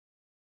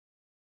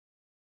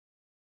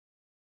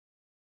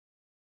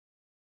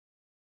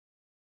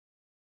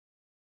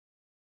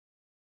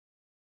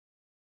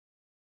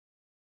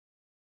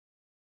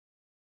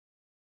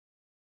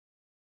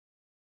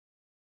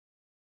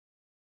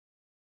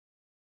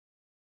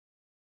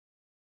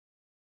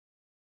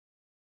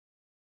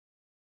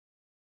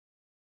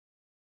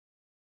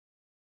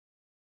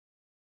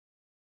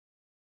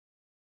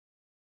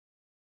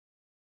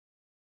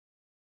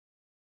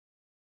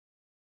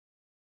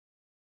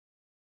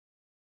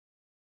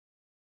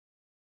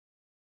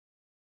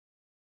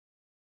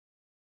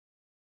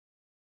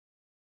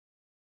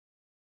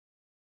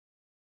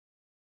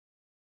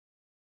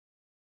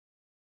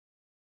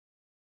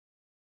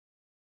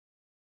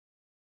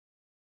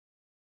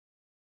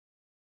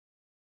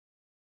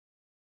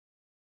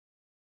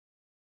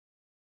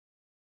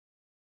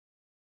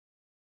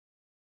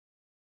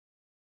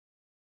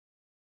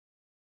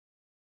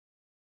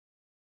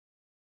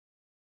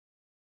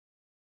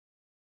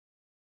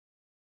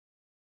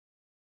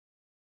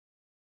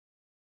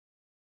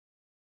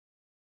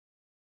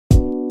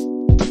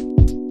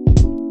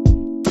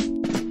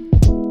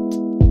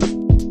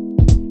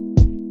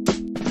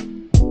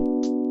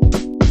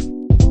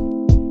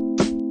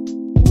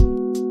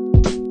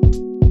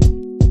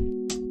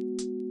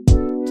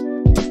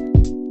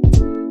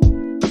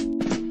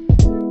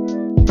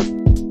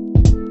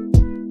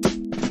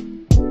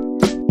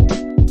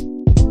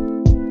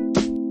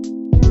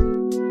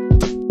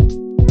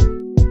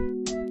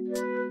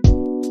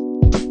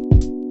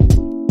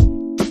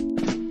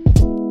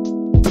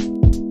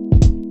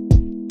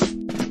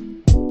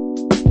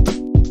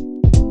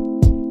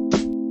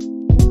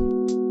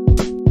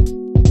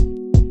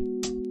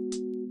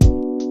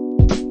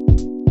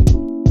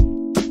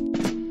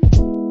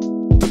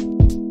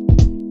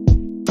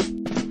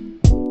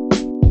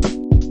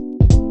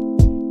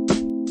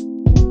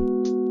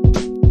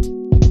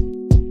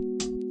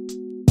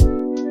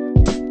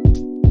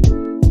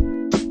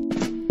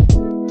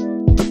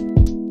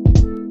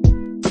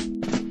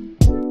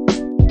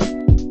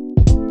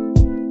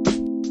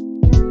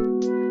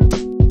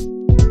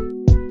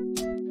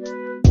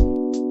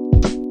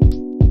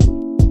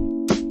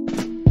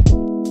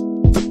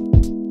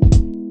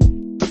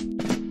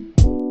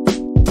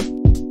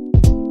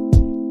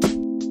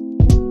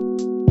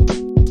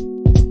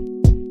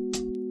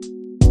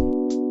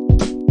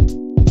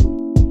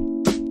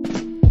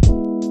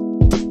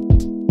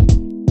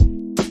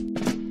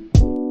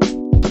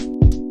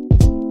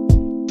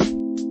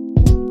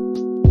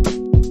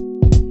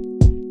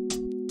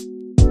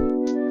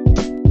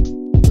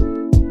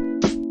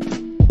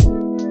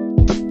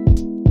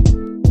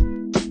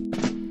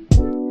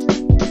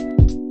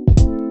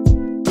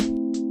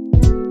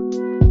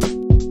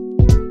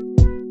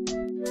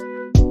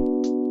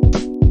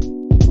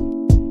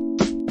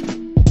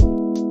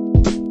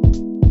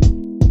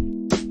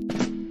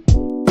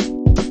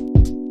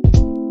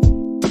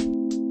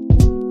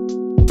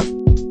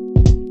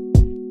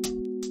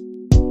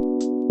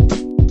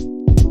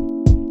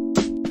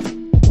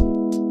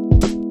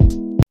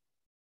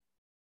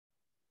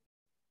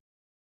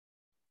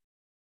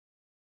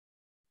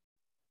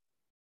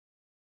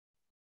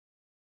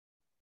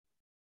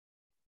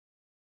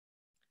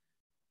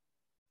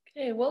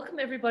Okay, welcome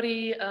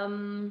everybody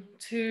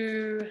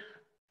to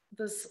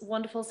this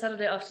wonderful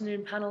Saturday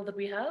afternoon panel that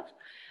we have.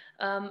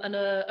 And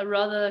a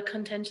rather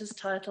contentious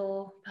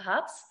title,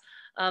 perhaps,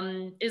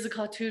 is a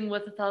cartoon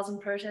worth 1,000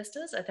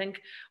 protesters? I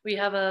think we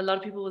have a lot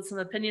of people with some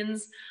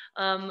opinions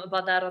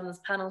about that on this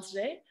panel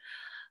today.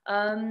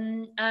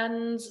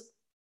 And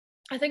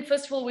I think,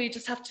 first of all, we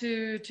just have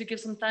to give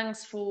some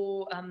thanks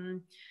for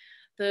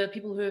the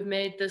people who have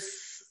made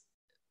this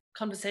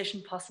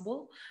conversation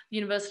possible. The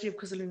University of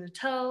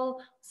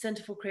KwaZulu-Natal,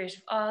 Centre for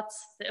Creative Arts,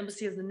 the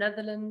Embassy of the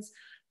Netherlands,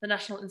 the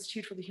National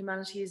Institute for the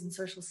Humanities and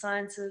Social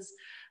Sciences,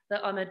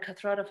 the Ahmed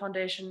Kathrada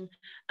Foundation,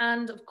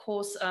 and of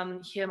course,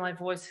 Hear My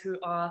Voice, who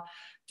are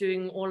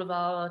doing all of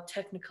our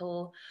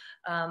technical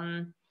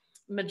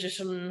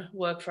magician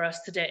work for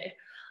us today.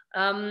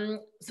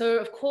 So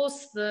of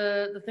course,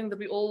 the thing that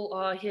we all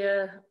are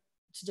here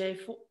today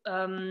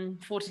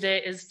for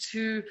today is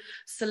to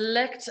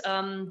select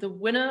the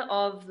winner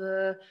of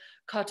the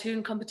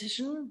cartoon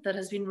competition that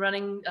has been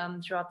running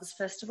throughout this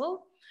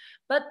festival.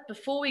 But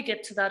before we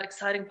get to that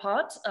exciting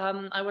part,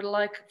 I would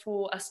like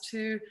for us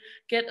to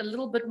get a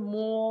little bit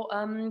more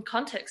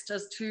context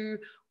as to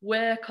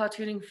where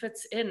cartooning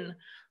fits in,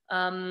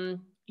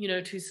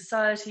 to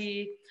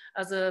society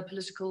as a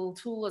political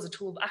tool, as a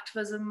tool of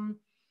activism.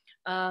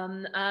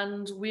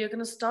 And we are going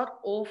to start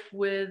off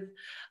with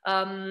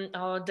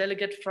our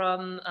delegate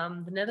from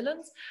the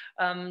Netherlands,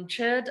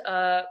 Tjeerd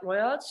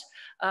Royaards.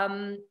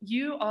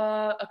 You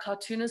are a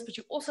cartoonist, but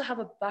you also have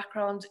a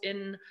background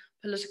in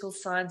political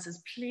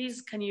sciences.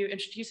 Please, can you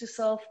introduce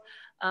yourself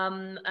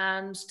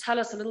and tell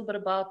us a little bit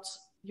about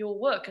your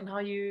work and how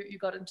you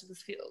got into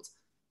this field?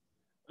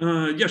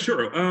 Yeah,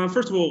 sure.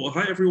 First of all,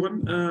 hi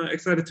everyone.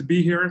 Excited to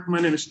be here.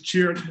 My name is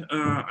Tjeerd.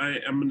 I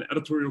am an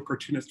editorial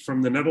cartoonist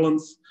from the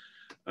Netherlands.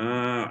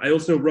 I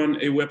also run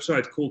a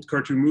website called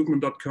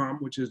cartoonmovement.com,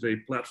 which is a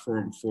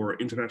platform for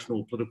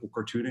international political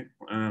cartooning.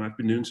 And I've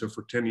been doing so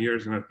for 10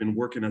 years, and I've been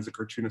working as a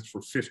cartoonist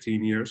for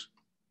 15 years.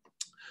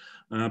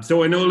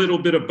 So I know a little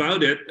bit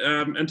about it.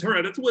 And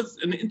Tara, that was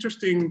an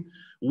interesting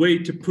way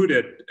to put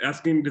it,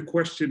 asking the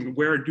question,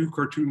 where do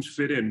cartoons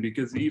fit in?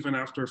 Because even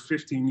after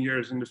 15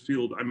 years in the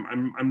field,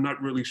 I'm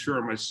not really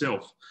sure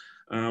myself.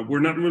 We're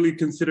not really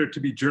considered to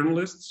be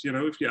journalists. You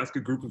know, if you ask a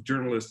group of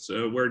journalists,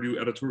 where do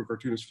editorial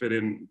cartoonists fit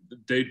in?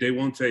 They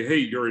won't say, hey,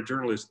 you're a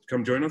journalist,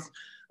 come join us.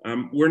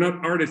 We're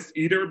not artists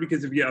either,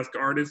 because if you ask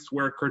artists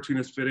where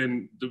cartoonists fit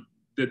in,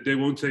 they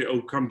won't say,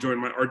 oh, come join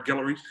my art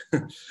gallery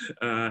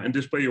and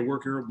display your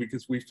work here,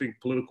 because we think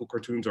political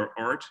cartoons are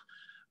art.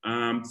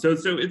 So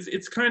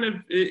it's kind of,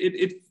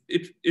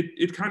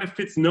 it kind of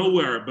fits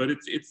nowhere, but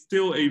it's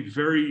still a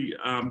very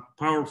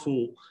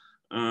powerful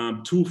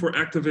tool for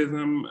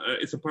activism.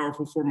 It's a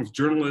powerful form of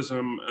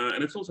journalism,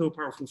 and it's also a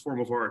powerful form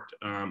of art,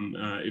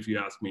 if you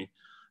ask me.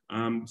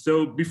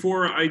 So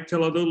before I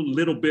tell a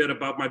little bit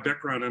about my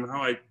background and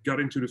how I got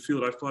into the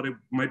field, I thought it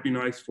might be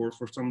nice for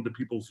some of the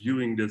people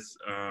viewing this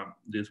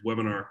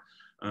webinar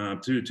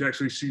to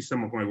actually see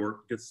some of my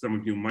work, because some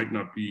of you might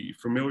not be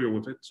familiar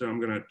with it. So I'm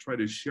going to try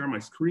to share my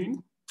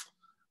screen.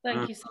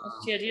 Thank you so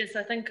much, Tjeerd. Yes,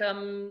 I think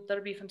that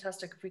would be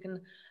fantastic if we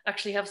can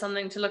actually have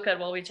something to look at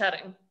while we're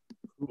chatting.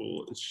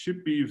 Cool. It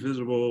should be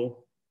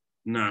visible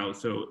now,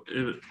 so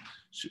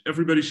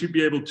everybody should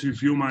be able to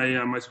view my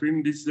my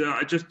screen.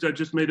 I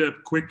just made a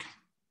quick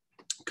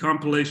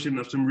compilation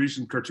of some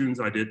recent cartoons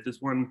I did.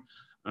 This one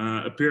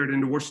appeared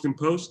in the Washington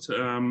Post,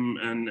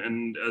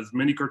 and as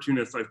many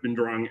cartoonists, I've been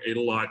drawing a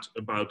lot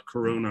about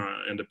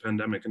Corona and the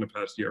pandemic in the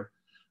past year.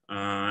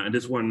 And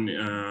this one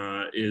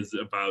is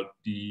about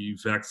the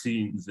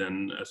vaccines,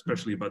 and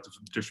especially about the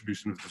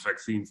distribution of the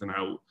vaccines, and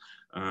how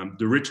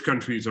the rich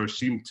countries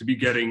seem to be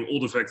getting all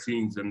the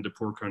vaccines, and the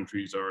poor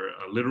countries are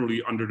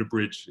literally under the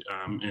bridge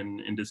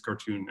in this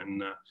cartoon.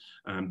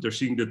 And they're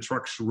seeing the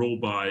trucks roll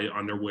by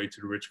on their way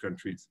to the rich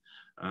countries.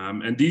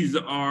 And these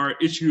are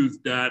issues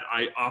that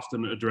I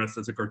often address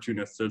as a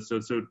cartoonist.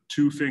 So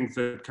two things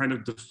that kind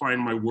of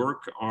define my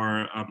work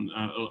are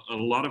a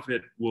lot of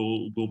it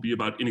will be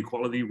about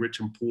inequality, rich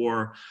and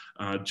poor,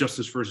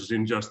 justice versus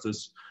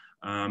injustice.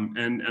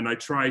 And I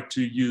try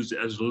to use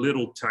as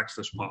little text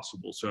as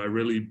possible. So I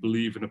really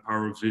believe in the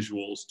power of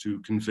visuals to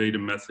convey the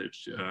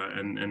message.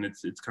 And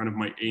it's kind of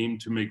my aim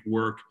to make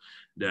work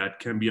that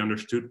can be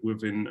understood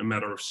within a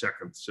matter of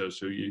seconds.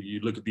 So you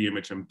look at the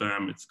image and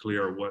bam, it's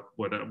clear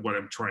what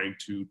I'm trying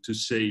to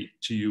say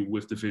to you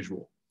with the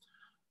visual.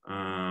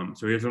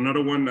 So here's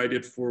another one I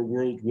did for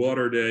World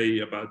Water Day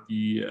about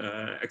the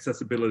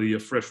accessibility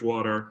of fresh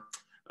water.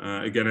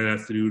 Again, it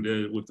has to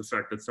do with the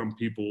fact that some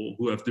people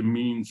who have the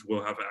means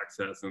will have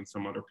access, and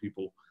some other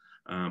people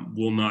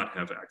will not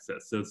have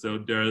access. So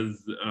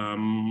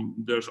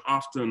there's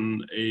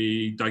often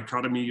a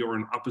dichotomy or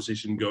an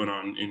opposition going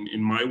on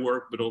in my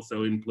work, but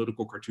also in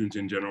political cartoons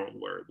in general,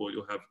 where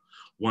you'll have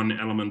one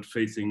element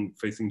facing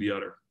the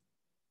other.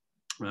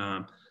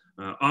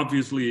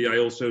 Obviously, I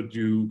also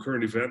do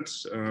current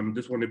events.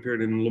 This one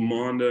appeared in Le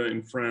Monde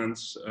in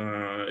France.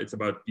 It's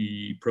about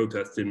the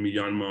protests in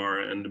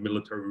Myanmar and the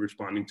military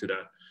responding to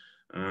that.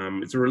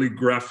 It's a really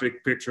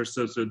graphic picture,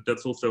 so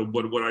that's also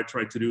what I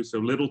try to do. So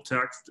little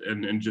text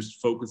and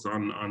just focus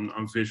on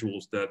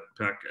visuals that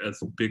pack as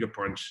big a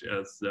punch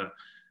as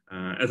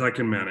I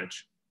can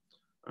manage.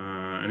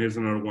 And here's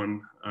another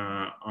one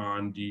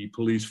on the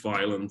police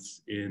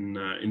violence in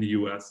the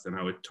US and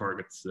how it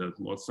targets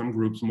well, some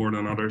groups more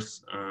than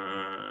others,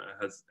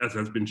 as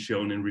has been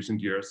shown in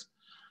recent years.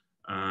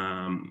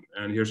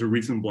 And here's a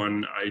recent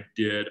one I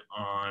did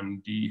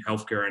on the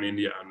healthcare in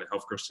India and the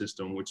healthcare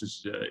system, which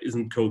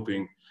isn't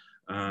coping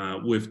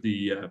with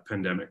the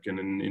pandemic. And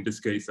in this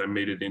case, I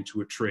made it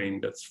into a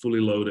train that's fully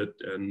loaded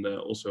and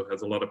also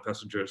has a lot of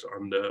passengers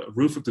on the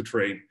roof of the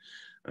train,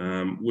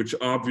 which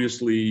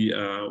obviously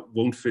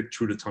won't fit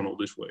through the tunnel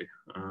this way.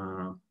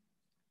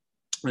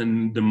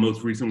 And the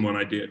most recent one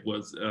I did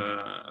was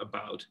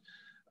about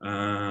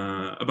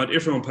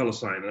Israel and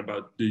Palestine,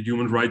 about the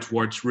Human Rights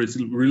Watch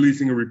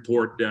releasing a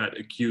report that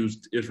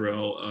accused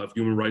Israel of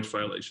human rights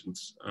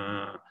violations.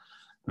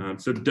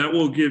 So that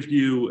will give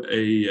you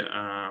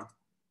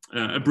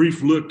a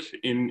brief look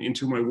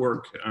into my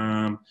work.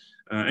 And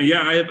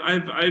yeah,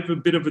 I have a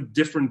bit of a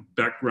different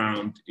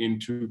background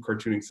into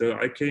cartooning. So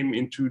I came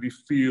into the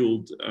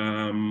field.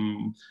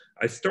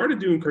 I started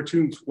doing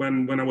cartoons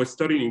when I was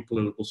studying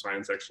political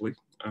science, actually.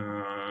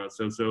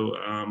 So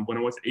when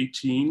I was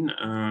 18,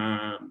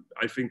 I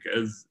think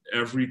as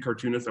every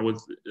cartoonist,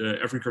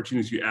 every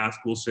cartoonist you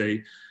ask will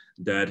say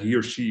that he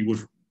or she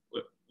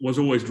was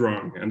always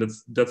drawing, and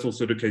that's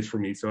also the case for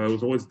me. So I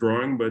was always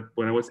drawing, but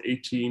when I was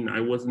 18,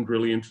 I wasn't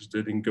really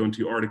interested in going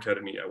to art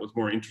academy. I was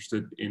more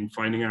interested in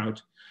finding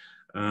out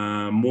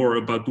more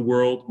about the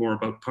world, more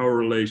about power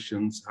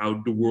relations,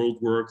 how the world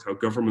works, how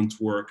governments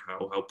work,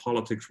 how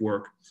politics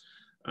work.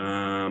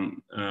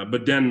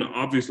 But then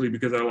obviously,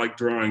 because I like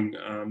drawing,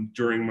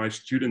 during my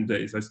student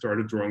days, I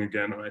started drawing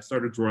again, and I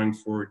started drawing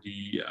for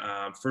the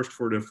first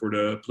for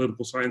the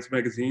political science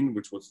magazine,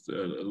 which was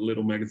a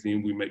little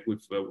magazine we make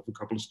with a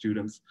couple of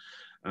students,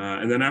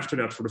 and then after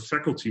that for the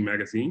faculty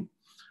magazine.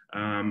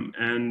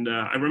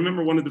 I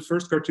remember one of the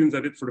first cartoons I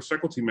did for the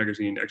faculty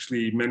magazine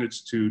actually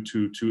managed to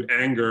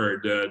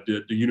anger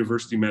the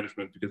university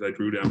management because I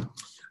drew them.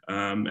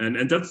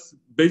 And that's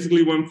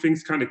basically when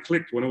things kind of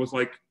clicked, when I was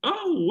like,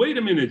 oh, wait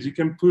a minute, you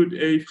can put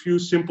a few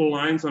simple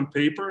lines on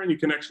paper and you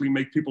can actually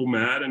make people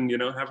mad and, you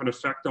know, have an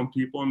effect on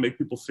people and make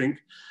people think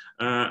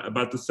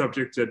about the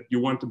subject that you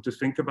want them to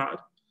think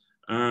about.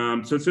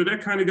 So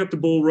that kind of got the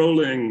ball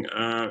rolling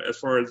as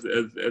far as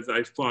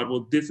I thought,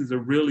 well, this is a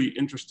really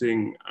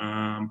interesting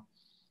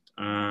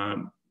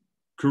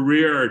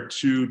career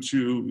to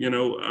you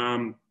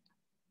know,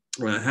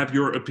 have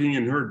your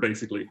opinion heard,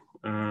 basically.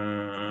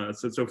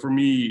 So for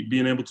me,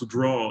 being able to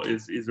draw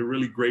is a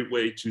really great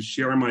way to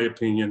share my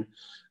opinion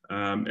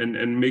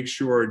and make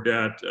sure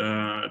that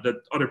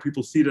that other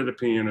people see that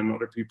opinion and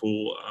other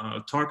people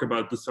talk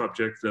about the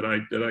subjects that I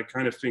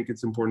kind of think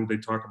it's important they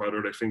talk about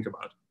or they think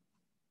about.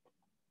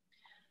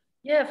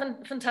 Yeah,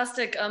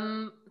 fantastic.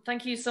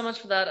 Thank you so much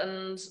for that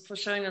and for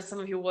showing us some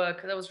of your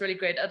work. That was really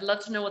great. I'd love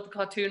to know what the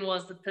cartoon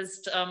was that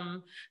pissed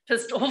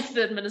off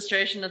the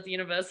administration at the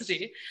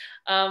university.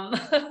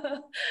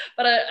 But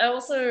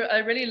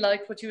I really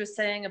liked what you were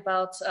saying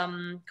about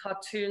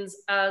cartoons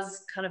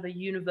as kind of a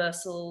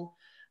universal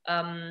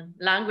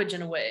language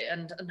in a way,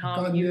 and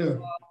how you are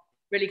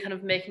really kind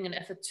of making an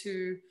effort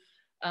to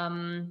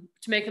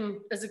make them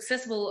as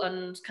accessible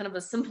and kind of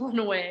as simple in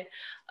a way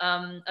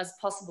as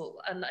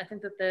possible. And I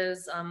think that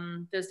there's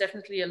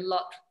definitely a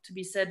lot to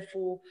be said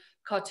for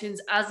cartoons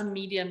as a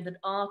medium that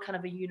are kind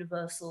of a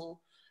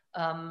universal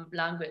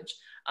language.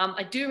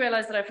 I do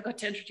realize that I forgot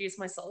to introduce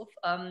myself,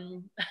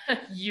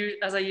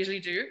 as I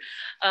usually do.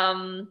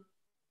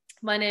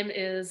 My name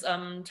is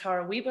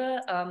Tara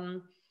Weber.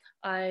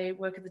 I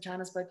work at the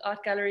Johannesburg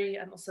Art Gallery.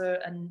 I'm also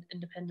an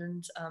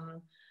independent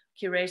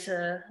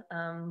curator,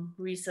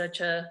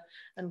 researcher,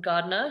 and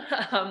gardener.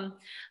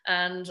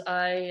 And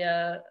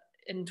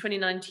in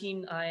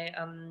 2019, I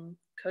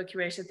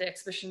co-curated the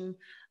exhibition,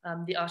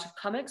 The Art of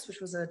Comics,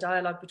 which was a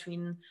dialogue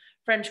between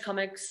French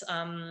comics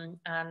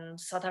and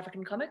South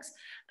African comics.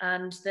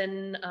 And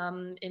then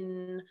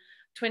in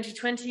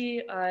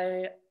 2020,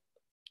 I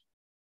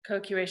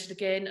co-curated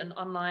again an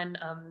online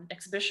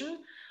exhibition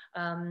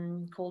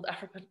called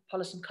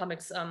Afropolitan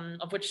Comics,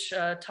 of which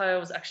TAYO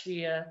was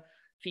actually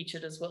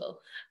featured as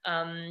well.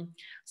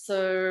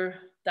 So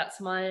that's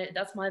my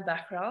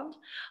background.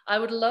 I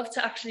would love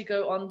to actually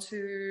go on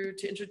to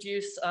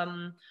introduce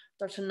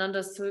Dr.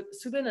 Nanda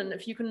Soobben, and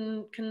if you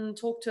can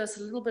talk to us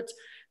a little bit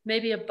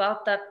maybe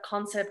about that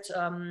concept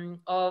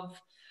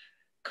of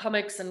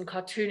comics and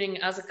cartooning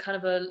as a kind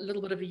of a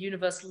little bit of a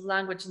universal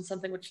language and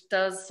something which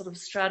does sort of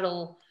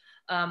straddle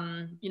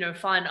you know,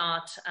 fine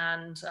art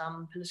and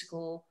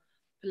political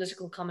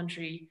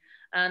commentary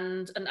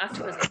and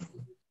activism.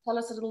 Tell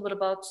us a little bit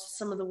about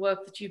some of the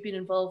work that you've been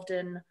involved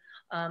in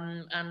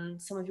and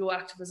some of your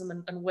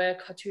activism and where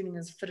cartooning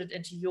has fitted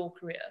into your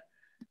career.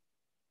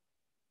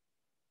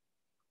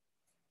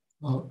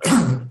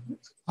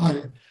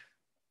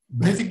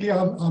 Basically,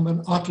 I'm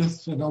an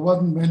artist and I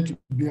wasn't meant to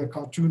be a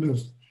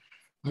cartoonist.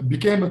 I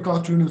became a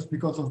cartoonist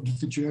because of the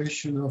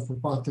situation of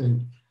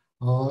apartheid.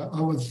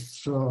 I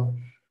was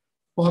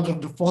part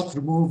of the forced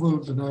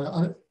removals,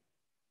 and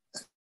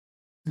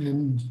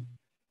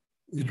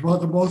it was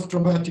the most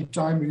traumatic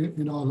time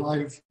in our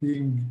lives,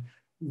 being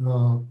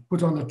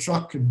put on a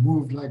truck and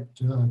moved like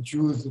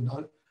Jews and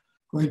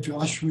going to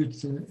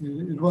Auschwitz.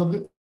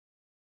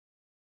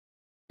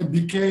 I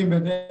became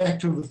an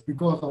activist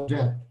because of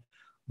that,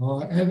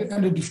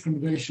 and the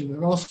discrimination,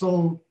 and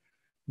also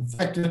the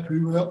fact that we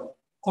were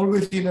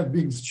always seen as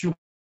being stupid.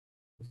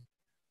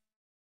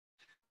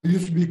 I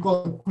used to be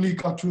called a coolie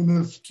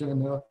cartoonist,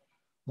 and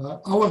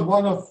I was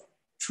one of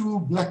two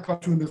black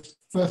cartoonists,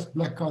 first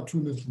black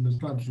cartoonists in this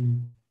country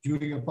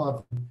during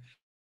apartheid.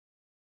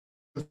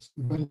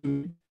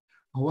 Eventually,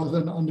 I was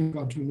an under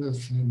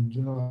cartoonist, and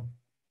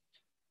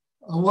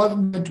I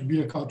wasn't meant to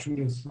be a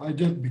cartoonist. I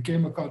just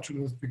became a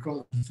cartoonist because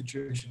of the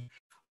situation.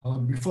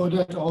 Before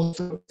that, I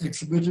also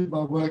exhibited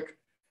my work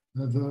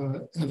as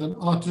an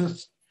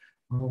artist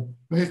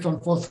based on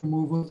forced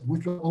removals,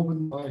 which were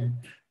opened by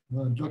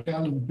Dr.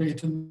 Alan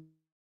Payton,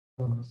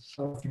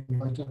 South African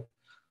writer.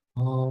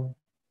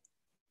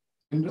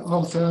 And I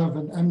also have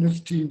an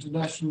Amnesty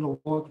International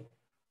award.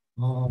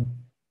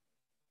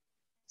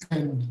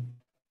 And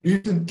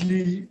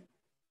recently,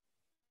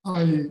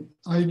 I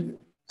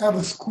have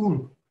a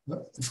school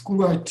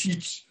where I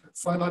teach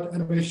fine art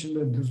animation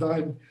and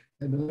design,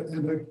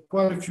 and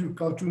quite a few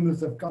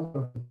cartoonists have come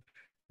up.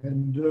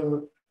 And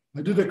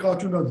I did a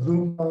cartoon of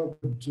Zuma,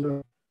 but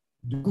the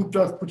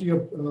Guptas putting a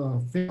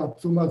finger up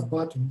Zuma's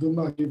butt, and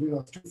Zuma giving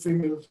us 2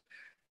 fingers.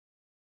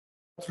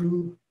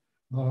 Through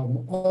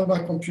all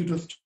my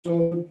computers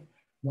stolen,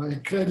 my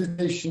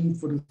accreditation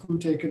for the school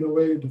taken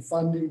away, the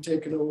funding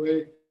taken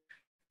away.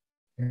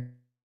 And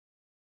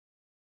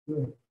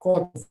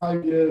court for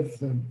 5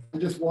 years, and I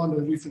just won a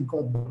recent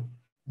court.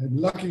 And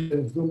luckily,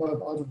 Zuma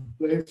is out of the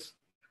place.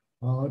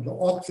 The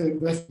Ox are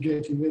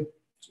investigating it.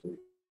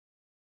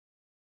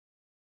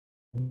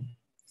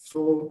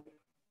 So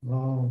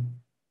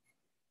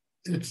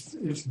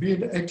it's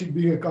been actually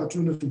being a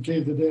cartoonist in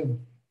KZN,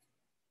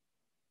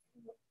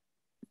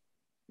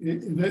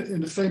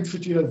 in the same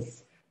city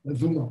as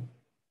Zuma.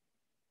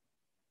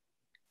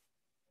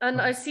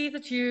 And I see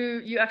that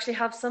you actually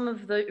have some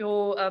of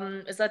your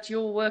is that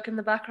your work in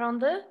the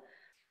background there?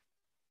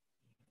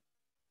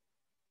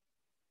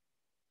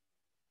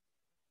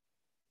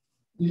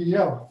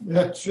 Yeah,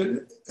 that's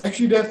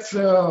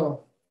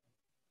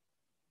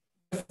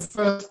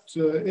first.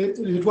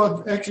 It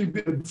was actually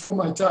before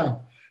my time.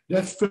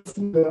 That's first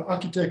the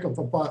architect of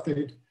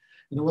apartheid,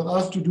 and I was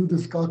asked to do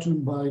this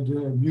cartoon by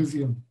the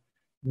museum,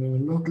 the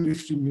local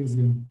history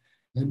museum,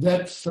 and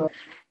that's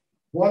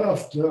one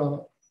of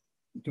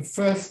the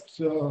first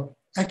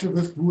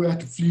activist who had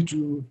to flee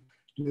to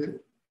the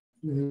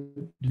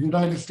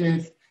United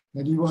States,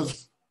 and he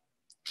was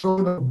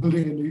thrown out of a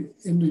building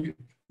in the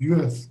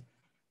US.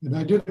 And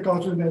I did a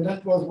cartoon, and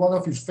that was one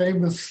of his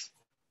famous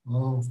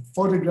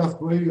photographs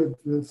where he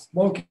was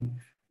smoking.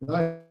 And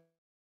I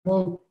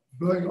smoke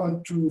going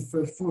onto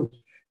first food,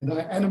 and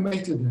I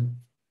animated him.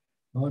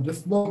 The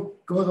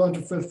smoke goes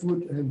onto first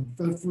food, and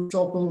first food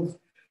topples,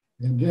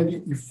 and then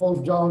he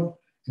falls down,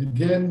 and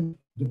then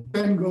the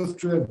pen goes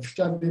through and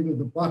stabbed him in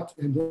the butt,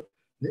 and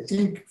the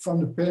ink from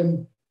the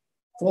pen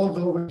falls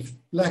over, it's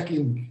black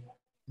ink,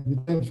 and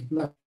it turns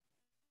black.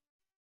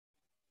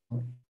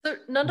 So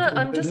Nanda,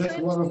 I'm just that's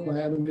one of my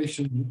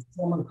animations.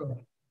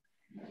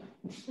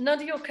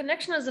 Nanda, your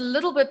connection is a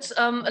little bit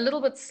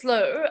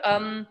slow.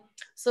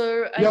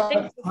 So I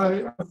think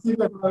I see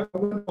that I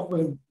went off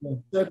when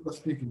Ted was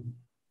speaking.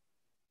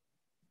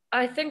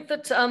 I think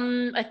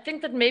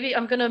that maybe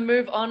I'm gonna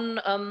move on.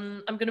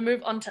 I'm gonna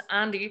move on to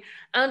Andy.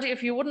 Andy,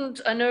 if you wouldn't,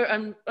 I know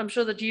I'm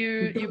sure that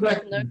you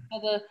both know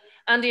further.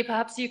 Andy,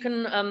 perhaps you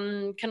can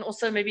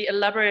also maybe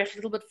elaborate a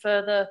little bit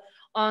further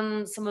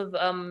on some of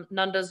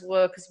Nanda's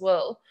work as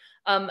well.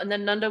 And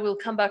then Nanda, will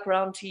come back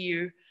around to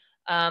you,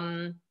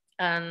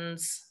 and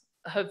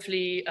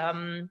hopefully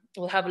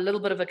we'll have a little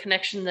bit of a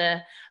connection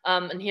there,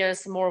 and hear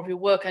some more of your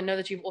work. I know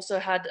that you've also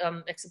had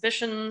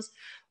exhibitions,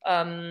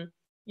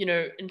 you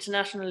know,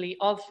 internationally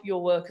of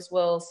your work as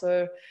well.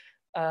 So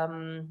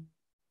I'm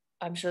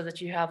sure that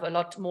you have a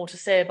lot more to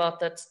say about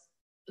that,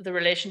 the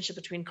relationship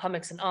between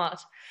comics and art.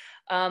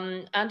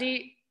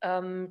 Andy,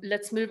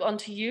 let's move on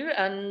to you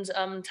and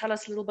tell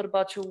us a little bit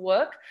about your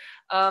work.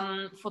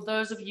 For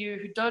those of you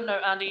who don't know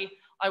Andy,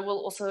 I will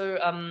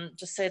also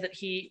just say that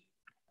he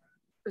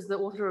is the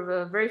author of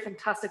a very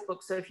fantastic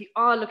book. So if you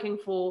are looking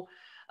for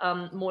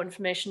more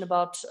information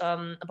about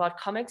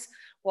comics,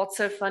 What's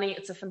So Funny?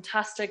 It's a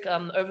fantastic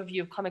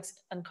overview of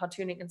comics and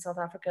cartooning in South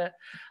Africa.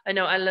 I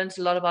know I learned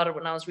a lot about it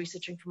when I was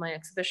researching for my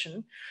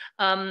exhibition.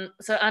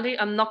 So Andy,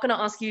 I'm not going to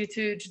ask you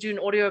to do an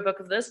audiobook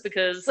of this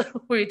because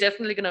we're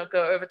definitely going to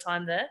go over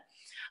time there.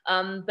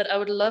 But I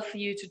would love for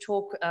you to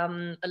talk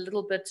a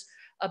little bit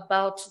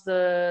about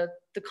the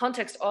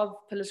context of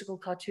political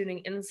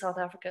cartooning in South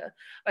Africa.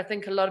 I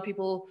think a lot of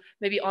people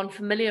maybe aren't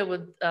familiar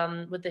with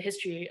the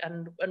history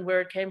and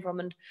where it came from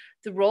and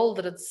the role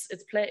that it's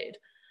played.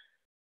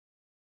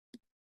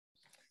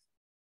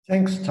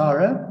 Thanks,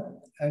 Tara.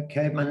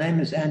 Okay, my name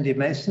is Andy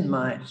Mason.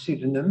 My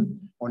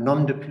pseudonym or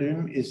nom de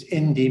plume is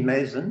Andy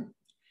Mason.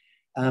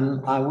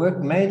 I work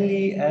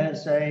mainly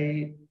as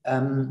an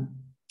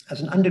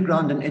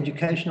underground and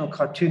educational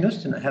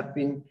cartoonist, and I have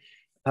been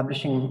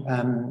publishing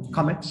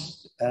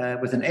comics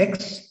with an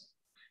X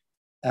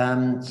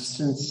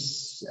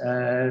since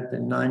the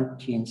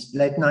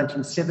late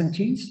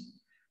 1970s.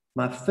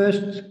 My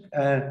first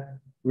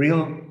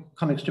real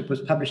comic strip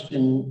was published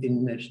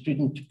in the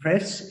student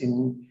press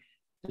in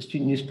the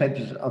student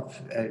newspapers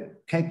of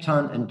Cape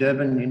Town and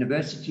Durban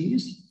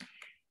universities.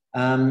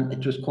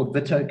 It was called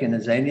Witoke and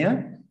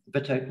Azania,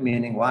 Witoke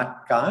meaning white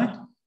guy,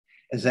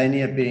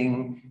 Azania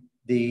being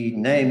the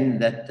name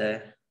that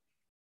the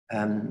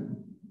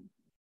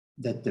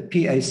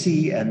PAC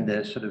and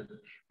the sort of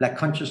Black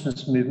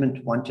consciousness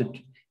movement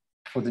wanted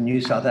for the new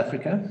South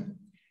Africa.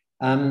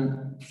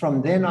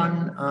 From then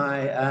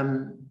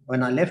on,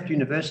 when I left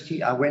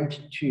university, I went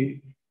to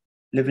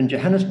live in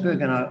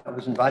Johannesburg, and I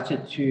was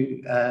invited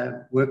to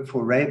work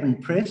for Raven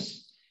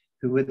Press,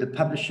 who were the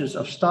publishers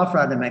of Staff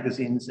Rider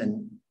magazine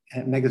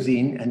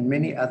and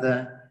many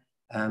other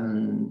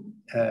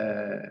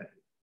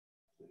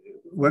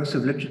works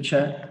of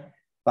literature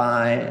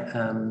by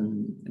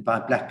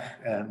Black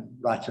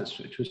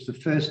writers. It was the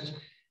first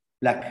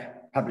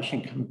Black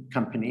publishing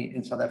company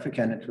in South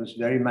Africa, and it was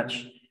very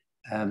much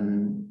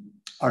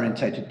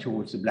orientated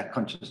towards the Black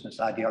consciousness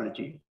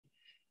ideology.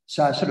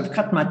 So I sort of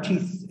cut my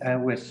teeth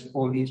with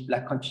all these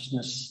Black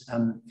consciousness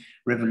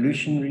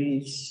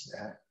revolutionaries,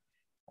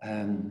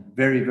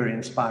 very, very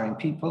inspiring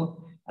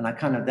people. And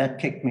that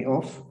kicked me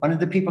off. One of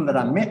the people that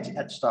I met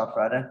at Staff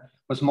Rider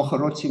was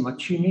Mogorotsi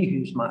Machumi,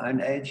 who's my own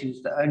age. He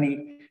was the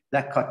only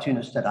Black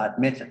cartoonist that I'd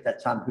met at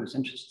that time who was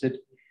interested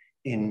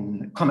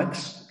in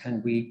comics.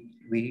 And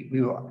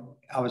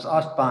I was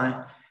asked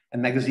by a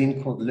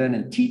magazine called Learn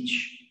and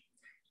Teach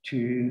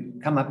to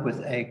come up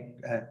with a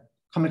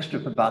comic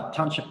strip about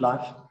township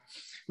life,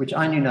 which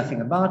I knew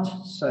nothing about.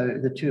 So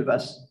the two of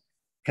us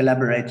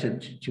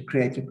collaborated to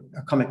create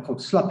a comic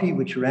called Sloppy,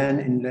 which ran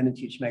in Learn and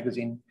Teach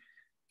magazine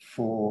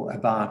for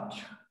about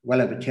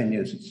well over 10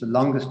 years. It's the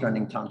longest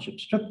running township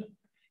strip,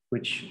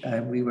 which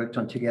we worked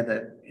on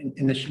together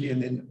initially,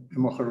 and then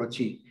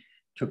Mogorotsi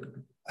took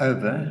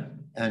over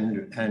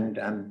and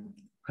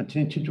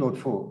continued to draw it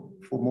for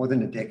more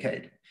than a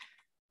decade.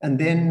 And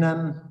then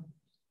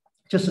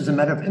just as a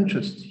matter of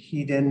interest,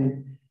 he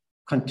then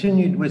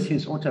continued with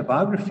his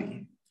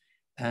autobiography,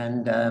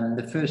 and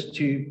the first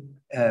two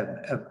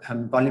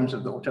volumes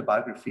of the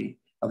autobiography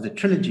of the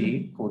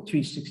trilogy, called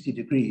 360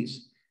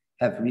 Degrees,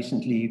 have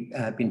recently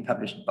been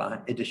published by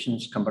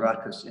Editions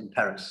Cambarakis in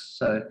Paris.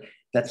 So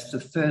that's the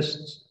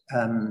first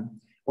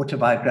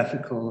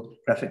autobiographical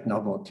graphic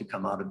novel to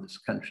come out of this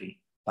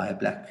country by a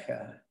Black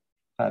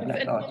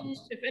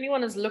artist. If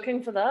anyone is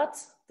looking for that,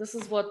 this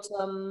is what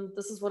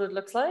it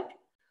looks like.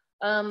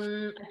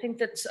 I think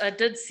that I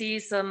did see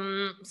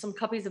some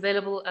copies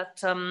available at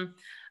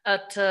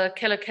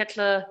Keller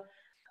Kettler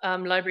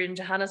Library in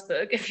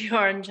Johannesburg, if you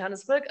are in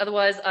Johannesburg.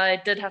 Otherwise, I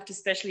did have to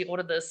specially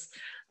order this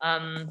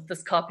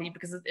copy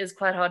because it is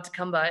quite hard to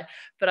come by.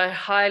 But I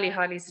highly,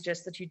 highly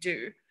suggest that you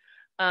do.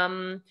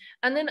 And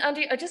then,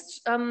 Andy, I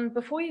just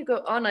before you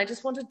go on, I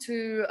just wanted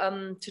to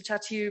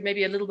chat to you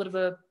maybe a little bit of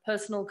a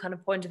personal kind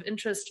of point of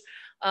interest,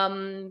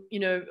 of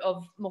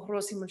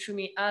Mogorotsi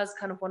Machumi as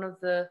kind of one of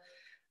the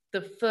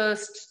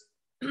first,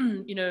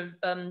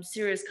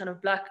 serious kind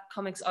of Black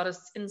comics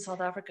artists in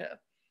South Africa.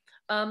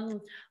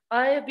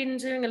 I have been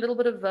doing a little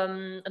bit of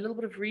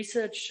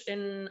research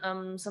in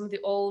some of the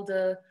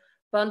older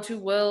Bantu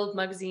World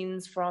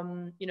magazines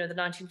from the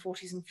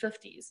 1940s and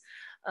 50s,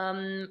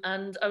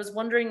 and I was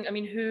wondering,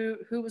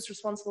 who was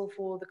responsible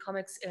for the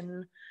comics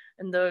in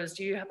those?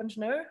 Do you happen to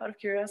know, out of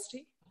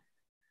curiosity?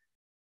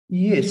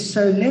 Yes,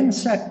 so Len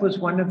Sack was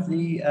one of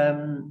the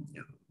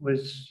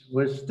was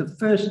the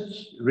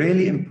first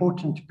really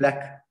important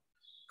Black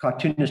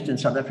cartoonist in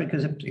South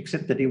Africa,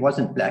 except that he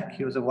wasn't Black.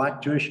 He was a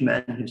white Jewish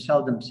man who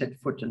seldom set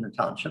foot in the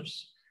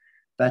townships.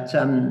 But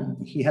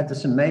he had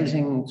this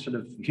amazing sort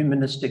of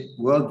humanistic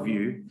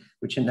worldview,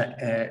 which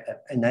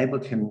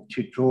enabled him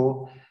to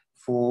draw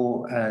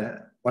for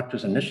what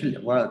was initially,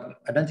 well,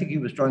 I don't think he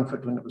was drawing for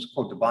it when it was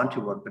called the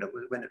Bantu World, but it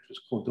was when it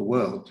was called the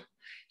World.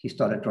 He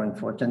started drawing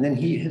for it. And then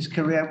his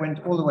career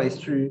went all the way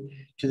through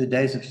to the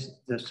days of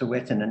the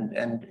Sowetan,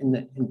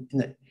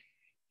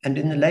 and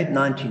in the late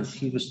 90s,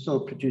 he was still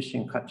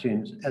producing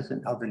cartoons as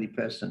an elderly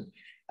person.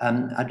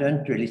 I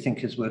don't really think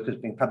his work is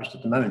being published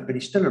at the moment, but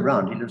he's still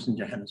around. He lives in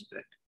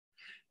Johannesburg.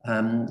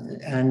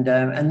 And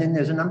then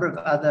there's a number of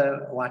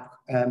other white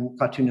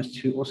cartoonists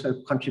who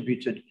also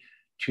contributed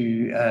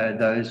to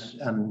those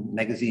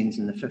magazines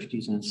in the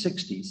 50s and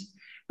 60s.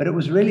 But it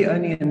was really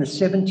only in the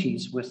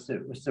 70s with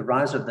the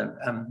rise of the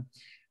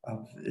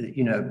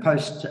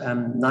post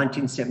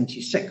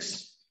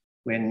 1976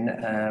 when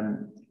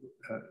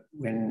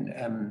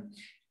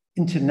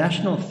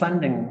international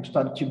funding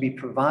started to be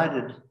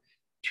provided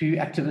to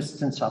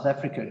activists in South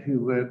Africa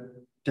who were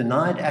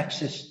denied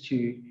access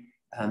to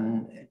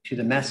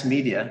the mass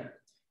media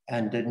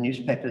and the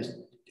newspapers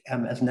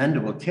as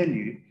Nanda will tell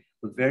you,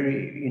 were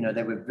very,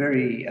 they were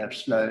very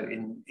slow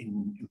in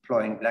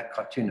employing black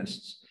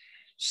cartoonists.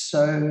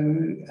 So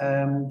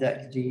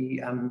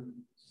the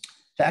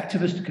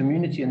activist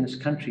community in this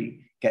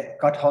country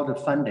got hold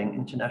of funding,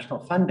 international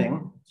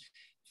funding,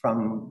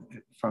 from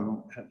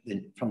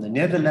the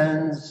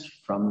Netherlands,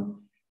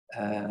 from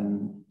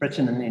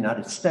Britain and the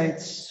United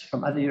States,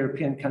 from other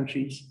European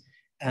countries,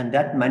 and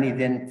that money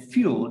then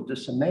fueled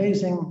this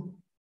amazing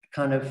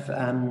kind of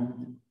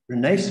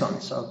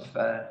renaissance of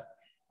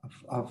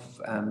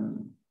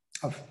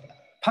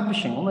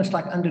publishing, almost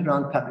like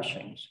underground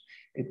publishing.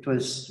 It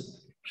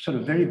was sort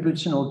of very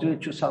boots and all,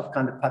 do-it-yourself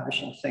kind of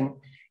publishing thing,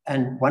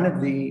 and one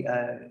of the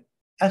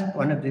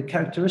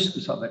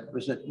characteristics of it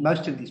was that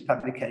most of these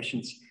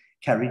publications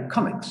carried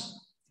comics.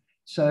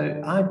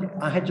 So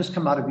I had just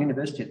come out of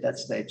university at that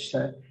stage,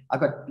 so I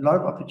got a lot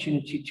of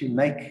opportunity to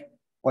make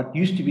what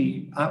used to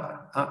be,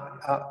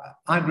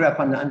 I grew up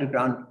on the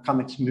underground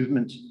comics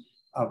movement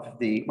of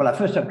the, well, I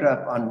grew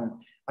up on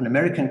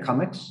American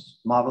comics,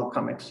 Marvel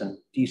comics and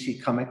DC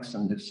comics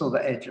and the silver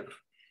age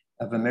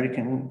of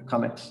American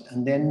comics.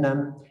 And then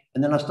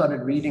I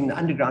started reading the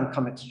underground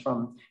comics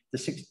from the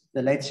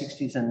late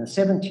 60s and the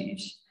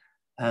 70s.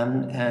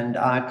 And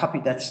I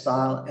copied that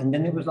style. And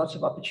then there was lots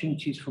of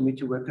opportunities for me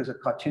to work as a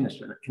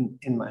cartoonist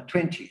in my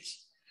 20s.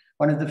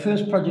 One of the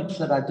first projects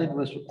that I did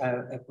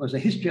was a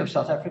history of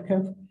South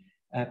Africa,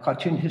 a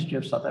cartoon history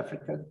of South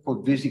Africa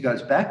called Vusi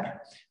Goes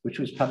Back, which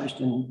was published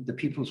in the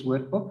People's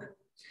Workbook.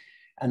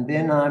 And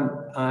then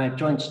I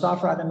joined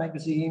Staff Writer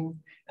magazine,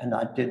 and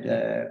I did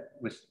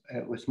with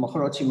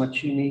Mogorotsi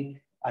Machuni,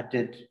 I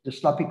did the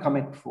sloppy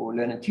comic for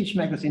Learn and Teach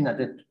magazine. I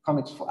did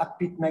comics for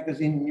Upbeat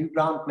magazine, New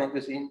Ground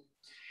magazine.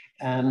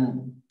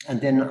 And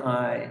then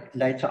I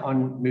later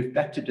on moved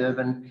back to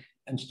Durban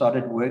and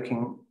started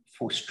working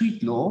for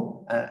Street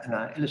Law. And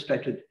I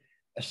illustrated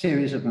a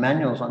series of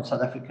manuals on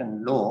South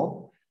African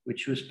law,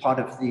 which was part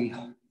of the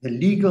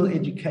legal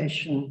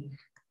education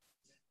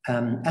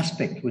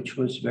aspect, which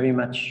was very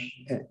much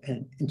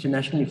an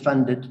internationally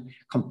funded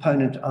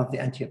component of the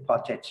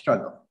anti-apartheid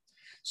struggle.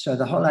 So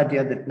the whole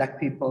idea that Black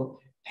people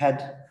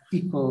had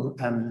equal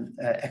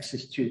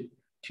access to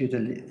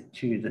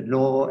the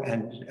law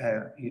and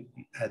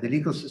the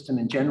legal system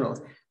in general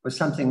was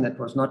something that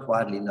was not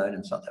widely known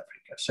in South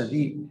Africa. So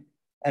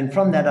and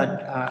from that,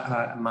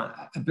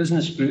 a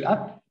business grew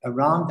up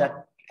around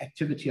that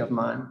activity of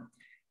mine,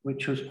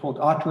 which was called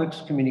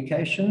Artworks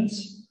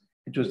Communications.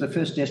 It was the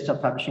first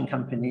desktop publishing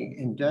company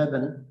in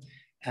Durban,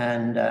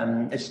 and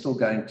it's still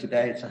going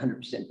today. It's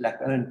 100%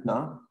 Black owned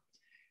now.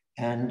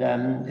 And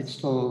it's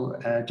still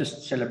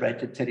just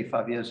celebrated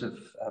 35 years of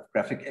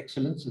graphic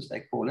excellence, as they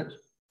call it.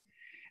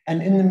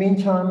 And in the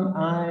meantime,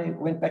 I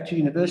went back to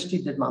university,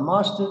 did my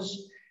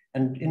master's,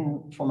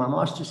 and for my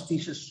master's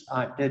thesis,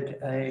 I did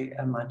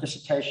my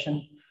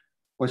dissertation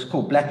was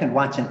called Black and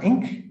White and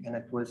Ink, and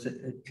it was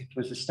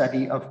a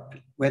study of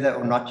whether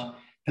or not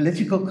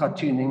political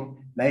cartooning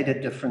made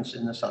a difference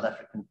in the South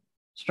African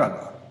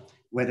struggle,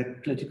 whether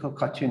political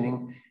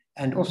cartooning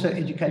and also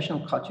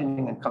educational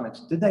cartooning and comics,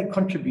 did they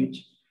contribute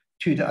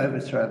to the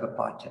overthrow of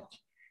apartheid?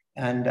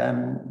 And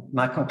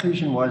my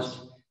conclusion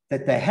was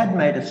that they had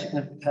made it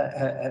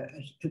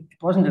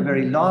wasn't a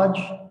very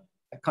large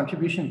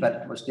contribution, but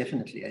it was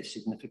definitely a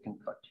significant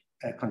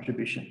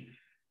contribution.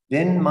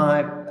 Then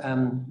my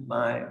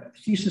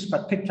thesis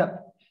got picked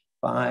up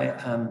by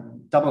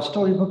Double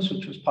Storybooks,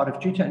 which was part of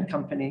Juta and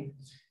Company,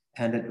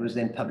 and it was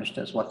then published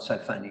as What's So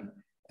Funny.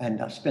 And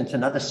I spent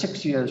another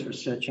 6 years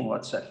researching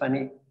What's So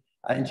Funny.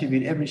 I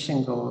interviewed every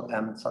single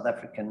South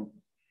African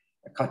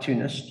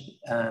cartoonist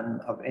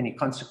of any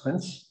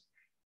consequence.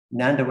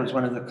 Nanda was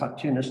one of the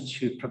cartoonists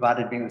who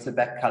provided me with the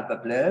back cover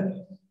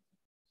blurb.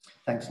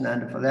 Thanks,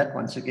 Nanda, for that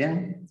once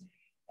again.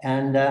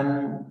 And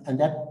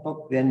that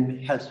book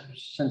then has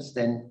since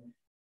then,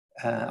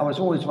 I was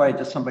always worried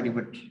that somebody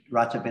would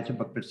write a better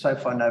book, but so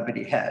far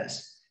nobody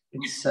has.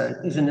 It's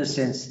is in a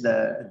sense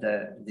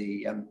the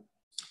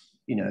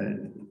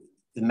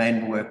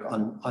main work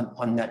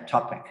on that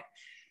topic.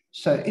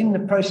 So in the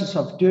process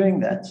of doing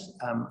that,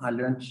 I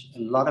learned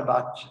a lot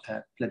about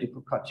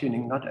political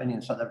cartooning, not only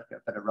in South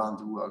Africa, but around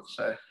the world.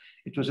 So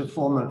it was a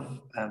form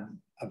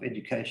of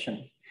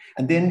education.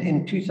 And then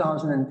in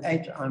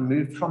 2008, I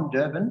moved from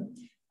Durban.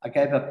 I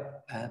gave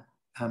up,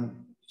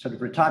 sort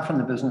of retired from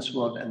the business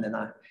world, and then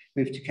I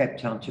moved to Cape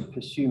Town to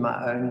pursue my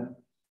own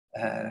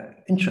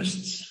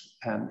interests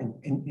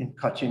in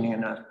cartooning.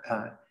 And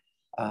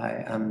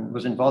I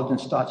was involved in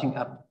starting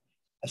up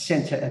a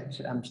center at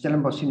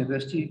Stellenbosch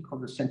University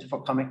called the Center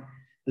for Comic,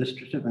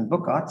 Illustrative and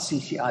Book Arts,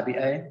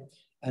 CCIBA.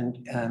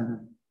 And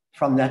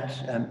from that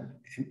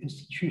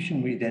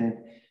institution, we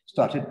then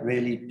started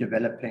really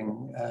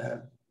developing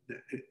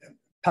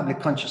public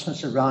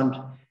consciousness around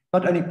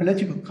not only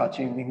political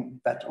cartooning,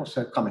 but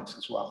also comics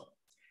as well.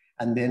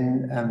 And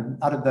then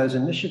out of those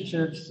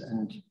initiatives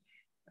and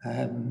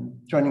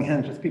joining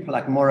hands with people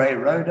like Moray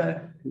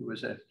Roda, who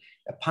was a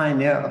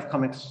pioneer of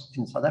comics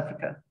in South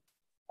Africa,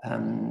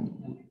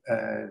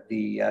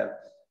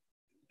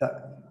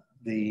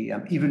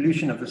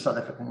 evolution of the South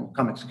African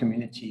comics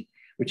community,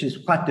 which is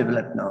quite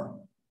developed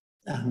now,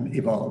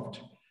 evolved.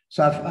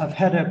 So I've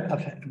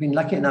been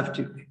lucky enough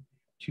to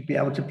be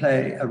able to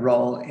play a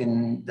role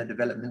in the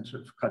development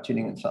of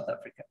cartooning in South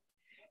Africa,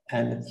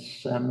 and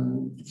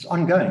it's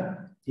ongoing,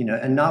 you know.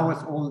 And now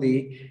with all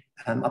the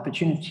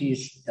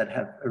opportunities that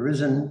have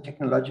arisen,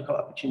 technological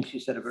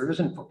opportunities that have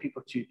arisen for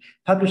people to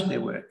publish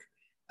their work,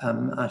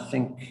 I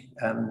think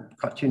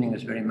cartooning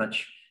is very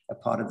much a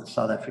part of the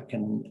South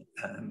African,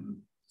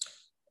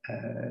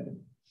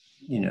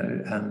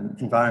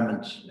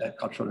 environment,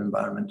 cultural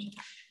environment.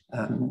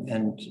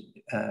 I'm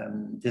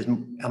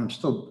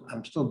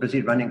still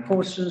busy running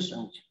courses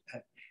and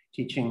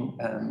teaching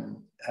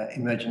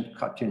emergent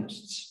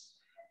cartoonists.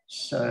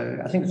 So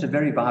I think it's a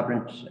very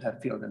vibrant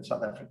field in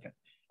South Africa.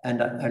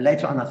 And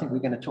later on, I think we're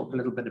going to talk a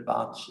little bit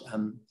about,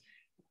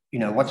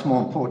 what's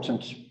more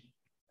important,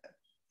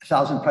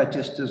 1,000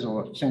 protesters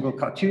or a single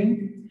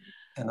cartoon.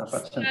 And I've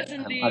got some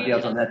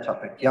ideas on that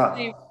topic.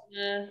 Yeah.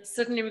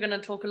 Certainly we're going to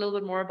talk a little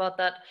bit more about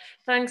that.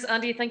 Thanks,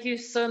 Andy. Thank you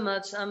so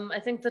much. I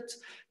think that,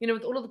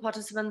 with all of the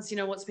participants,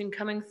 what's been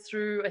coming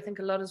through, I think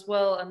a lot as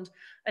well. And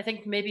I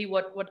think maybe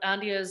what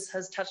Andy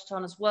has touched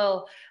on as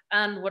well,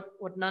 and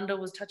what Nanda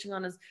was touching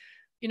on is,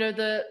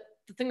 the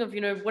thing of,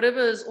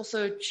 whatever is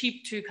also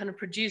cheap to kind of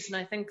produce. And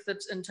I think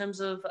that in terms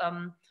of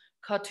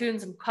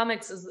cartoons and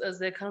comics as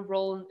their kind of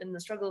role in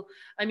the struggle,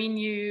 I mean,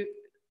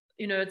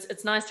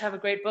 it's nice to have a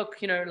great book,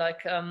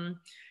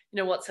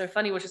 What's So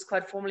Funny, which is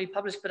quite formally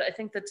published, but I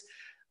think that,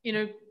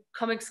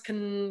 comics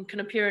can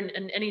appear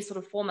in any sort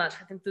of format.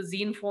 I think the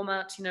zine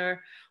format,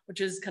 which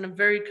is kind of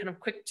very kind of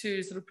quick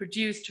to sort of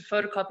produce, to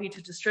photocopy,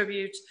 to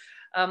distribute,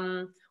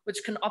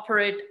 which can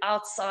operate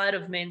outside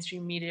of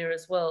mainstream media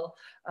as well.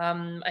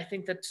 I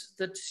think that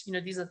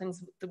these are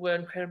things that were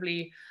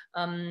incredibly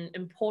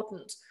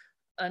important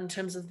in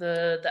terms of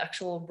the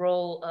actual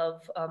role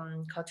of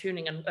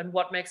cartooning and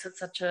what makes it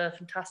such a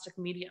fantastic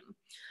medium.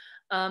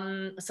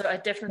 So I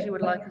definitely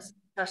would like us to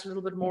chat a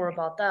little bit more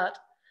about that.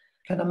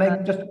 Can I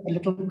make just a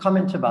little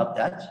comment about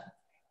that?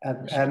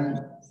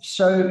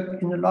 So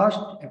in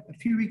a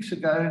few weeks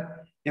ago,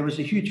 there was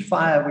a huge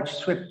fire which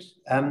swept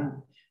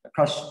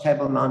across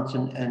Table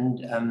Mountain and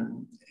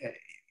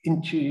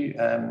into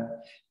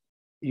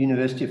the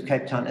University of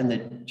Cape Town, and the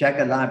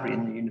Jagger Library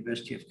in the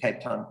University of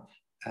Cape Town.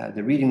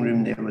 The reading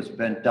room there was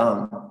burnt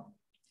down.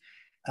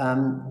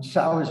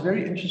 So I was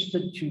very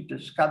interested to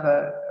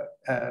discover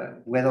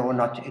whether or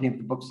not any of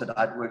the books that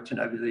I'd worked in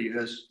over the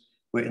years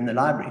were in the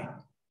library.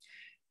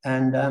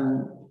 And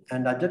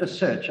I did a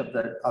search of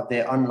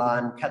their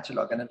online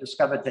catalogue, and I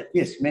discovered that,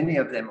 yes, many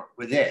of them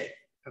were there.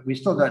 But we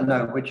still don't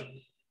know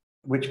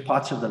which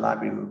parts of the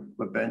library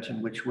were burnt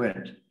and which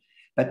weren't.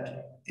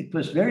 But it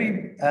was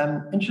very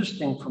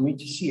interesting for me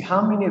to see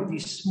how many of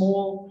these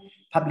small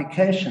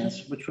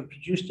publications, which were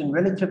produced in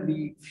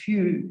relatively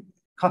few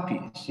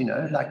copies,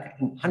 like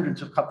in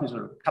hundreds of copies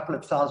or a couple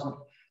of thousand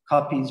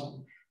copies,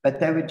 but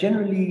they were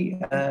generally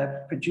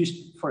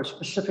produced for a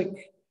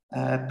specific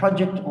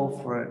project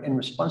or in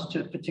response to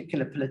a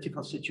particular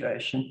political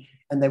situation,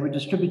 and they were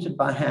distributed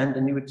by hand,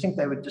 and you would think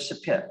they would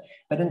disappear.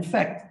 But in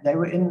fact, they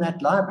were in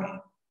that library.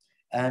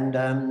 And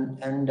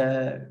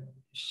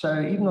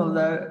so even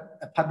although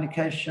a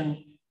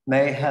publication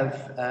may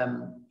have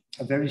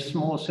a very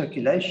small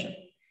circulation,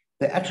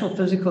 the actual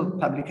physical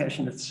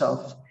publication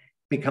itself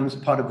becomes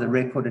part of the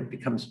record. It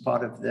becomes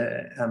part of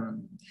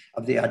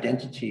the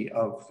identity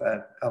of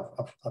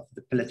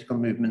the political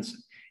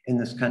movements in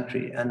this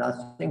country. And I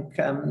think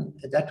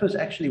that was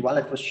actually, while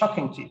it was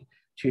shocking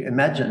to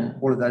imagine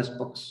all of those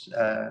books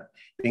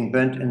being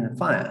burnt in the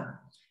fire,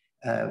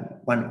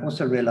 one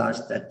also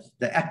realized that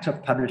the act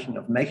of publishing,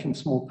 of making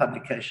small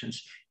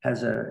publications,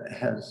 has a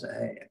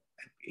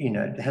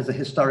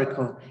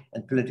historical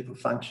and political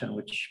function,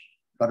 which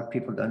a lot of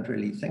people don't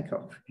really think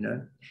of,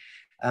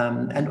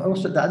 And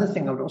also the other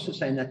thing I would also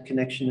say in that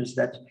connection is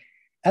that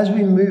as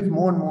we move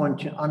more and more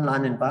into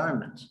online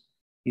environments,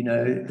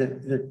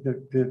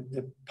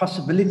 the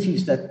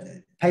possibilities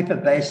that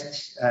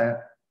paper-based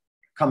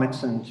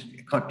comics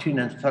and cartoon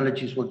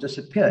anthologies will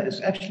disappear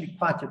is actually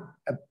quite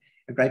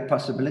a great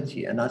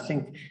possibility. And I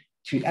think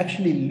to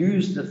actually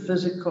lose the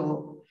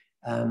physical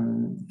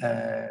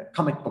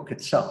comic book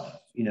itself,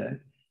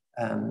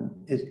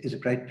 is a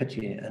great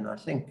pity. And I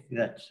think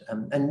that,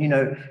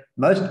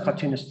 most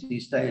cartoonists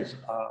these days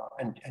are,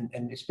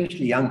 and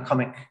especially young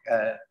comic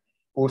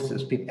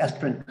authors,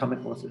 aspirant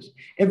comic authors,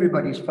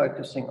 everybody's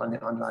focusing on the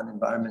online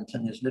environment,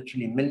 and there's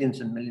literally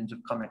millions and millions of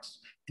comics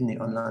in the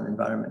online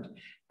environment.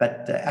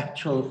 But the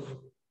actual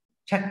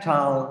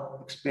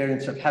tactile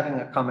experience of having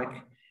a comic,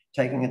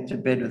 taking it to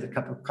bed with a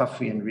cup of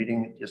coffee and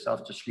reading it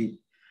yourself to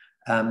sleep,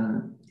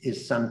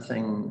 is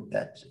something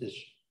that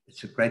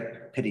it's a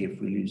great pity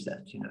if we lose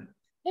that,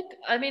 Look,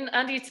 I mean,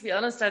 Andy, to be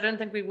honest, I don't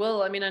think we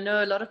will. I mean, I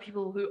know a lot of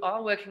people who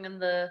are working in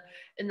the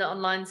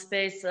online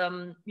space.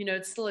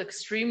 It's still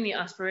extremely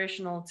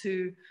aspirational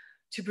to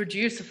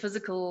produce a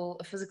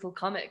physical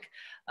comic.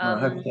 I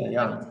hope so,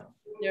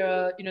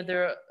 yeah.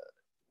 There are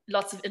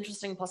lots of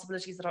interesting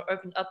possibilities that are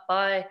opened up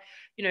by,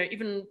 you know,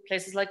 even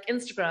places like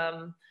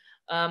Instagram,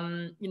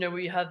 you know, where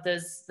you have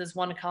there's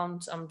one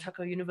account,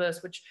 Taco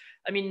Universe, which,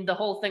 I mean, the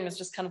whole thing is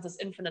just kind of this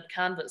infinite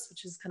canvas,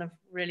 which is kind of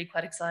really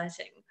quite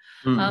exciting.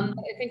 I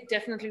think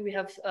definitely we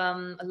have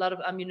a lot of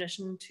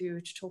ammunition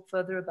to talk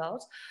further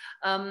about.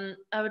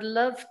 I would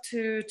love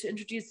to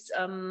introduce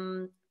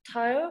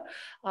TAYO,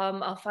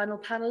 our final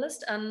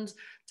panelist. And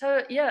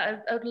TAYO, yeah,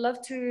 I would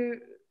love to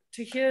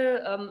hear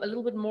a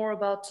little bit more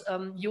about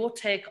your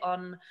take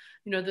on,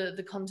 you know,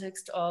 the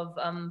context of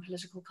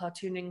political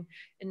cartooning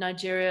in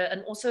Nigeria,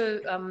 and also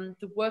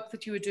the work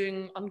that you were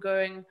doing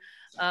ongoing,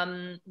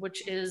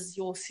 which is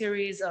your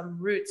series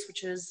Roots,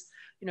 which is,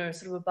 you know,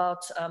 sort of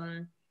about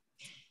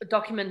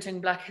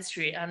documenting Black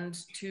history, and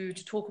to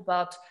talk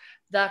about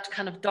that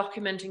kind of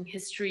documenting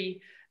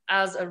history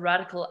as a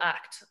radical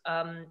act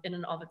in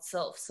and of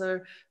itself.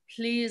 So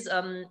please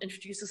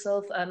introduce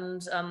yourself,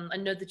 and I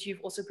know that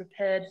you've also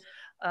prepared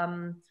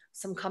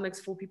some comics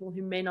for people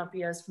who may not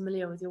be as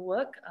familiar with your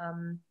work.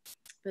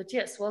 But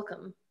yes,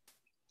 welcome.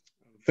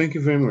 Thank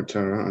you very much,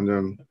 Tara,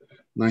 and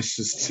nice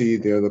to see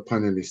the other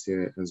panelists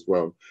here as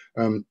well.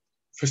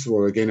 First of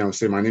all, again, I'll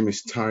say my name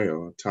is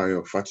TAYO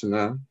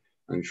Fatunla,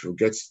 and if you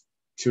forget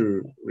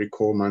to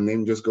recall my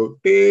name, just go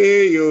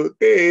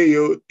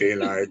TAYO,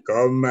 daylight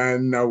come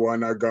and I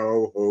wanna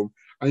go home,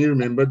 and you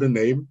remember the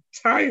name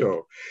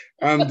TAYO.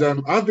 And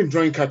I've been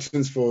drawing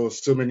cartoons for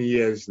so many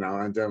years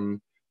now,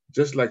 and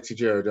just like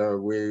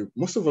Tjeerd,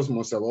 most of us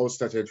must have all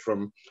started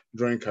from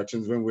drawing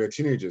cartoons when we were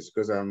teenagers,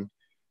 because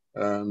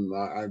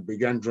I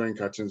began drawing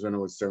cartoons when I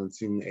was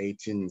 17,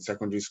 18 in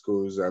secondary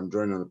schools. I'm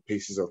drawing on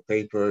pieces of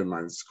paper in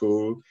my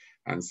school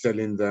and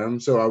selling them.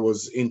 So I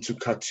was into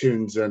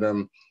cartoons,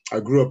 and I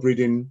grew up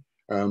reading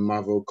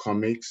Marvel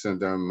comics,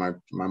 and my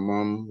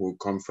mom would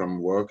come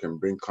from work and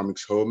bring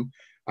comics home.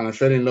 And I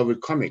fell in love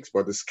with comics,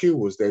 but the skill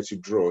was there to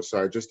draw.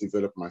 So I just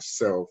developed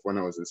myself when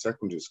I was in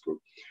secondary school.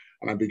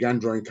 And I began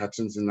drawing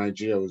cartoons in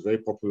Nigeria. I was very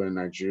popular in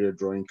Nigeria,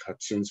 drawing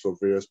cartoons for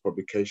various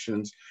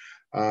publications.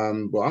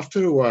 But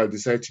after a while, I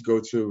decided to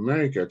go to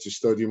America to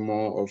study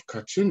more of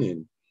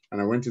cartooning. And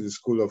I went to the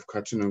School of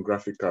Cartoon and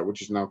Graphic Art,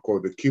 which is now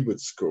called the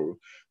Cubit School,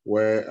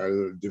 where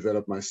I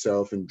developed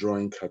myself in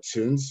drawing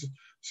cartoons.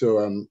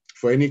 So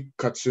for any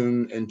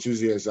cartoon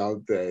enthusiasts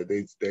out there,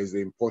 there's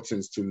the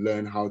importance to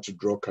learn how to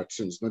draw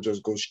cartoons, not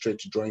just go straight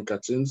to drawing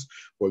cartoons,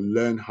 but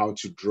learn how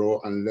to draw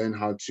and learn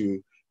how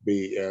to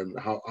be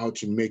how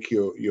to make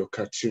your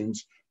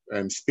cartoons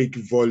speak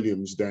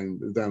volumes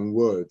than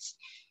words.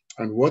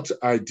 And what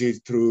I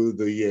did through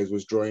the years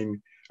was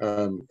drawing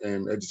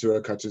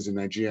editorial cartoons in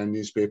Nigerian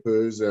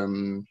newspapers.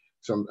 Some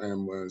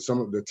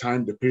of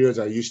the periods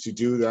I used to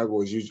do that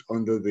was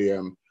under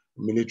the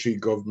military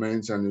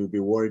government, and you'll be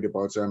worried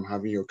about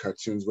having your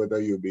cartoons,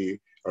 whether you'll be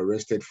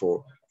arrested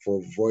for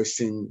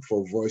voicing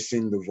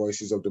the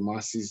voices of the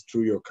masses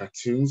through your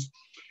cartoons.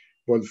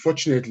 But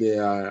fortunately,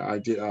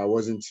 I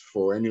wasn't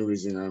for any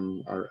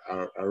reason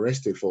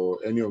arrested for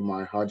any of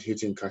my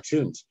hard-hitting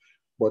cartoons.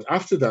 But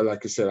after that,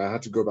 like I said, I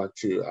had to go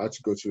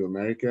to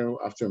America.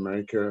 After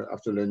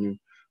learning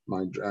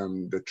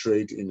the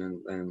trade in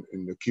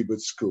the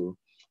Cubit School,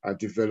 I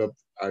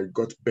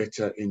got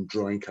better in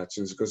drawing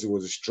cartoons, because it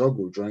was a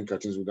struggle drawing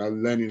cartoons without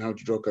learning how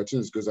to draw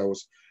cartoons, because I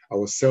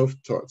was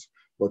self-taught.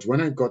 But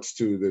when I got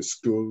to the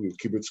school, the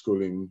Cubit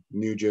School in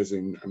New Jersey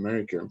in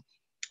America,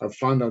 I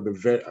found out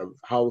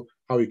how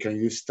you can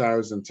use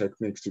styles and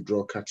techniques to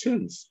draw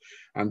cartoons,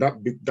 and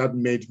that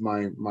made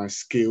my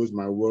skills,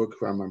 my work,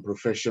 and my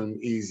profession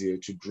easier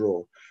to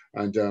draw,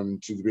 and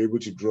to be able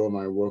to draw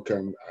my work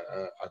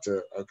at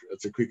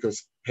a quicker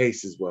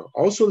pace as well. I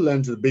also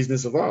learned the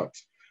business of art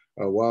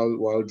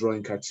while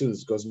drawing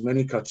cartoons, because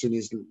many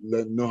cartoonists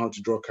know how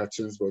to draw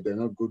cartoons, but they're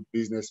not good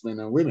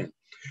businessmen and women,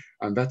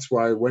 and that's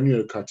why when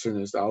you're a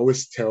cartoonist, I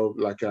always tell,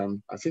 like I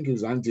think it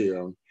was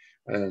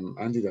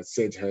Andy that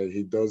said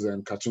he does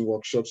cartoon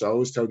workshops. I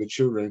always tell the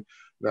children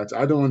that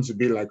I don't want to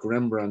be like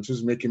Rembrandt,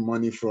 who's making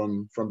money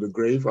from the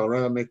grave. I'd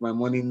rather make my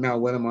money now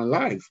when I'm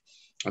alive.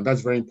 And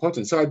that's very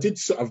important. So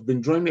I've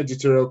been drawing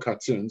editorial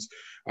cartoons.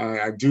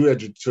 I do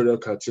editorial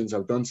cartoons.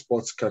 I've done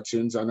sports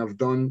cartoons, and I've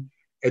done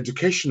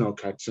educational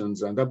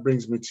cartoons. And that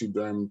brings me to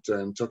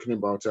talking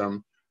about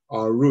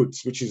our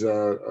Roots, which is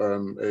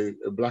a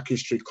Black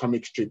history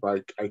comic strip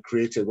I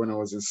created when I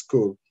was in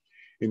school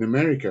in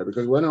America,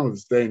 because when I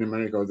was there in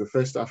America, I was the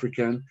first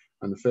African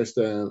and the first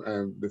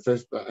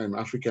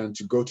African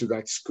to go to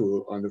that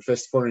school, and the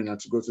first foreigner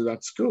to go to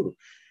that school.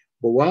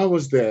 But while I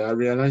was there, I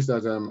realized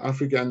that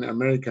African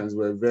Americans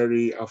were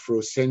very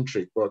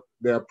Afrocentric, but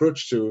their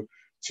approach to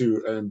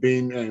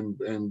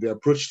their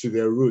approach to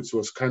their roots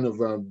was kind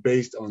of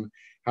based on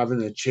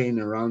having a chain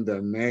around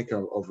their neck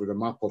of the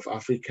map of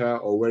Africa,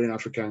 or wearing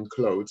African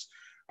clothes.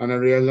 And I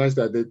realized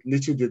that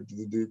little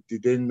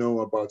did they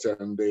know about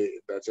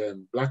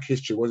that Black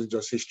history wasn't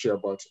just history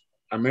about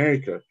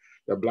America.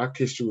 That Black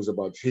history was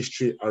about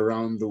history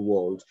around the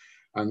world.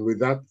 And with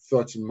that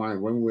thought in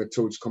mind, when we were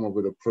told to come up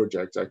with a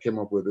project, I came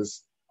up with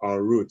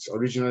Our Roots,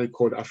 originally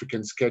called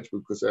African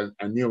Sketchbook, because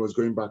I knew I was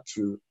going back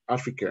to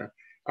Africa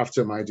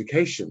after my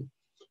education.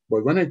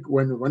 But when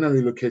I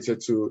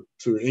relocated to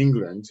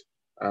England,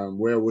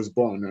 where I was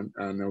born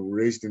and I was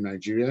raised in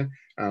Nigeria,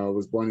 I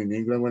was born in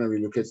England. When I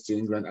relocated to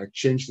England, I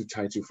changed the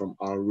title from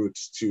Our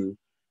Roots to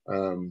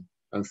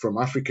and from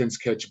African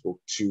Sketchbook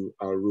to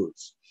Our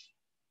Roots.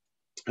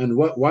 And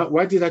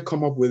why did I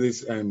come up with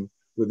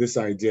this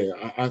idea?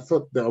 I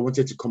thought that I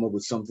wanted to come up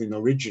with something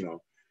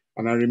original.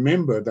 And I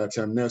remember that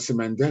Nelson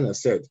Mandela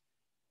said,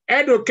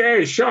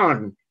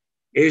 "Education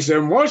is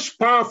the most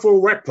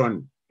powerful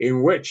weapon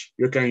in which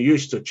you can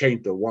use to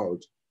change the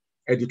world."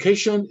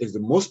 Education is the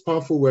most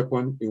powerful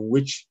weapon in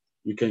which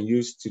you can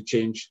use to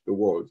change the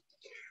world.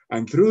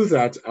 And through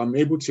that, I'm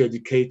able to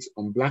educate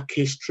on Black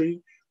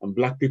history, on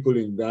Black people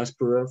in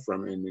diaspora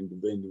from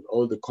in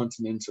all the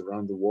continents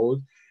around the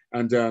world.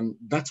 And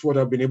that's what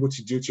I've been able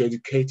to do to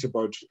educate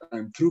about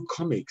through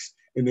comics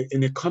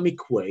in a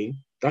comic way.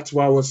 That's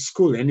why I was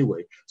school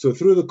anyway. So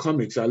through the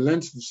comics, I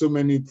learned so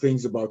many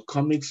things about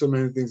comics, so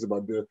many things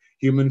about the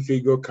human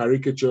figure,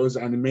 caricatures,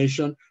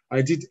 animation.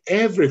 I did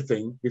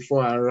everything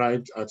before I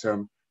arrived at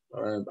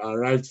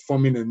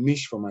forming a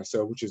niche for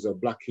myself, which is a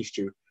Black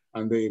history.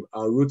 And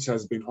Our Roots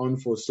has been on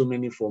for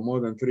more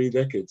than 3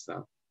 decades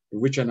now,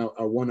 which I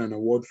won an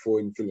award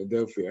for in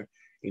Philadelphia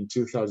in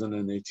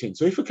 2018.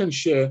 So if we can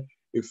share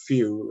a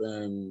few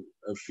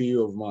of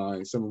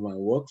some of my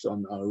works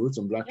on Our Roots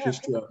and Black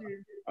history.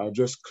 I'll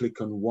just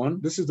click on one.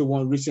 This is the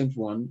one, recent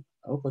one.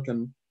 I hope I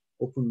can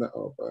open that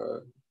up.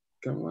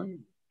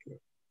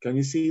 Can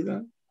you see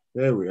that?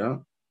 There we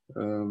are.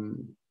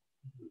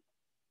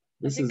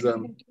 This is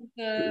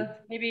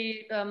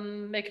maybe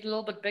make it a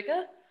little bit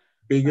bigger.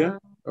 Bigger?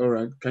 All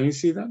right. Can you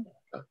see that?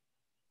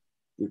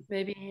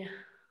 Maybe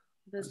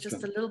there's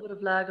just a little bit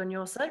of lag on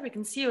your side. We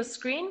can see your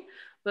screen,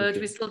 but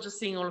we're still just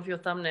seeing all of your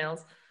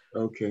thumbnails.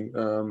 Okay.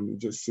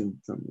 Just seeing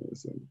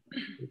thumbnails.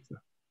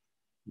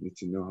 Need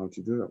to know how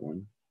to do that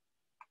one.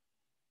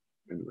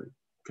 Anyway,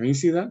 can you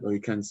see that, or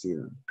you can't see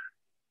that?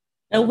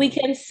 We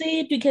can see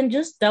it. You can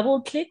just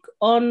double click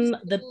on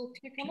the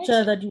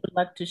picture that you would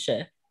like to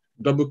share.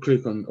 Double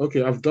click on.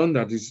 Okay, I've done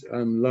that. It's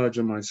large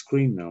on my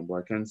screen now, but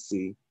I can't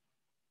see.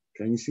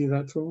 Can you see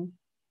that at all?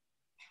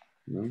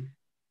 No.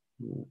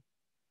 No.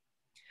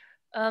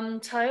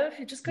 Tayo, if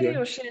you just go to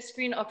your share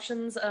screen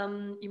options,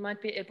 you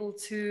might be able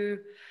to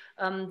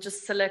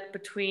just select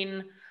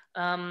between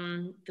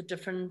the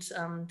different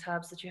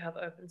tabs that you have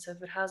open. So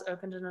if it has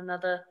opened in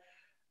another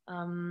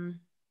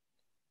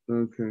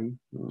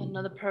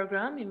another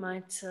program, you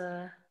might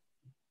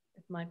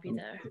it might be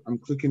there. I'm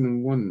clicking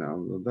on one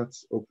now.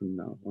 That's open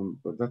now,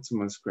 but that's on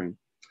my screen.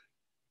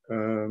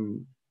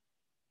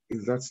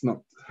 If that's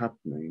not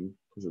happening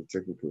because of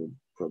technical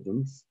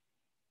problems,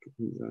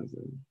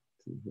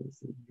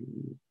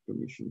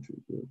 permission to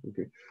do it.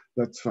 Okay,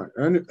 that's fine.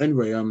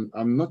 Anyway,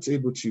 I'm not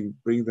able to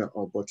bring that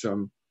up, but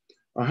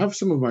I have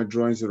some of my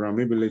drawings around.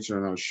 Maybe later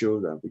on I'll show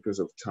that because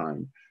of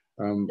time.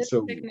 Let's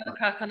take another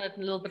crack on it a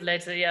little bit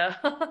later. Yeah.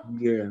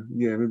 yeah.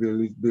 Maybe a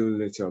little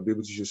later I'll be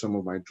able to show some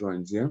of my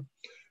drawings. Yeah,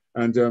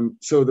 and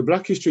so the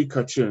Black History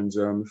cartoons.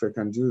 If I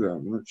can do that,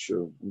 I'm not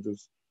sure.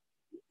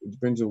 It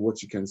depends on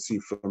what you can see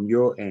from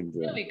your end.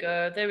 There we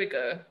go. There we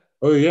go.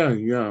 Oh yeah.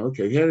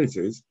 Okay, here it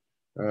is.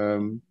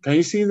 Can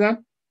you see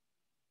that?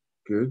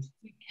 Good.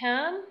 We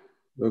can.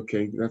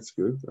 Okay, that's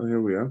good. Oh, here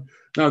we are.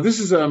 Now this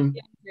is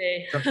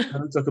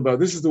talk about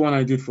this is the one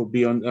I did for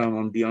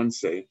on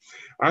Beyonce.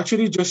 I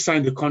actually just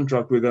signed a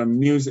contract with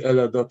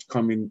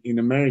newsella.com in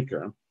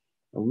America.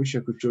 I wish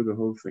I could show the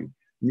whole thing.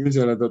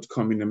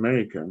 Newsella.com in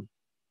America,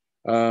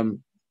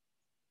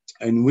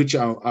 in which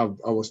I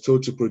was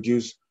told to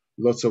produce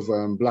lots of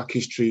Black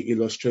history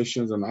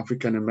illustrations on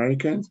African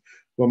Americans.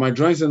 But my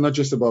drawings are not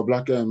just about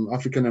Black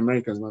African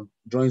Americans. My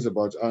drawings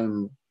about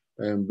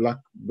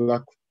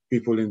Black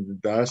people in the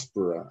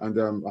diaspora, and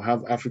I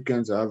have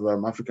Africans, I have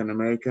African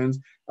Americans,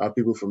 I have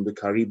people from the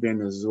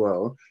Caribbean as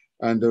well.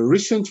 And the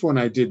recent one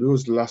I did, it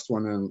was the last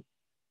one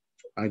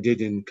I did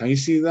in. Can you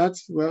see that?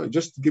 Well,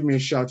 just give me a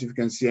shout if you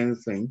can see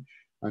anything.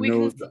 We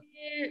can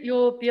see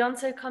your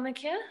Beyonce comic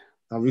here.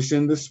 Have you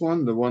seen this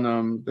one? The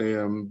one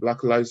the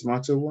Black Lives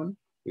Matter one?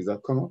 Is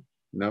that come up?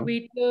 No.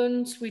 We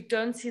don't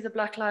see the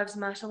Black Lives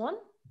Matter one.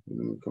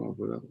 Let me come up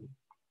with that one.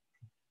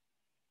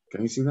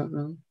 Can you see that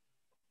now?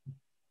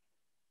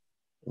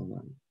 All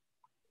right.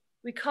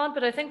 We can't,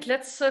 but I think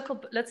let's circle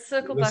back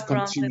around. Let's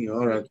continue.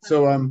 All right.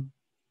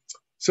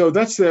 So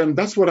that's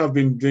what I've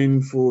been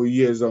doing for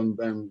years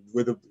on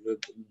with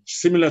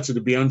similar to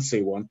the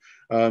Beyonce one.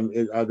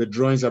 The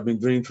drawings I've been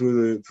doing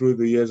through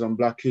the years on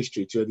Black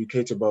history to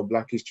educate about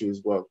Black history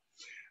as well.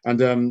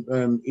 And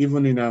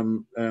even in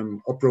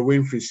Oprah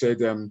Winfrey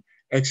said,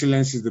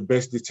 excellence is the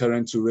best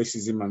deterrent to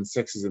racism and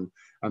sexism.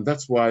 And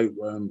that's why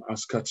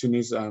as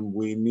cartoonists,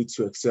 we need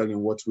to excel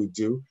in what we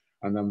do.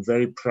 And I'm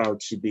very proud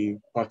to be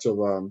part of,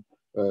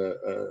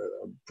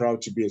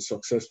 proud to be a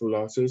successful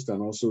artist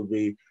and also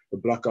be a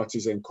Black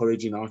artist,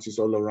 encouraging artists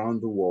all around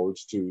the world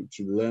to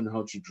learn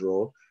how to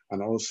draw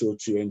and also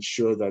to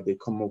ensure that they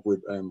come up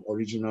with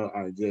original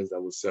ideas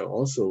that will sell.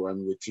 Also,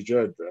 with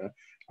Tjeerd,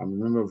 I'm a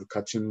member of the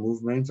cartoon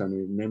movement and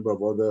a member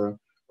of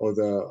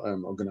other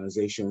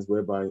organizations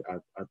whereby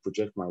I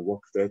project my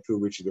work there, through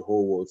which the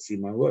whole world see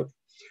my work.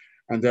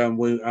 And then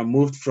I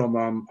moved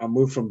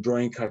from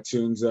drawing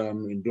cartoons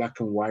in black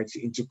and white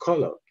into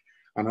color.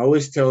 And I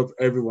always tell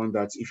everyone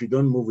that if you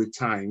don't move with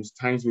times,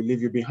 times will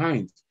leave you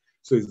behind.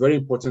 So it's very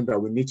important that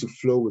we need to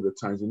flow with the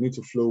times. We need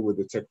to flow with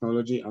the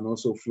technology and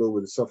also flow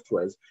with the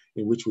softwares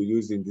in which we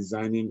use in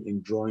designing,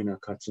 in drawing our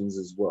cartoons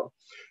as well.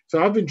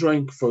 So I've been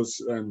drawing for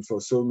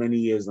so many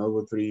years now,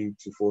 over 3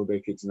 to 4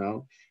 decades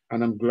now.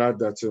 And I'm glad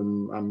that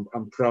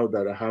I'm proud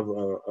that I have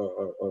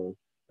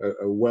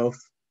a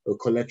wealth, a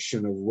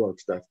collection of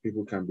works that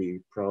people can be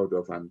proud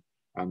of, and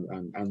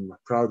I'm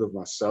proud of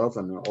myself.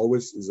 And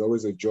it's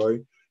always a joy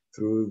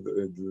through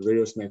the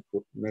various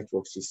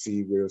networks to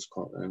see various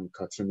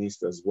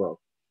cartoonists as well.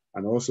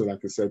 And also,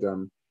 like I said, I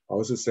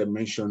also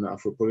mention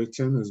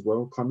Afropolitan as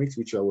well, comics,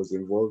 which I was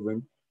involved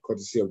in,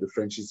 courtesy of the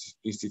French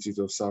Institute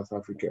of South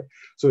Africa.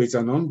 So it's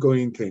an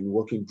ongoing thing,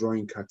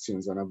 drawing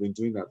cartoons, and I've been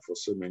doing that for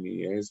so many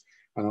years.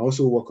 And I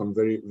also work on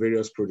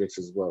various projects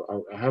as well.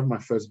 I have my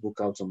first book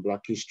out on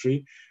Black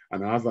history,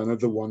 and I have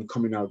another one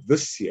coming out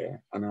this year.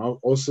 And I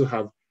also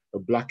have a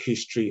Black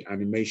history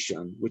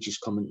animation, which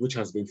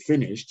has been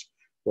finished,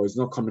 but it's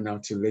not coming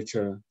out till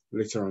later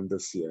on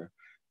this year.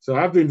 So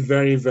I've been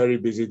very, very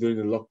busy during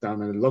the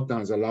lockdown, and the lockdown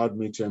has allowed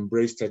me to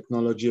embrace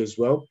technology as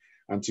well,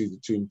 and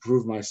to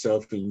improve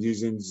myself in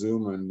using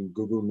Zoom and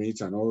Google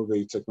Meet and all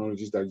the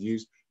technologies that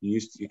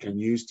you can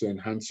use to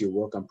enhance your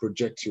work and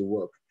project your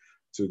work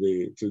to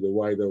the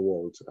wider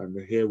world. And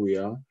here we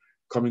are,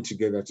 coming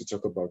together to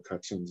talk about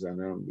cartoons.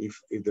 And if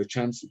the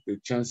chance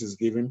is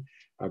given,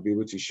 I'll be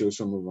able to show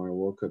some of my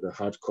work, the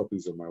hard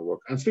copies of my work.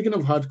 And speaking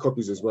of hard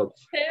copies as well,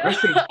 I'm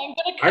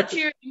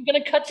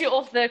going to cut you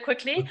off there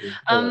quickly.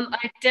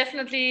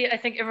 Okay, I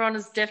think everyone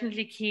is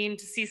definitely keen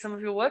to see some of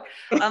your work.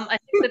 I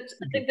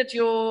think that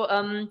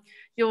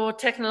your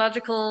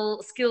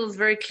technological skill is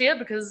very clear,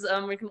 because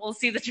we can all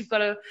see that you've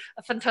got a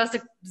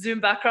fantastic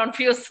Zoom background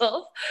for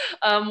yourself,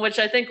 which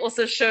I think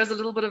also shows a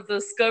little bit of the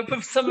scope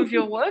of some of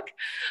your work.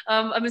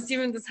 I'm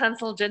assuming this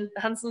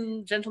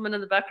handsome gentleman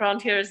in the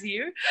background here is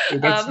you.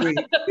 That's me.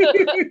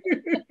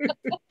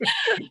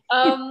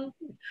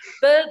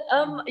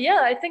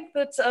 Yeah, I think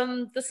that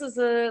this is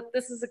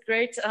a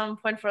great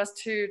point for us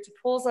to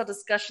pause our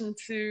discussion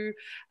to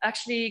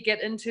actually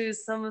get into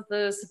some of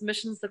the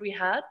submissions that we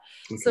had.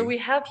 Okay. So we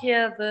have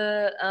here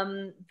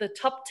the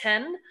top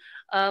 10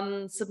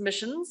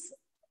 submissions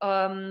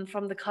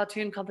from the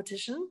cartoon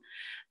competition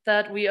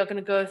that we are going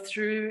to go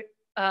through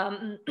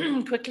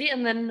quickly,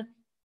 and then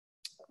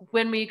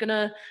when we're going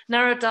to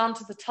narrow it down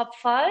to the top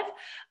 5,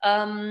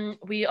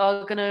 we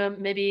are going to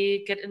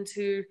maybe get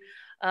into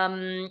a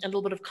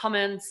little bit of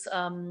comments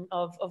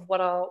of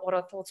what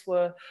our thoughts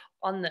were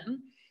on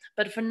them.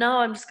 But for now,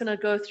 I'm just going to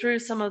go through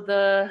some of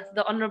the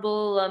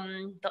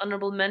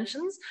honorable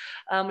mentions.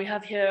 We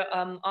have here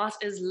Art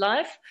is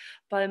Life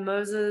by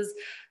Moses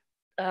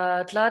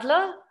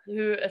Dladla,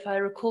 who, if I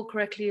recall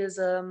correctly, is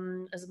a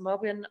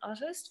Zimbabwean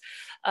artist.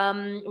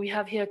 We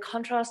have here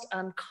Contrast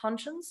and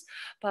Conscience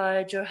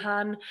by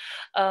Johan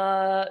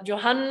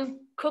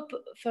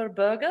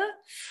Kupferberger.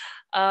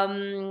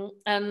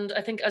 And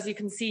I think, as you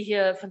can see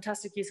here,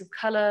 fantastic use of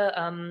color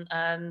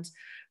and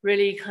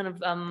really kind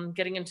of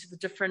getting into the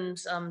different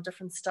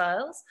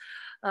styles.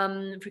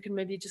 If we can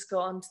maybe just go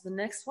on to the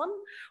next one.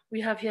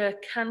 We have here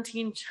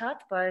Canteen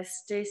Chat by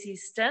Stacey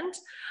Stent.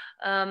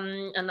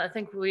 And I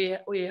think we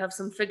have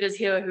some figures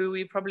here who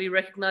we probably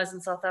recognize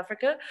in South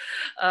Africa.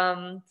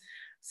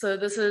 So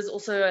this is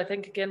also, I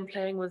think, again,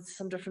 playing with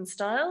some different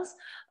styles.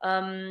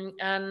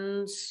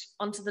 And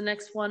on to the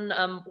next one,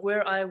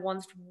 Where I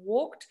Once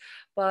Walked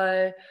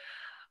by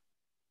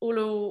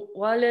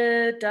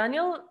Uluwale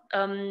Daniel.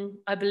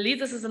 I believe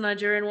this is a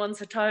Nigerian one,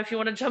 so Tayo, if you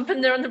want to jump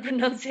in there on the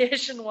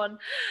pronunciation one.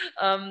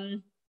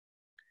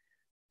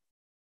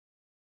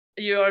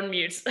 You're on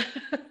mute.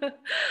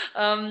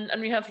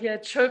 And we have here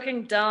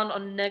Choking Down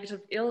on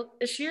Negative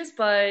Issues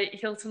by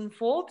Hilton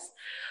Forbes.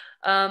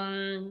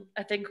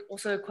 I think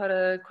also quite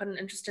an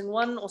interesting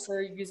one, also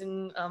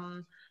using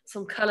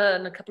some color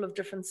and a couple of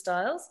different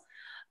styles.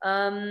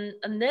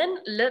 And then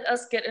let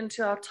us get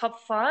into our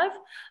top 5.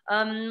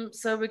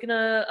 So we're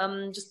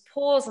gonna just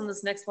pause on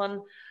this next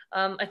one.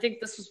 I think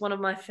this was one of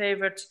my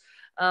favorite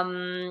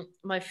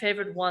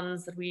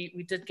ones that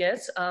we did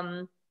get.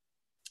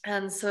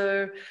 And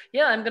so,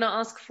 yeah, I'm going to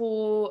ask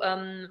for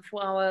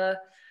our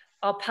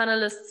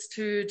panelists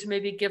to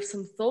maybe give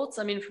some thoughts.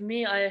 I mean, for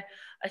me, I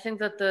think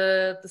that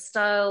the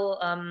style,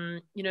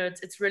 you know,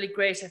 it's really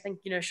great. I think,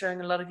 you know,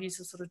 showing a lot of use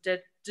of sort of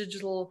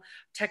digital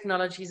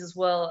technologies as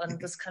well, and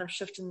this kind of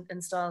shift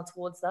in style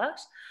towards that.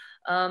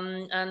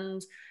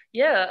 And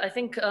yeah, I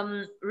think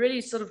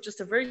really sort of just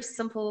a very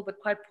simple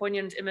but quite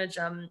poignant image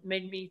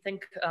made me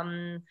think,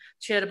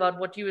 Tjeerd, about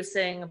what you were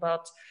saying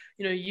about,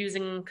 you know,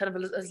 using kind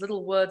of as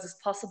little words as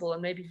possible.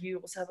 And maybe you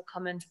also have a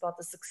comment about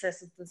the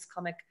success of this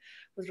comic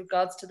with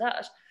regards to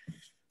that.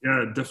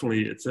 Yeah,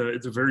 definitely. It's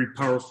a very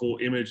powerful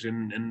image,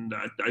 and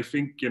I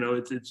think, you know,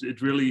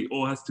 it really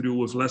all has to do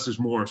with less is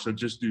more. So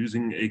just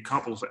using a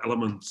couple of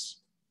elements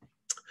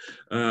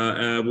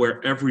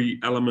where every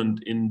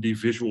element in the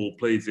visual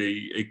plays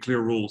a clear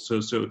role.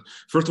 So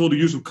first of all, the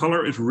use of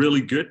color is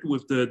really good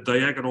with the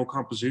diagonal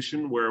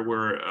composition, where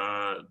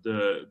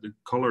the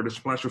color, the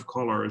splash of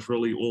color, is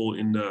really all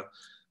in the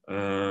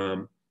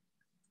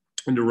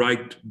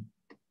right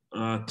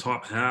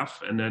top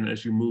half, and then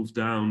as you move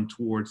down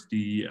towards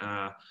the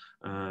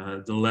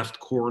left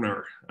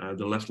corner,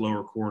 the left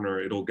lower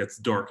corner, it all gets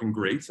dark and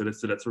gray. So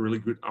that's a really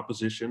good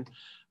opposition.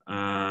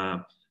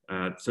 So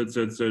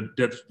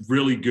that's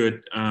really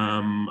good.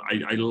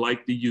 I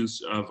like the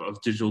use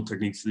of digital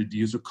techniques. The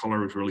use of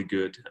color is really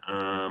good.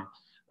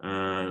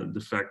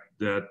 The fact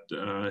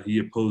that he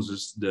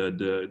opposes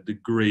the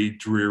gray,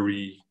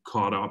 dreary,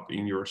 caught up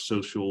in your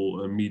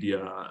social media,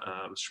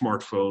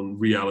 smartphone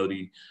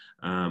reality,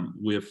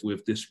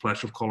 with this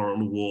splash of color on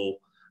the wall,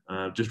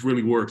 just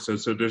really works.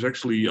 So there's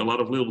actually a lot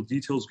of little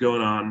details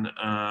going on,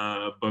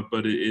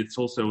 but it's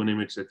also an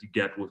image that you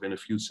get within a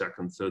few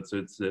seconds. So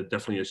it's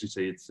definitely, as you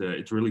say,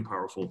 it's really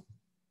powerful.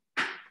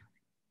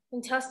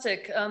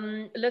 Fantastic.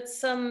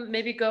 Let's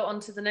maybe go on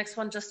to the next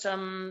one, just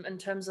in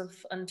terms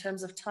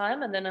of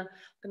time, and then I'm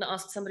going to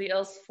ask somebody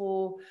else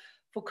for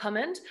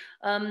comment.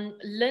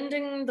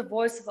 Lending the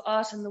voice of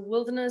art in the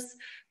wilderness,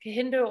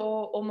 Kehindo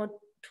or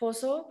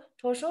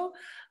Tosho.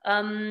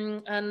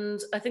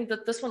 And I think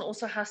that this one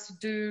also has to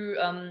do,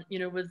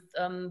 with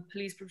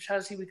police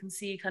brutality. We can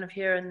see kind of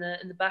here in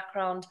the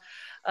background.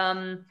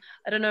 I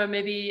don't know,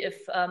 maybe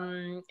if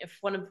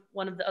one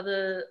of the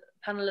other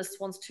panelists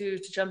wants to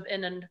jump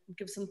in and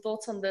give some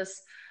thoughts on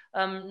this.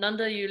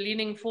 Nanda, you're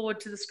leaning forward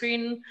to the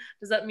screen.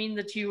 Does that mean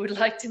that you would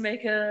like to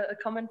make a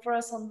comment for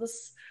us on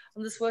this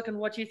work, and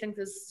what you think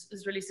is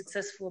really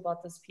successful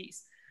about this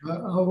piece? I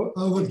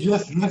was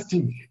just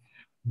resting,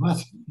 but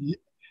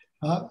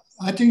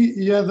I think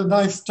he has a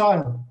nice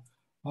style.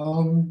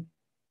 The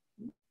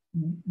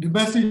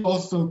message is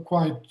also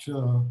quite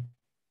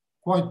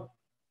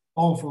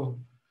powerful.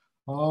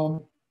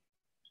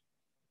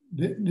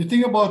 The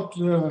thing about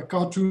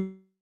cartoon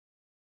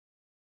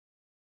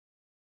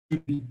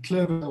could be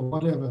clever or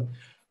whatever,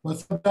 but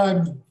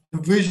sometimes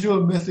the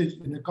visual message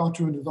in a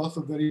cartoon is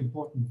also very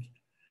important.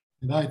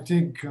 And I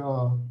think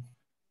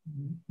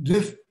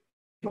this,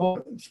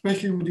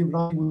 especially when you're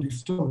writing with these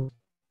stories,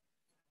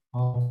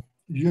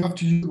 you have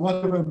to use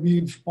whatever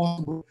means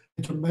possible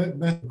to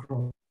message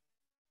across.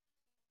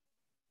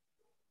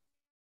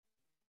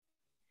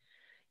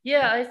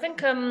 Yeah, I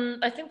think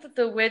that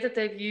the way that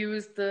they've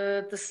used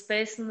the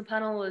space in the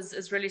panel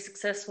is really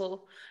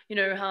successful. You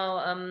know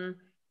how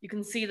you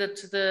can see that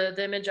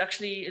the image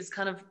actually is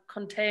kind of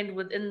contained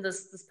within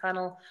this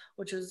panel,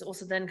 which is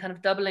also then kind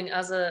of doubling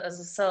as a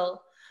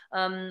cell.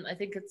 I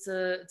think it's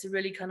a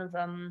really kind of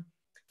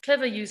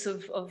clever use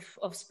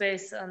of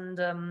space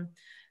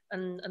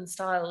and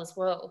style as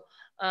well.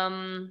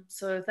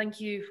 So thank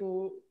you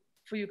for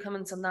your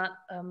comments on that,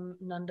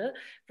 Nanda.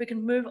 If we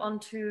can move on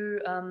to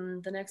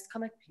the next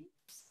comic,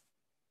 please.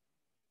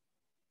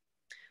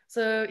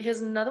 So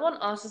here's another one,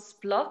 Artist's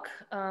Block,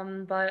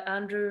 by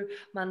Andrew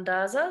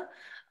Mandaza.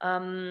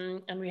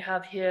 And we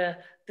have here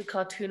the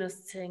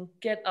cartoonist saying,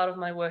 "Get out of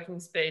my working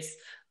space,"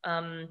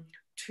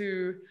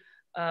 to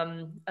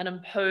an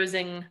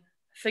imposing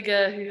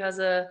figure who has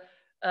a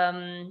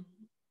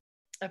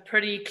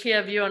pretty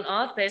clear view on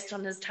art based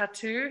on his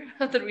tattoo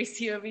that we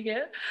see over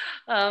here.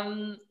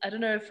 I don't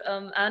know if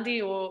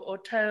Andy or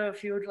Tayo,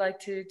 if you would like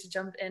to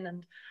jump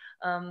in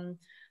and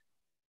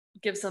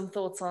give some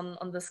thoughts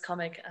on this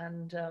comic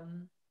and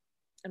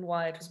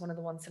why it was one of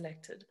the ones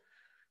selected.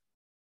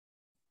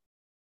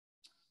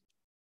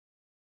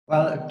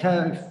 Well,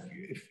 Tayo,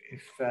 if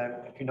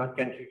you're not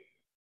going to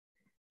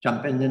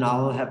jump in, then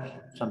I'll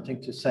have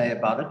something to say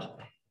about it.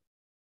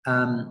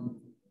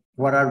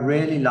 What I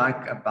really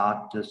like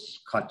about this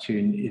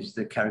cartoon is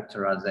the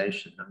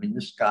characterization. I mean,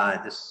 this guy,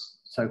 this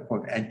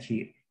so-called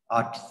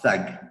anti-art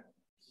thug,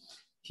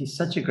 he's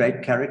such a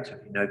great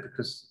character, you know,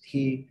 because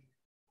he's,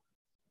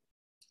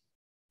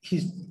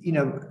 you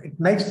know, it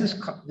makes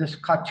this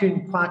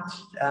cartoon quite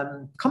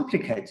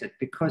complicated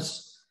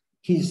because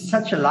he's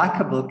such a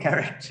likable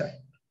character.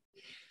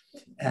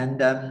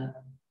 And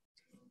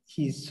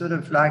he's sort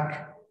of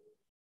like,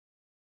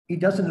 he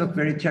doesn't look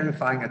very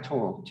terrifying at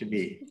all to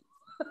me.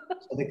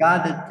 So the guy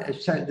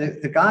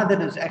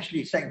that is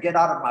actually saying, "Get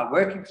out of my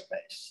working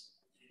space,"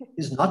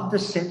 is not the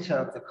center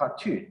of the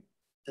cartoon.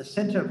 The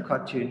center of the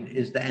cartoon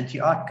is the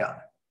anti-art guy.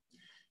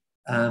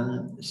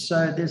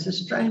 So there's a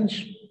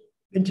strange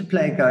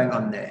interplay going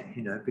on there,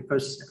 you know,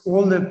 because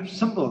all the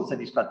symbols that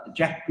he's got, the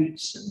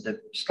jackboots and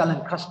the skull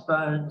and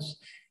crossbones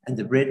and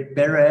the red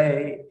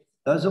beret,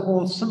 those are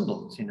all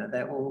symbols, you know,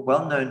 they're all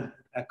well-known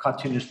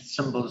cartoonist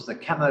symbols, the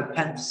camo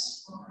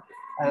pants.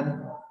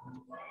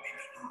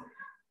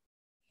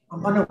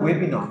 I'm on a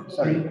webinar,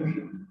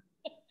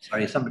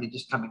 sorry, somebody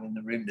just coming in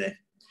the room there.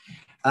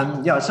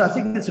 Yeah, so I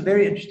think it's a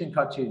very interesting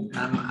cartoon.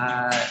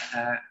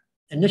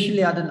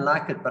 Initially, I didn't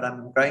like it, but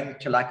I'm going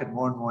to like it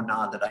more and more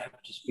now that I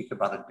have to speak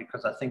about it,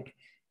 because I think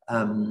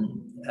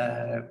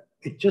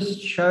it just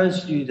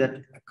shows you that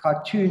a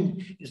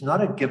cartoon is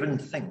not a given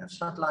thing.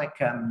 It's not like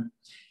a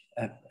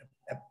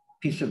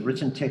piece of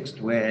written text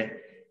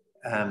where,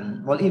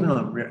 well, even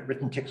a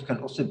written text can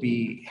also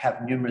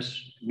have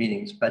numerous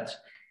meanings, but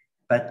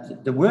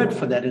the word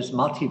for that is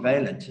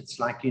multivalent. It's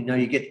like, you know,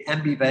 you get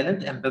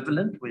ambivalent,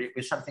 ambivalent, where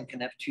something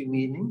can have two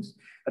meanings,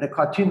 but a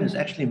cartoon is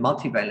actually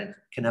multivalent.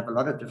 It can have a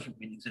lot of different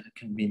meanings, and it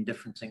can mean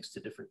different things to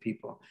different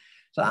people.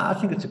 So I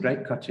think it's a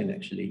great cartoon,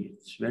 actually.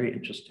 It's very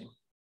interesting.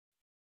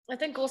 I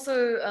think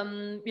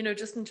also, you know,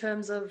 just in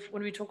terms of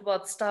when we talk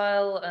about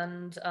style,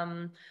 and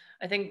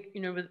I think,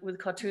 you know, with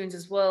cartoons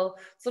as well,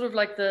 sort of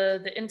like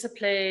the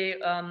interplay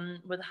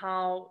with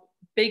how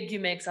big you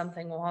make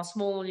something or how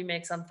small you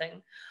make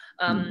something.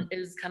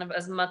 Is kind of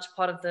as much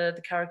part of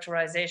the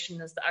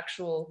characterization as the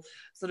actual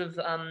sort of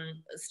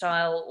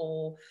style,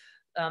 or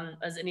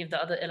as any of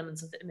the other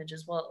elements of the image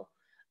as well.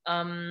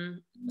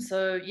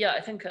 So yeah,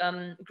 I think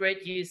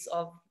great use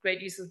of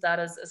that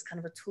as kind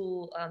of a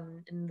tool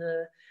in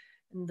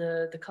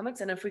the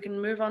comics. And if we can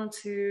move on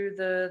to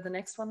the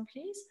next one,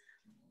 please.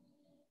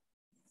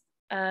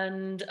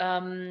 And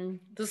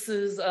this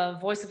is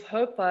Voice of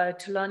Hope by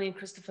Tulani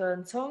Christopher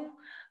Nsong.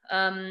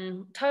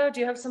 Tayo,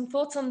 do you have some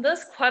thoughts on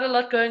this? Quite a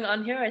lot going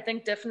on here. I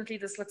think definitely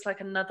this looks like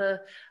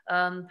another,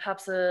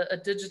 perhaps a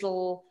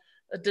digital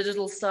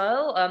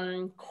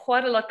style.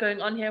 Quite a lot going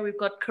on here. We've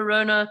got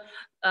Corona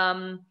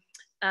and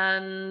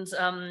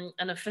an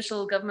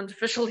government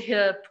official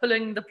here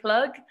pulling the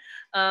plug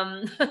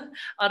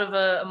out of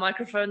a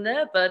microphone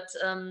there, but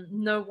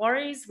no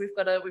worries. We've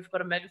got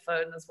a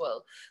megaphone as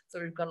well, so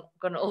we've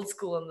gone old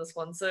school on this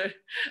one. So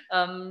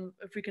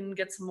if we can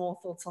get some more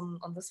thoughts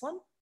on this one.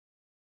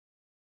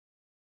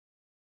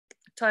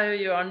 Tayo,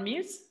 you're on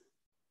mute.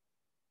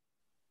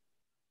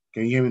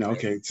 Can you hear me now?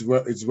 Okay,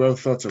 it's well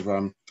thought of.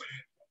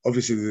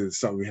 Obviously,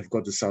 we have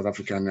got the South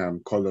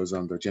African colours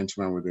on the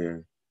gentleman with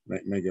the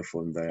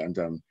megaphone there,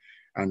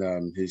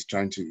 and he's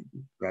trying to,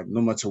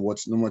 no matter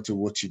what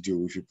you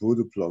do, if you pull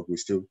the plug,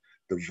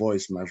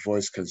 my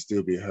voice can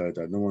still be heard,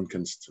 and no one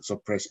can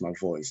suppress my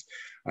voice,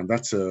 and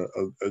that's a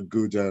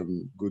good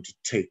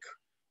take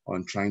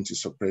on trying to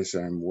suppress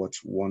what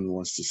one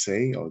wants to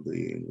say, or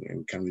we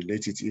can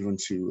relate it even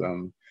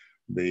to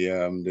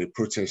the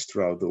protests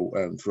throughout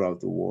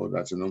the world.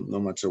 That no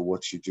matter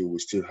what you do, we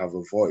still have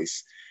a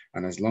voice,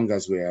 and as long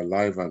as we're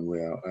alive and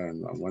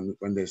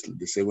when there's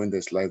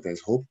life,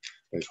 there's hope.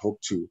 There's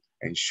hope to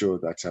ensure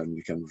that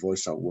you can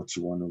voice out what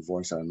you want to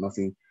voice out.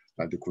 Nothing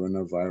like the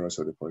coronavirus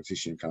or the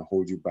politician can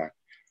hold you back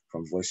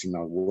from voicing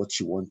out what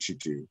you want to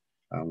do.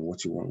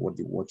 What you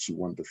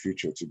want the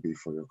future to be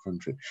for your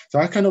country. So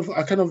I kind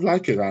of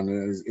like it,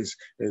 and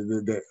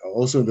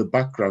also in the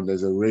background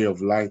there's a ray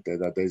of light there,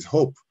 that there's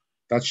hope.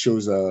 That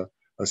shows a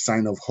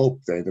sign of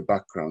hope there in the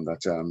background,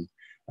 that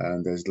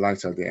and there's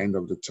light at the end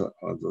of the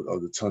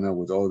tunnel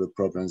with all the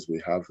problems we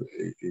have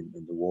in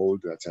the world.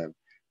 That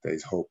there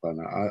is hope,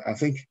 and I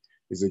think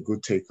it's a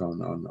good take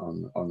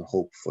on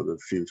hope for the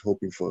future,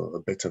 hoping for a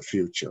better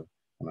future.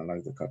 And I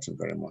like the cartoon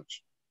very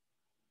much.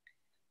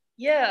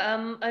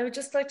 Yeah, I would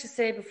just like to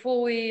say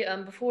before we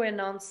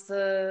announce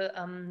the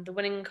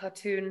winning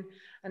cartoon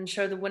and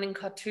show the winning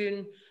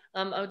cartoon,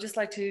 I would just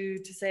like to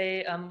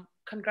say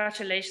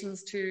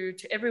congratulations to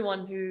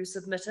everyone who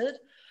submitted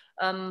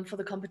for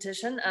the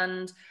competition.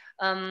 And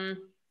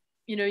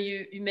you know,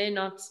 you may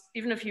not,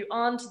 even if you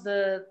aren't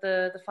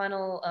the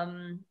final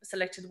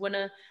selected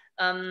winner,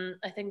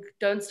 I think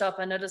don't stop.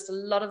 I noticed a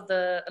lot of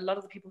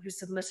the people who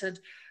submitted,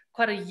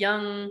 quite a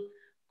young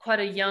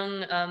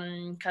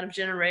kind of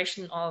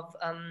generation of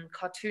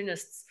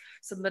cartoonists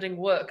submitting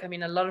work. I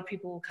mean, a lot of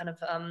people kind of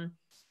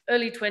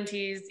early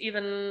 20s,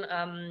 even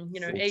you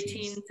know,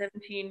 18,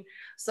 17.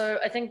 So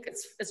I think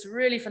it's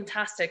really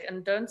fantastic,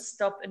 and don't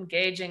stop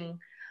engaging,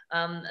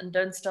 and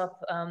don't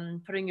stop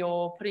putting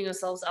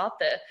yourselves out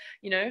there.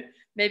 You know,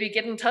 maybe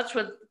get in touch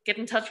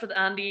with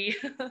Andy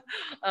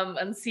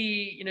and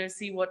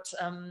see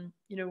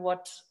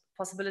what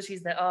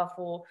possibilities there are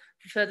for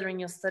furthering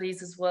your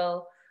studies as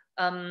well.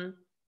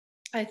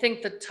 I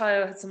think that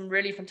Tayo had some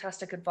really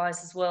fantastic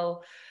advice as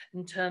well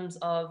in terms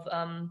of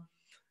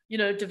you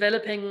know,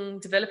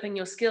 developing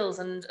your skills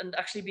and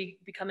actually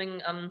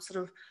becoming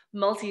sort of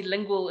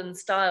multilingual in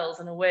styles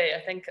in a way. I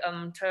think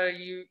Tayo,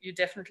 you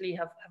definitely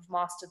have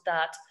mastered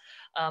that.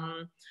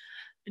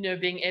 You know,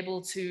 being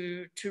able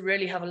to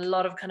really have a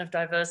lot of kind of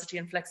diversity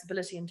and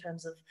flexibility in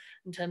terms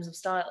of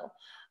style.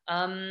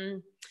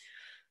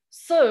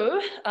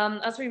 So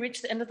as we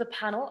reach the end of the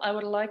panel, I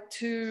would like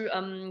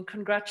to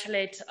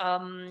congratulate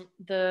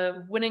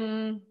the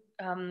winning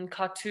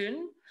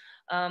cartoon.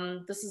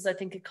 This is, I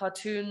think, a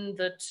cartoon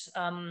that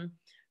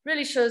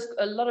really shows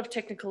a lot of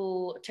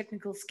technical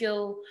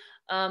skill,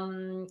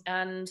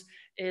 and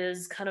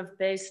is kind of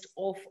based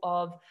off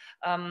of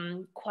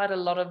quite a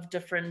lot of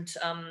different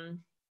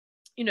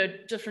you know,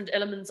 different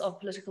elements of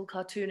political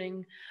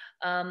cartooning.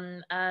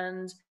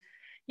 And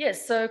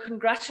yes, so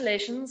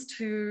congratulations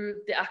to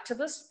The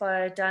Activist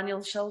by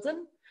Daniel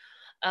Sheldon.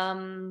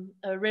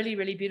 A really,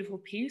 really beautiful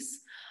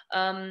piece.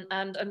 And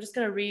I'm just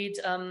going to read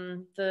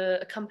the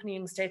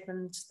accompanying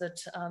statement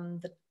that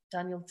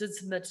Daniel did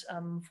submit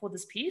for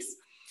this piece.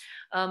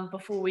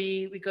 before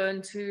we go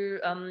into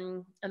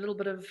a little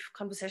bit of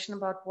conversation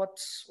about what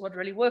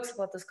really works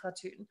about this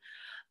cartoon.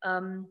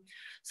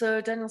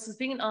 So Daniel says,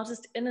 being an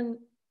artist in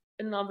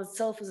and of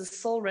itself is a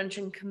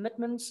soul-wrenching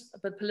commitment,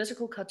 but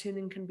political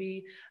cartooning can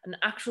be an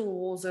actual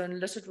war zone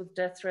littered with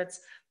death threats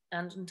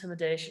and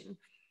intimidation.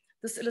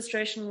 This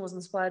illustration was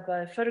inspired by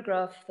a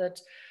photograph that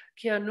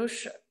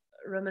Kianush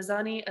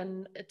Ramazani,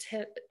 an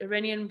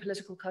Iranian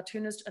political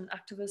cartoonist and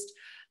activist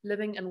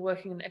living and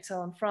working in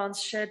exile in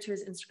France, shared to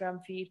his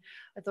Instagram feed.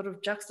 I thought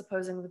of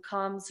juxtaposing the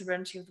calm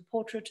serenity of the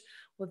portrait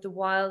with the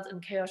wild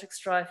and chaotic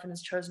strife in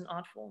his chosen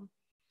art form.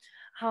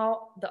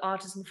 How the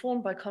art is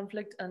informed by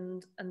conflict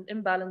and an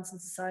imbalance in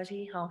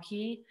society, how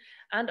he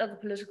and other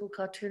political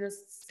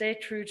cartoonists stay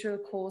true to a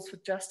cause for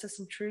justice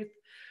and truth,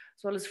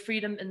 as well as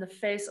freedom in the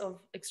face of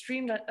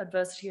extreme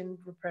adversity and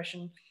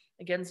repression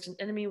against an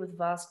enemy with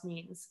vast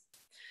means.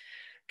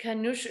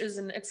 Kanush is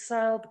in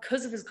exile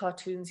because of his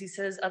cartoons. He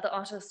says other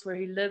artists where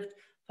he lived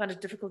find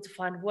it difficult to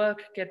find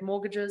work, get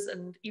mortgages,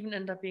 and even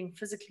end up being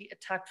physically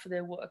attacked for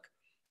their work.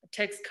 It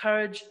takes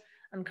courage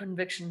and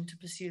conviction to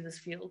pursue this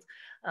field.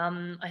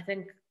 I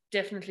think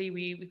definitely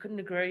we couldn't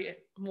agree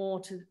more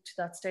to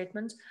that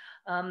statement.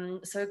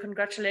 So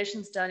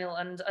congratulations, Daniel,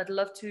 and I'd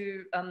love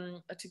to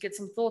get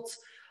some thoughts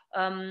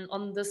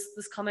on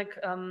this comic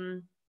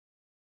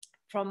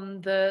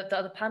from the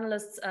other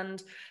panelists,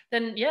 and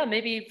then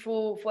maybe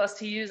for us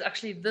to use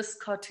actually this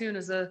cartoon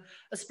as a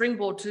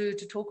springboard to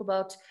talk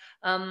about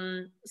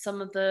some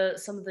of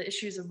the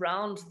issues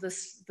around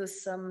this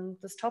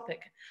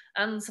topic,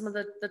 and some of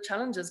the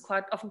challenges,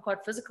 often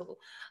quite physical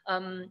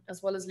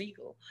as well as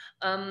legal.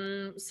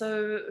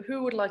 So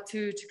who would like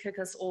to kick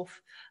us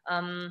off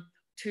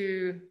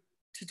to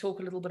talk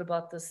a little bit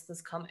about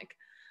this comic?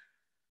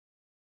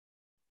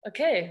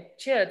 Okay,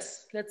 Tjeerd,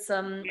 let's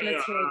hear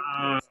it.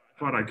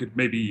 I thought I could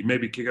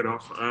maybe kick it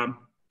off.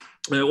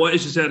 Well,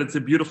 as you said, it's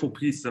a beautiful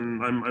piece,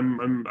 and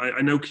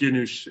I know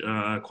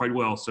Kianush quite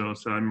well, so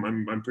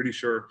I'm pretty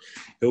sure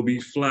he'll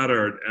be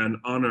flattered and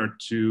honored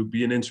to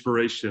be an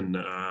inspiration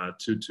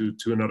to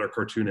another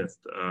cartoonist.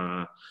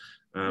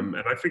 And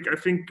I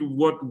think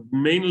what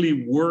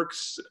mainly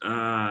works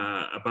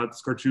about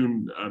this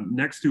cartoon,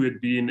 next to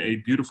it being a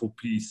beautiful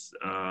piece,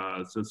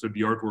 so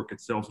the artwork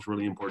itself is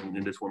really important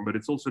in this one, but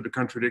it's also the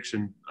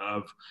contradiction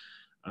of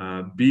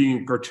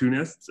being a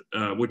cartoonist,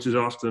 which is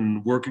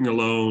often working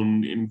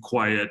alone in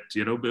quiet.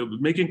 But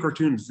making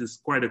cartoons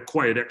is quite a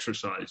quiet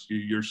exercise.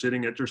 You're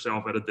sitting at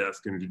yourself at a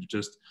desk and you're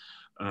just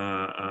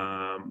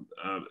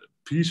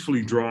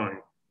peacefully drawing,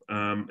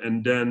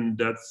 and then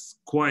that's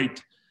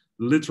quite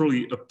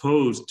literally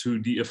opposed to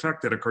the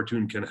effect that a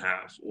cartoon can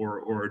have,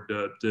 or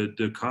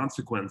the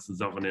consequences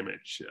of an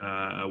image,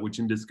 which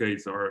in this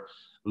case are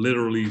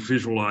literally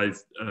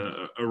visualized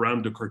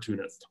around the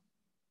cartoonist.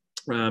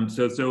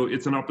 So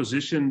it's an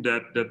opposition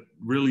that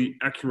really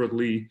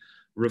accurately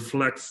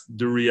reflects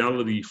the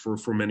reality for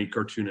many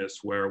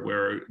cartoonists, where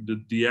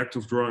the act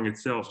of drawing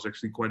itself is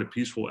actually quite a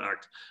peaceful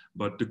act,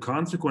 but the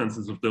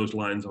consequences of those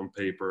lines on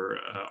paper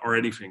are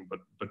anything but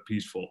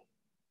peaceful.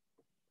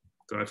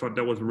 So I thought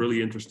that was a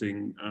really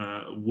interesting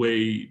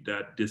way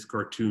that this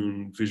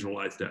cartoon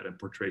visualized that and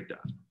portrayed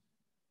that.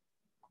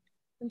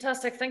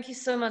 Fantastic, thank you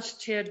so much,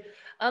 Tjeerd.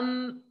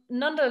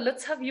 Nanda,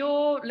 let's have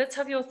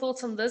your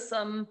thoughts on this.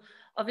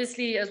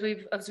 Obviously, as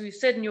we've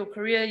said, in your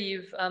career,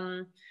 you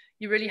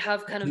really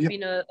have kind of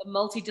been a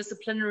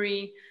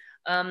multidisciplinary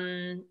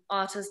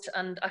artist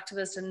and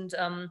activist, and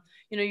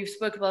you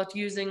spoke about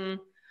using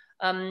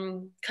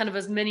kind of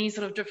as many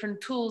sort of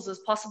different tools as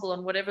possible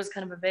and whatever's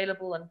kind of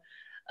available,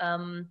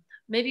 and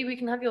maybe we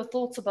can have your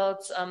thoughts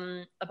about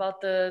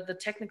the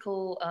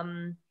technical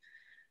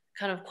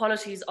kind of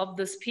qualities of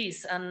this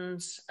piece,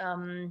 and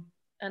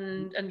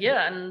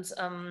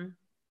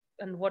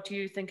what do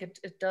you think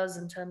it does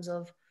in terms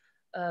of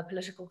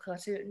political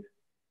cartoon?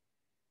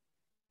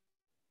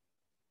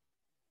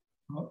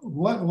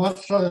 What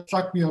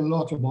struck me a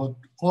lot about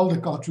all the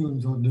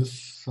cartoons on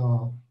this,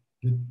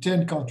 the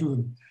 10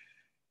 cartoons,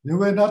 there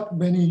were not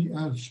many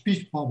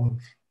speech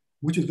bubbles,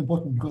 which is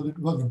important because it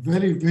was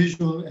very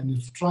visual, and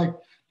it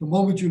struck, the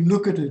moment you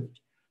look at it,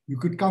 you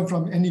could come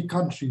from any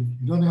country.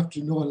 You don't have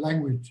to know a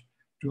language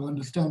to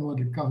understand what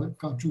a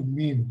cartoon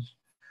means.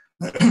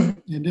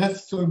 And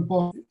that's so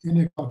important in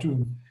a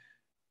cartoon.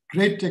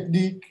 Great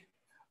technique.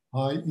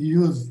 You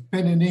use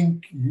pen and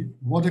ink,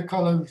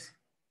 watercolors,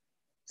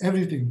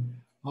 everything.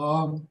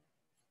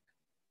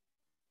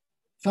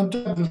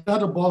 Sometimes it's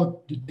not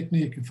about the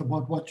technique, it's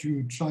about what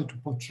you try to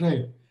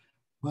portray.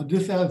 But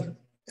this has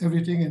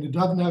everything, and it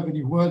doesn't have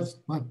any words,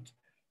 but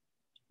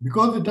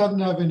because it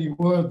doesn't have any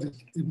words,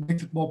 it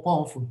makes it more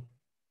powerful.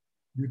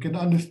 You can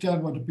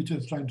understand what the picture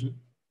is trying to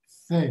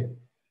say.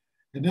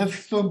 And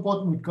that's so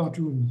important with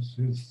cartoons,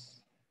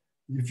 is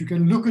if you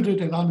can look at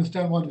it and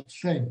understand what it's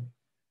saying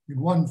in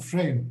one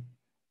frame.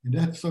 And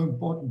that's so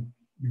important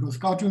because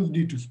cartoons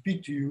need to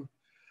speak to you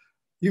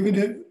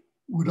even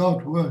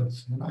without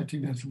words. And I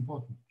think that's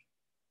important.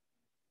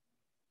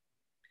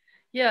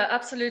 Yeah,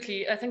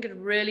 absolutely. I think it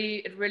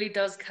really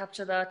does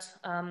capture that.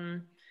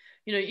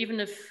 you know, even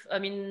if, I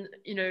mean,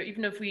 you know,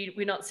 even if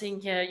we're not seeing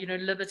here, you know,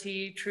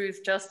 liberty,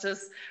 truth,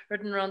 justice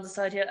written around the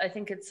side here, I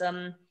think it's,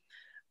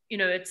 you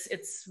know,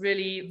 it's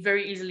really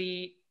very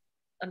easily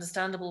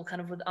understandable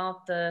kind of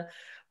without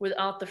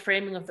the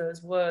framing of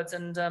those words.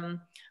 And I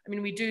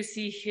mean, we do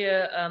see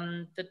here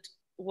that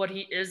what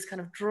he is kind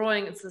of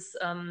drawing, it's this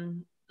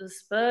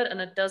bird,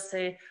 and it does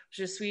say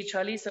 "Je suis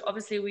Charlie." So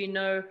obviously we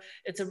know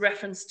it's a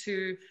reference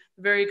to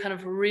very kind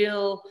of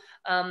real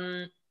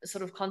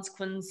sort of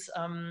consequence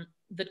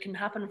that can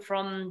happen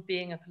from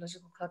being a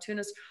political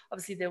cartoonist.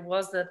 Obviously there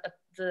was the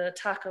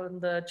attack on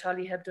the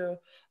Charlie Hebdo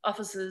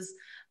offices,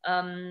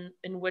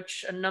 in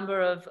which a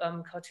number of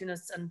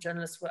cartoonists and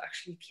journalists were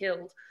actually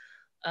killed.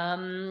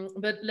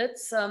 But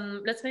let's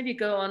maybe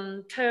go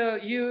on. TAYO,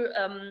 you,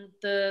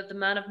 the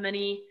man of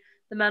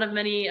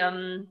many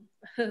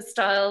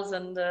styles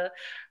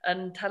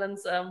and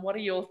talents. What are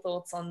your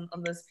thoughts on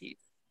this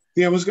piece?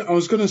 Yeah, I was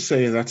going to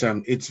say that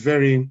it's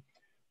very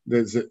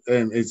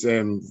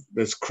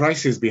there's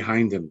crisis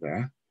behind him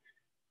there,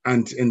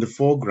 and in the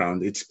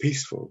foreground it's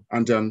peaceful,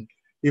 and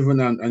even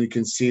and you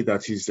can see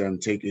that he's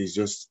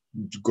just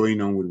going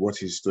on with what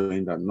he's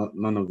doing. That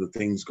none of the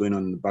things going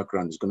on in the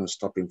background is going to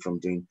stop him from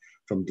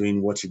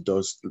doing what he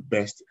does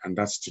best, and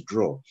that's to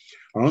draw.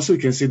 And also you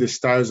can see the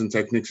styles and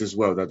techniques as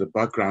well. That the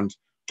background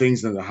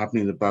things that are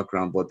happening in the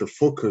background, but the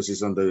focus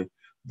is on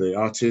the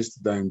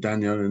artist, then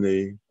Daniel, and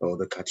the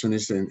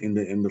cartoonist in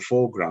the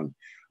foreground.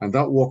 And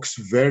that works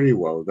very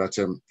well. That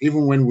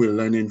even when we're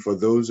learning, for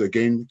those,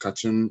 again,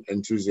 cartoon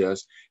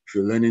enthusiasts, if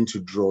you're learning to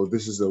draw,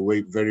 this is a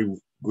very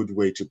good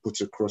way to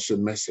put across your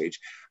message,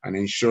 and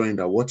ensuring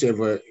that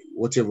whatever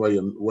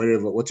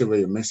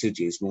your message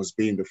is must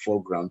be in the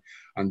foreground,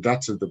 and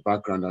that of the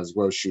background as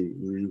well should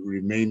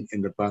remain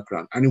in the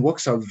background. And it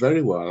works out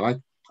very well.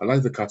 I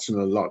like the cartoon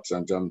a lot,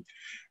 and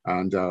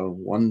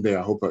one day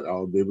I hope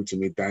I'll be able to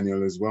meet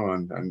Daniel as well,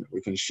 and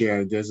we can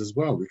share ideas as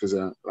well, because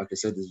like I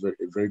said, it's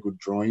very good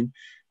drawing,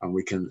 and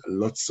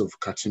lots of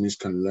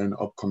cartoonists can learn,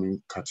 upcoming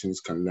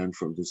cartoonists can learn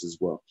from this as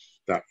well.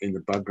 That in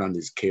the background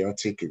is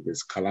chaotic,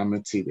 there's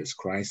calamity, there's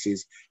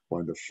crisis,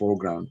 but in the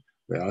foreground,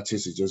 the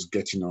artist is just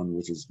getting on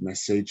with his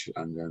message,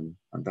 and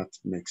that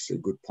makes a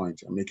good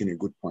point, and making a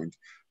good point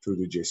through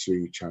the Je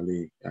suis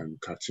Charlie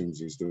cartoons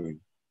he's doing.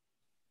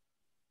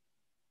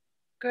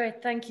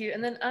 Great, thank you.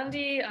 And then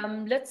Andy, I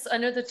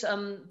know that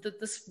that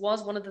this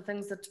was one of the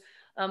things that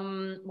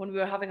when we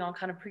were having our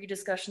kind of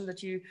pre-discussion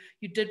that you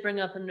did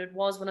bring up, and it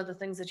was one of the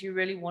things that you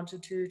really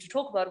wanted to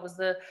talk about, was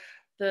the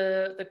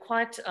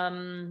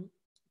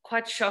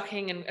quite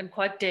shocking and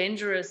quite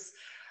dangerous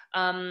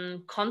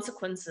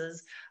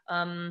consequences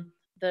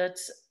that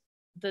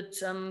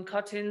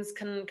cartoons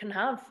can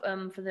have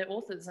for their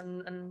authors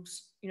and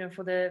you know,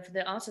 for their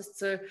artists.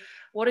 So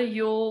what are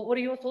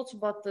your thoughts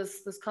about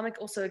this comic?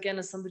 Also, again,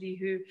 as somebody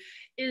who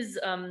is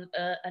an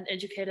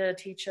educator, a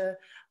teacher,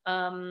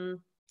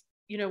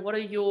 you know, what are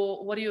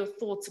your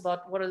thoughts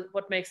about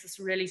what makes this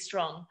really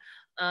strong?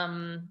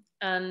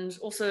 And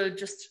also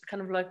just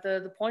kind of like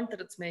the point that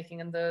it's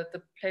making and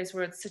the place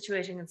where it's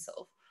situating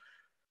itself.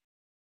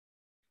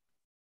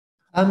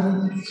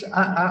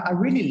 I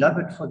really love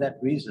it for that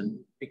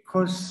reason,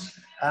 because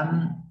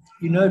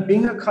you know,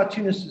 being a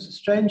cartoonist is a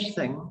strange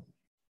thing,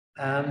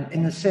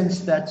 in the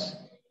sense that,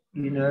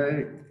 you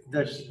know,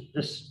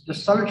 the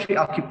solitary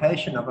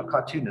occupation of a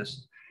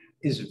cartoonist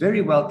is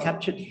very well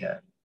captured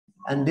here.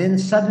 And then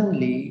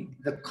suddenly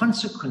the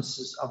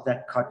consequences of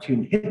that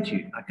cartoon hit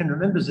you. I can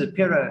remember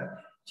Zapiro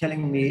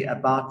telling me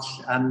about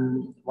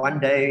one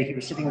day he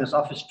was sitting in his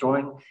office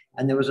drawing,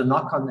 and there was a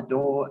knock on the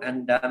door,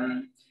 and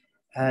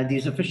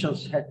these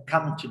officials had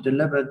come to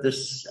deliver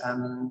this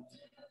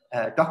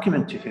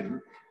document to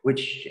him,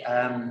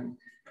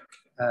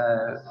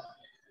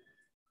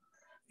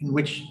 in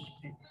which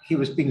he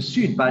was being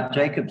sued by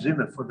Jacob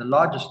Zuma for the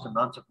largest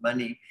amount of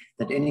money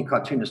that any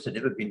cartoonist had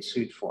ever been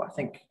sued for. I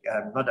think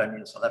not only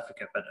in South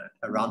Africa, but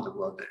around the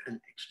world, an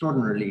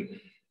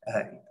extraordinarily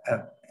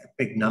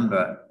big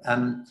number. I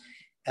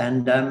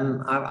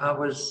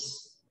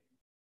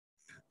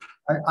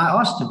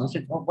asked him, I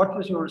said, well, what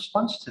was your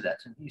response to that?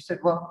 And he said,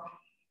 well,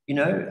 you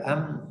know,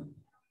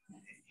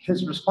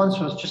 his response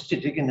was just to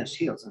dig in his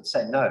heels and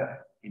say no,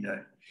 you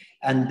know.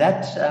 And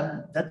that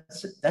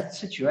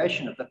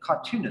situation of the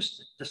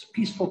cartoonist, this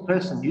peaceful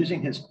person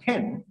using his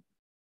pen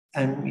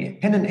and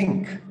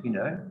ink, you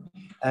know,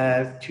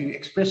 to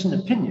express an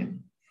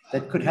opinion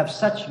that could have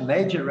such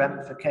major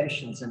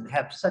ramifications and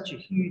have such a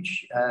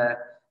huge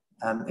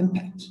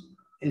impact,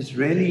 is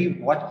really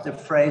what the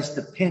phrase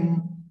 "the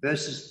pen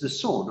versus the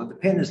sword," or "the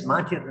pen is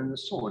mightier than the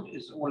sword,"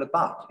 is all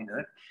about, you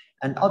know.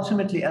 And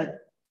ultimately,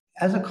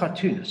 as a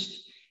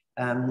cartoonist,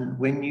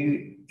 when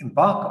you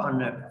embark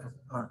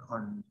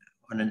on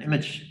an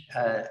image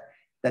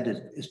that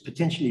is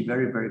potentially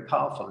very, very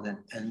powerful,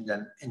 and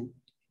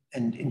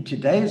in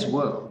today's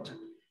world,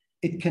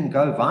 it can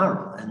go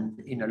viral, and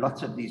you know,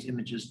 lots of these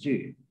images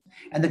do,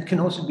 and it can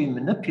also be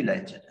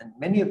manipulated. And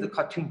many of the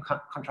cartoon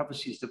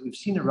controversies that we've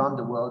seen around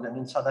the world and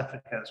in South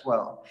Africa as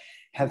well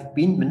have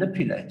been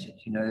manipulated.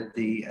 You know,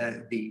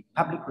 the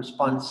public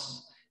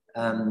response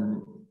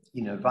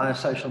you know, via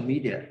social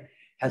media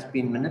has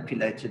been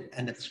manipulated,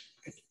 and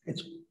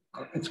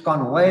it's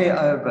gone way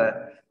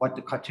over what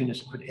the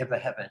cartoonists could ever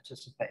have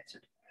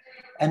anticipated.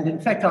 And in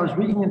fact, I was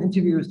reading an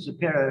interview with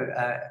Zapero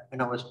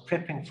when I was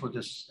prepping for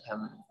this,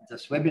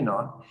 this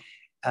webinar,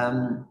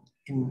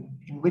 in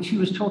which he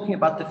was talking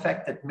about the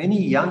fact that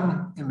many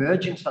young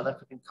emerging South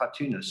African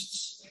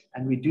cartoonists,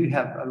 and we do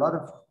have a lot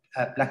of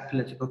Black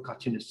political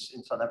cartoonists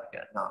in South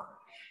Africa now,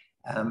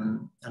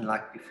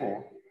 unlike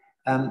before,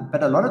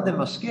 but a lot of them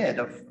are scared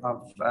of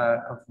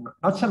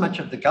not so much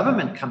of the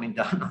government coming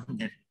down on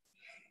them,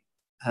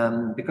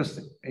 because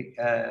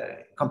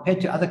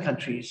compared to other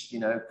countries, you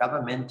know,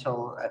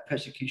 governmental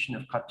persecution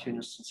of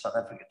cartoonists in South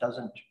Africa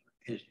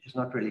is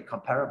not really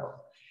comparable.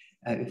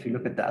 If you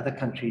look at the other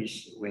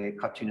countries where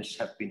cartoonists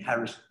have been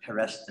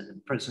harassed and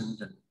imprisoned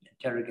and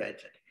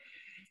interrogated,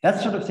 that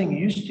sort of thing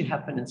used to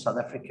happen in South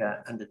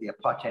Africa under the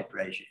apartheid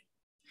regime.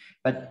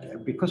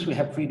 But because we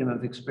have freedom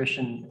of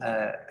expression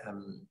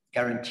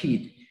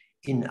guaranteed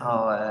in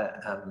our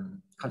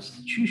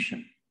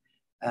constitution,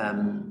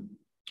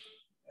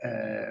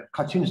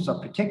 cartoonists are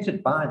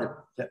protected by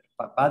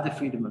the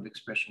freedom of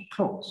expression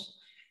clause.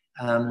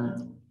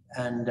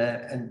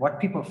 And what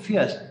people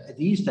fear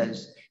these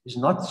days is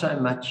not so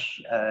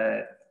much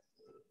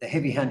the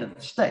heavy hand of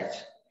the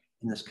state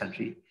in this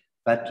country,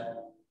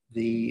 but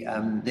the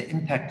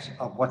impact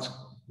of what's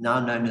now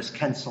known as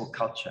cancel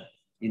culture.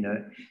 You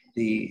know,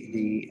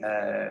 the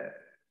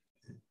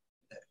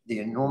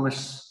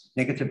enormous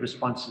negative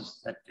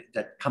responses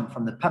that come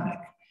from the public,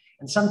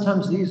 and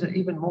sometimes these are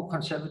even more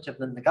conservative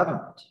than the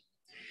government.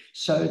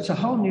 So it's a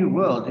whole new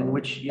world in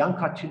which young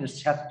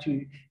cartoonists have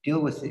to deal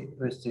with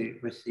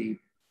the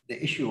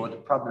issue or the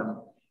problem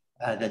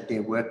that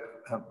their work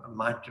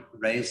might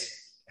raise,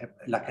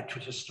 like a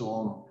Twitter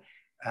storm,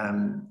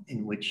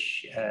 in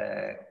which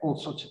all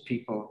sorts of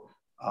people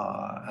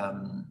are,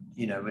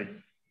 you know,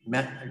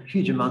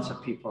 huge amounts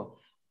of people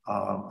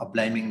are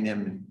blaming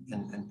them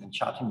and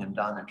shouting them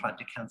down and trying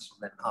to cancel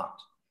them out.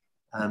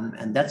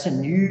 And that's a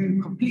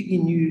completely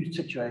new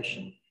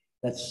situation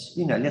that's,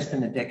 you know, less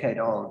than a decade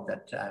old,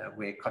 that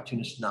where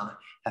cartoonists now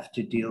have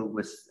to deal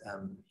with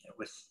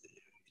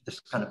this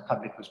kind of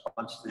public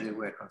response to their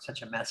work on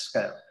such a mass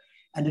scale.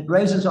 And it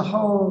raises a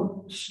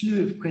whole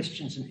slew of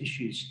questions and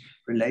issues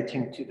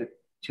relating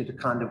to the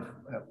kind of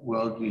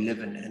world we live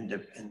in, and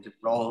the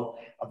role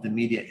of the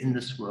media in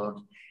this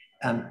world.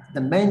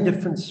 The main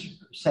difference,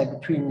 say,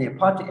 between the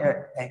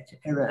apartheid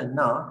era and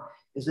now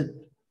is that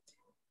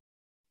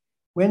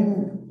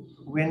when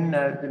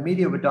the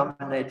media were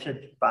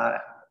dominated by,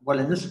 well,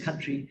 in this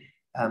country,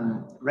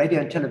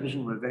 radio and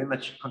television were very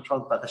much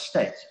controlled by the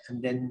state,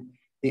 and then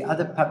the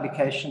other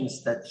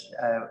publications that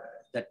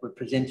were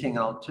presenting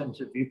an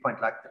alternative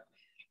viewpoint, like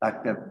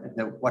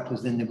what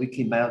was then the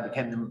Weekly Mail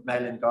became the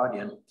Mail and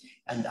Guardian,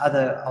 and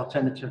other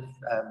alternative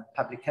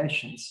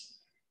publications,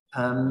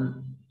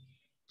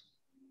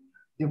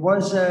 there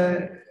was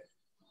a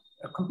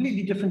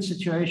completely different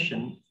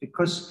situation,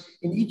 because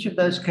in each of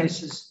those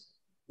cases,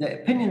 the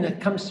opinion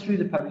that comes through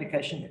the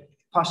publication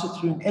passes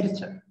through an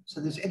editor. So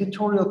there's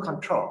editorial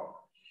control.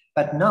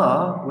 But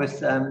now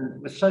with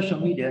social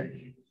media,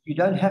 you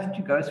don't have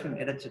to go through an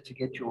editor to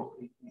get your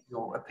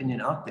opinion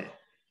out there.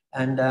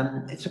 And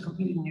it's a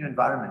completely new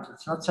environment.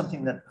 It's not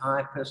something that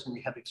I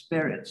personally have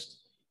experienced,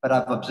 but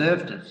I've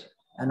observed it.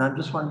 And I'm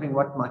just wondering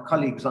what my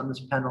colleagues on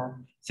this panel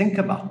think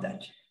about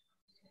that.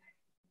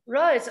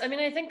 Right. I mean,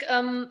 I think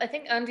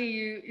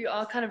Andy, you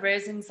are kind of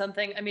raising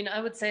something. I mean, I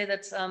would say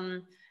that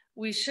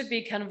we should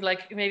be kind of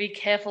like maybe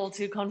careful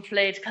to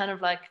conflate kind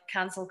of like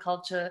cancel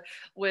culture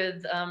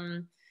with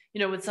you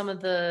know, with some of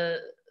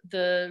the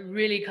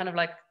really kind of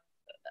like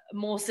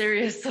more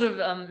serious sort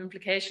of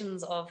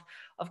implications of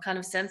kind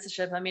of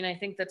censorship. I mean, I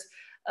think that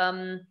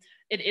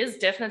it is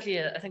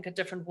definitely I think a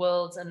different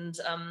world, and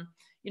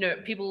you know,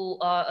 people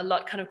are a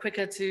lot kind of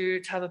quicker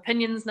to have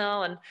opinions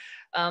now, and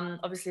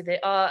obviously they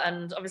are,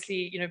 and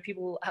obviously, you know,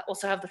 people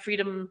also have the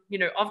freedom, you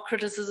know, of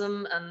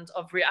criticism and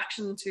of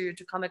reaction to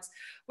comics,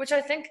 which I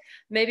think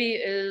maybe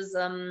is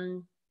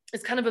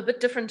kind of a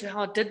bit different to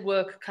how it did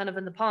work kind of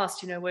in the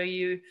past, you know, where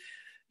you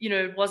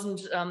know, it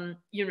wasn't,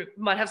 you know,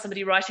 might have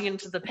somebody writing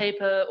into the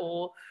paper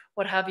or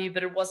what have you,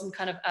 but it wasn't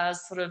kind of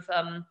as sort of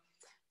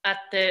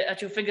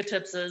at your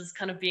fingertips as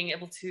kind of being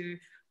able to,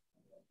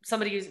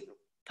 somebody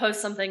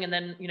post something and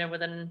then, you know,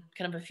 within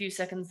kind of a few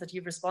seconds that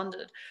you've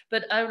responded.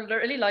 But I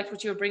really liked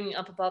what you were bringing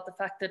up about the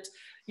fact that,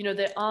 you know,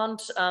 there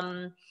aren't,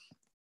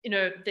 you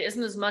know, there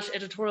isn't as much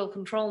editorial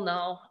control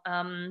now,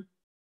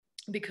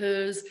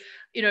 because,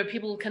 you know,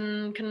 people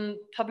can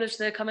publish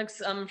their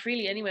comics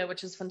freely anywhere,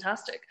 which is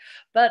fantastic.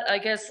 But I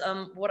guess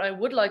what I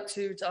would like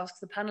to ask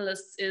the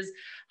panelists is,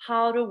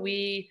 how do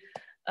we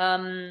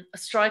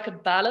strike a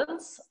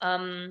balance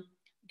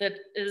that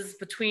is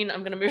between,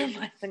 I'm going to move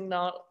my thing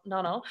now,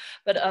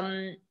 but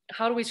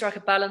how do we strike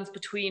a balance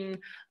between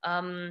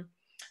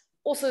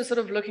also sort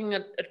of looking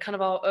at kind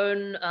of our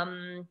own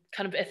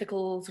kind of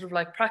ethical sort of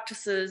like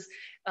practices,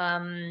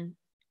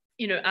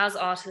 you know, as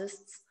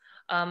artists,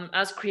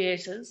 as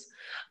creators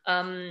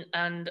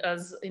and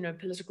as, you know,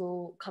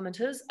 political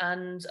commenters,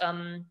 and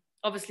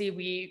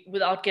obviously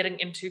without getting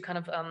into kind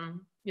of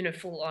you know,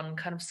 full on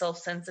kind of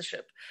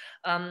self-censorship.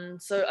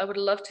 So I would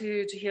love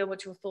to hear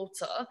what your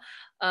thoughts are.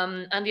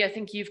 Andy, I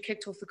think you've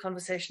kicked off the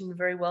conversation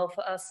very well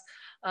for us.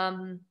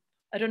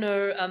 I don't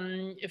know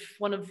if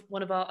one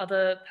of our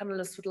other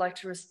panelists would like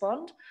to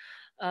respond.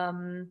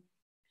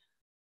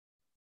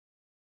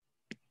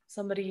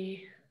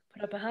 Somebody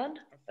put up a hand.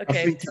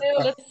 Okay,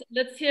 so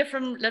let's hear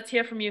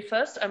from you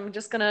first. I'm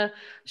just gonna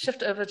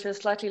shift over to a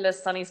slightly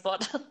less sunny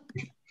spot.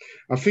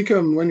 I think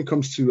when it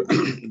comes to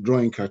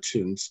drawing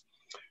cartoons,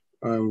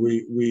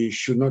 we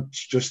should not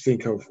just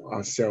think of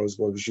ourselves,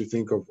 but we should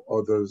think of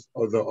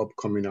other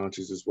upcoming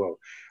artists as well.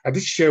 I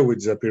did share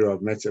with Zapiro.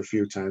 I've met a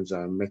few times.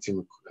 I met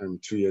him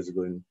 2 years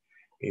ago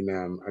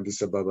in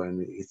Addis Ababa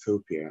in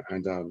Ethiopia,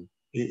 and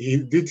he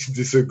did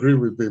disagree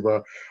with me.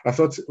 But I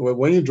thought, well,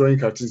 when you're drawing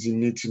cartoons, you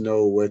need to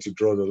know where to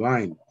draw the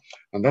line,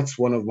 and that's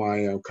one of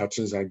my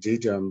cartoons I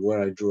did,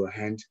 where I drew a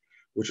hand,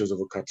 which was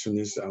of a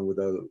cartoonist, and with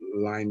a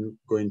line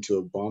going to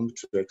a bomb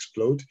to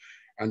explode.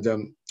 And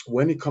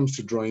when it comes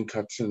to drawing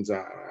cartoons,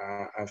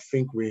 I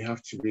think we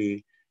have to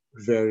be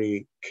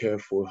very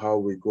careful how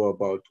we go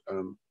about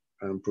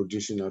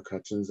producing our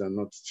cartoons, and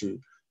not to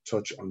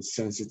touch on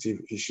sensitive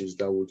issues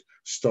that would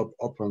stop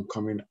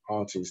up-and-coming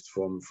artists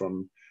from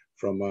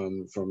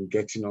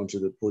getting onto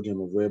the podium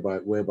of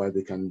whereby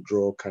they can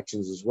draw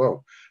cartoons as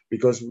well.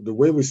 Because the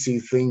way we see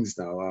things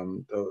now,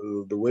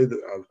 the way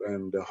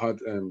the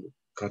hard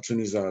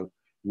cartoonists are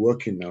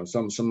working now.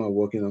 Some are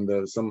working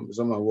under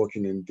some are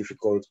working in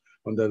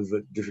under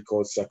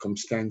difficult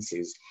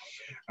circumstances,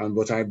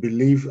 but I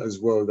believe as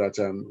well that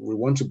we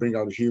want to bring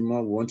out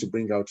humor. We want to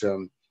bring out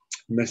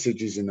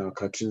messages in our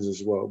cartoons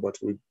as well, but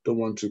we don't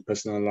want to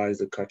personalize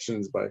the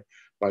cartoons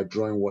by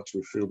drawing what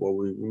we feel, but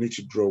we need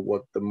to draw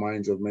what the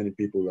minds of many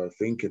people are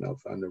thinking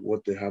of and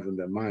what they have in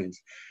their minds.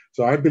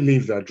 So I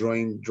believe that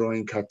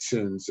drawing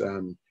cartoons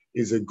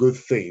is a good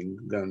thing,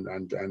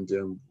 and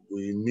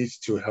we need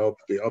to help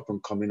the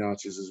up-and-coming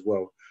artists as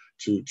well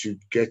to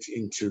get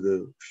into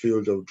the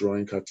field of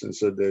drawing cartoons.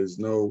 So there's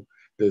no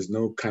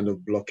kind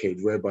of blockade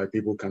whereby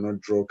people cannot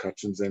draw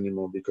cartoons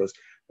anymore because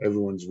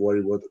everyone's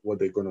worried what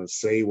they're going to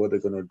say, what they're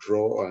going to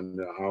draw, and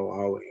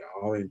how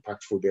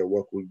impactful their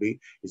work will be.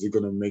 Is it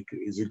going to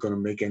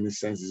make any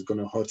sense? Is it going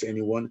to hurt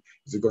anyone?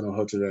 Is it going to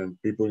hurt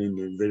people in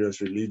the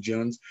various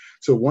religions?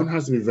 So one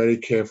has to be very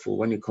careful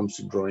when it comes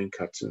to drawing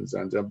cartoons.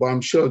 And but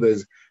I'm sure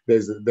there's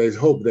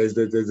hope. There's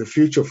a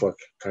future for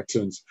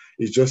cartoons.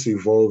 It's just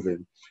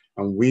evolving.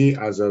 And we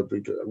as a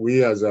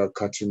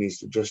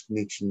cartoonist just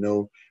need to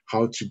know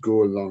how to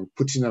go along,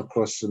 putting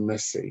across the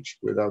message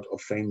without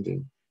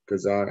offending.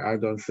 Because I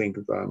don't think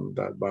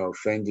that by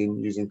offending,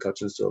 using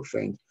cartoons to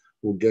offend,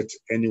 will get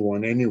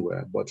anyone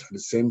anywhere. But at the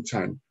same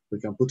time, we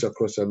can put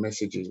across our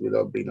messages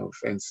without being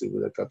offensive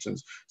with the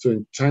cartoons. So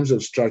in terms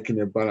of striking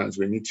a balance,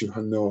 we need to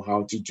know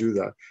how to do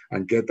that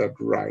and get that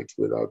right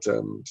without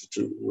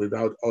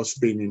us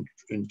being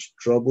in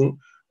trouble,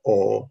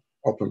 or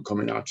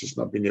up-and-coming artists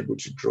not being able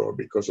to draw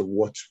because of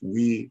what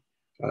we,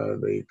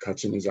 the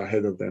cartoonists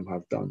ahead of them,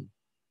 have done.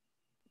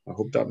 I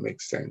hope that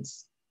makes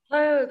sense.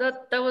 Oh,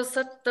 that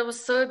was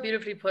so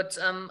beautifully put.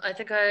 I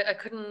think I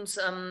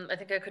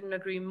couldn't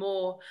agree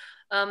more.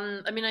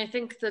 I mean, I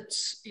think that,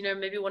 you know,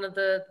 maybe one of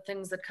the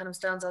things that kind of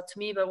stands out to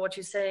me about what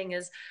you're saying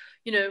is,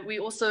 you know, we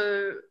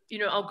also, you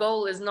know, our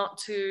goal is not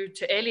to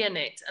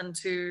alienate and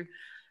to,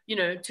 you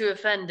know, to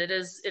offend. It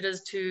is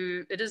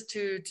to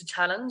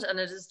challenge, and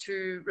it is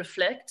to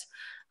reflect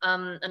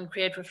and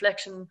create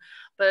reflection.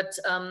 But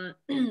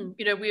you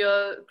know, we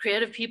are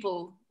creative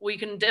people. We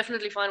can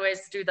definitely find ways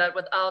to do that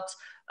without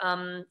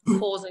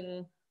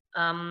causing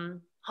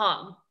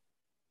harm.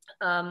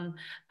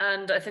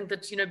 And I think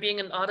that, you know, being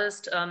an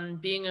artist,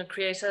 being a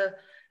creator,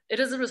 it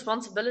is a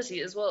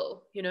responsibility as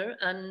well, you know,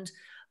 and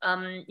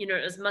you know,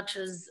 as much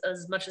as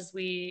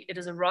it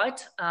is a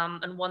right,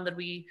 and one that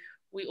we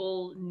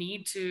all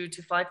need to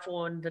fight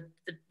for, and that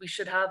we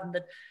should have, and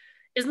that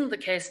isn't the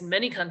case in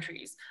many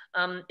countries.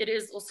 It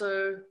is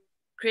also,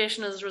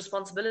 creation is a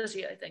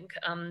responsibility, I think.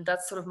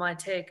 That's sort of my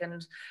take.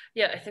 And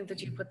yeah, I think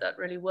that you put that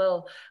really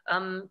well.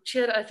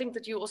 Tjeerd, I think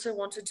that you also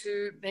wanted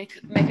to make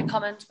a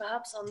comment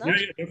perhaps on that.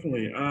 Yeah,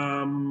 definitely.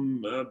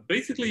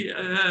 Basically,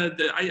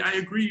 I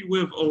agree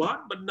with a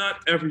lot, but not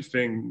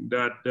everything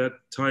that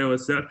TAYO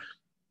has said.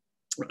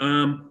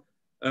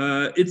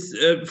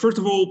 It's first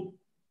of all,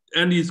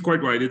 Andy is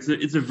quite right.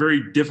 It's a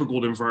very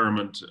difficult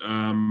environment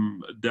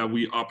that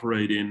we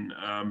operate in,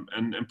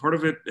 and part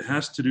of it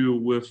has to do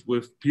with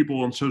people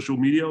on social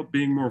media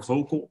being more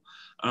vocal.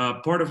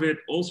 Part of it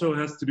also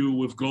has to do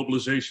with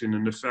globalization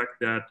and the fact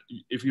that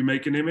if you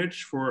make an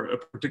image for a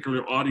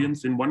particular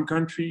audience in one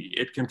country,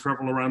 it can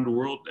travel around the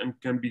world and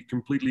can be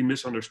completely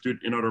misunderstood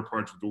in other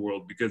parts of the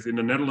world. Because in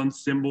the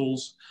Netherlands,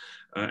 symbols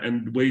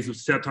and ways of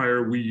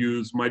satire we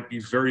use might be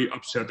very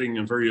upsetting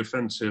and very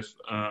offensive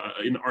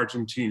in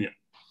Argentina.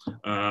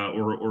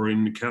 or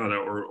in Canada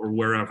or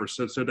wherever.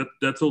 So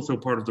that's also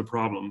part of the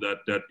problem,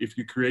 that if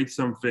you create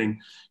something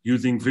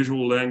using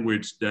visual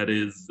language that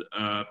is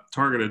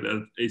targeted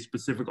at a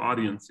specific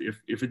audience,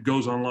 if it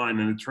goes online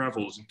and it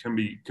travels, it can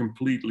be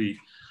completely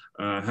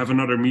have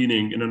another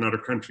meaning in another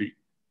country.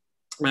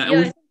 And we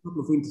have a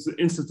couple of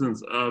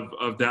instances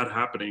of that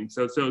happening.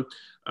 So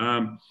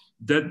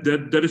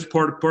that is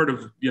part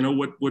of, you know,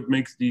 what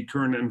makes the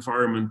current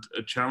environment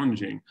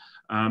challenging.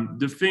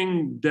 The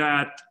thing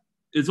that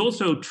is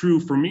also true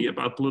for me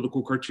about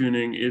political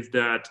cartooning is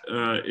that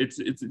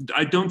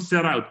I don't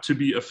set out to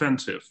be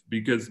offensive,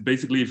 because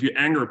basically if you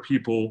anger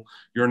people,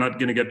 you're not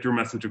going to get your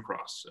message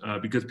across,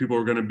 because people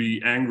are going to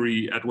be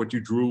angry at what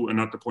you drew and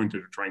not the point that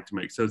you're trying to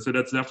make. So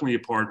that's definitely a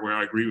part where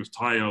I agree with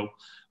TAYO.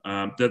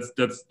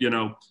 That's you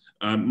know,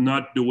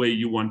 not the way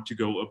you want to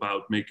go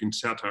about making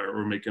satire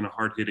or making a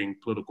hard-hitting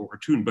political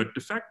cartoon. But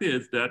the fact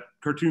is that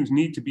cartoons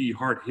need to be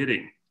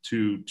hard-hitting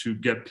to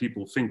get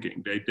people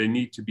thinking. They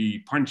need to be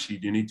punchy.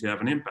 They need to have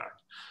an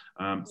impact.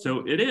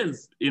 So it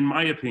is, in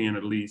my opinion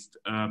at least,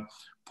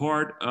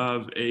 part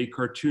of a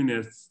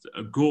cartoonist's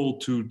goal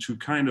to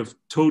kind of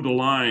toe the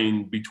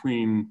line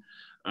between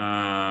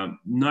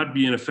not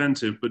being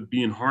offensive, but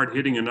being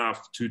hard-hitting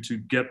enough to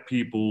get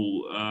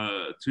people,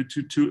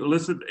 to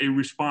elicit a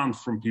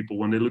response from people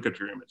when they look at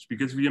your image.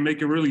 Because if you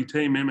make a really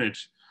tame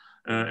image,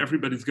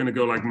 everybody's going to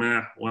go like,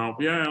 meh, well,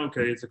 yeah,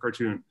 okay, it's a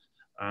cartoon.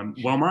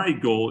 While my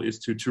goal is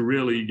to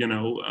really, you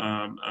know,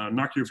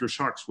 knock you off your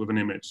socks with an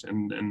image,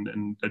 and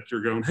that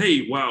you're going,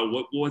 hey, wow,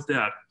 what was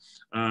that?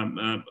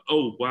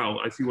 Oh, wow,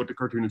 I see what the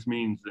cartoonist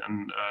means,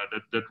 and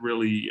that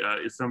really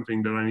is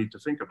something that I need to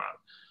think about.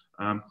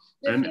 And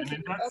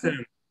in that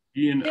sense,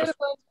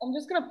 I'm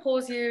just going to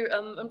pause you.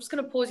 I'm just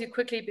going to pause you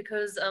quickly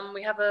because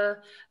we have a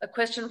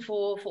question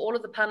for all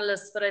of the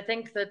panelists, but I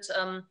think that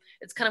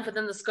it's kind of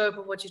within the scope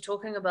of what you're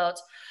talking about,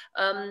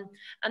 and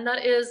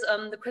that is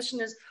the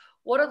question is,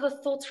 what are the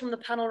thoughts from the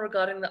panel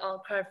regarding the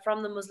outcry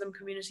from the Muslim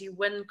community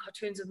when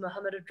cartoons of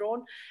Muhammad are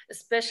drawn,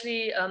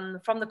 especially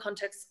from the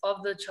context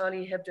of the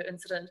Charlie Hebdo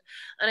incident?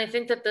 And I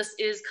think that this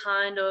is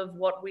kind of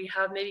what we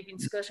have maybe been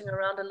skirting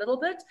around a little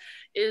bit,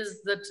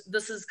 is that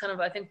this is kind of,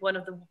 I think, one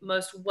of the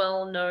most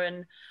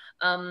well-known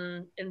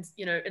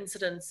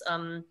incidents.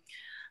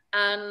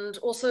 And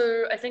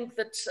also, I think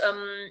that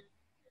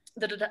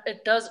that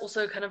it does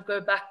also kind of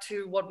go back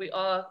to what we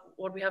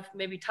have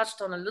maybe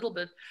touched on a little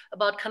bit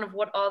about kind of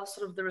what are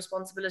sort of the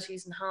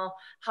responsibilities and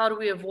how do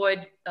we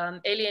avoid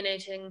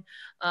alienating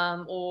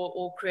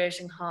or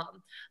creating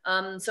harm.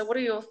 So what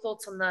are your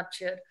thoughts on that,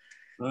 Tjeerd?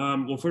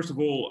 Well, first of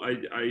all,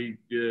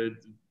 the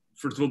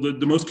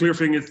most clear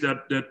thing is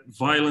that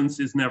violence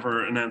is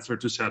never an answer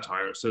to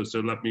satire. So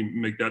let me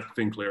make that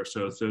thing clear.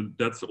 So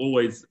that's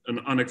always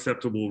an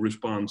unacceptable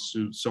response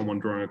to someone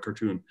drawing a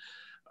cartoon.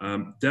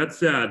 That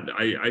said,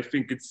 I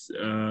think it's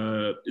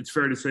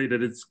fair to say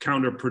that it's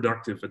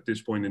counterproductive at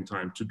this point in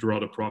time to draw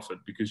the prophet,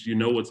 because you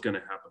know what's going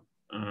to happen,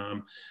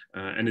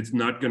 and it's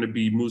not going to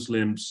be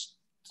Muslims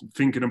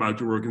thinking about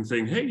your work and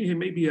saying, hey,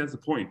 maybe he has a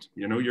point.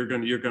 You know, you're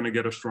gonna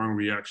get a strong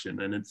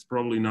reaction, and it's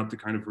probably not the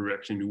kind of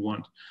reaction you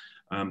want.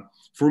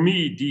 For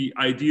me, the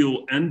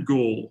ideal end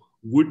goal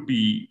would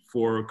be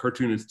for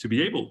cartoonists to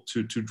be able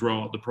to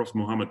draw the Prophet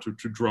Muhammad,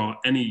 to draw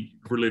any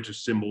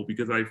religious symbol,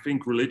 because I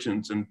think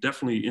religions, and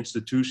definitely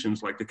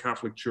institutions like the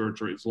Catholic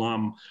Church or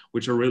Islam,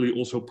 which are really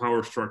also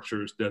power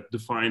structures that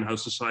define how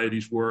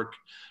societies work,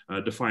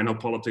 define how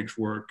politics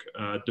work,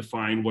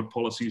 define what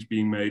policy is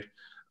being made,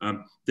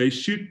 they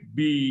should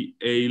be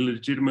a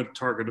legitimate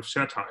target of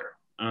satire.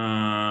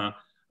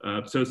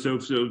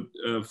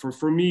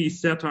 For me,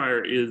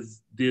 satire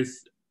is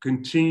this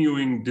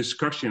continuing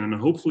discussion, and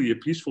hopefully a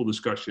peaceful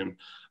discussion,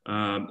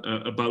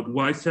 about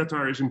why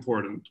satire is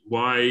important,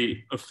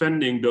 why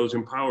offending those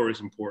in power is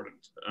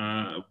important,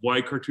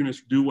 why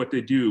cartoonists do what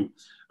they do.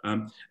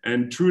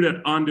 And through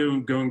that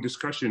ongoing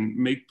discussion,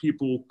 make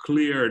people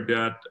clear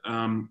that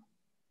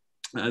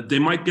they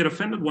might get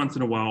offended once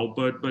in a while,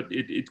 but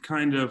it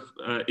kind of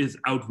is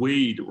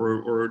outweighed,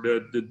 or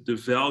the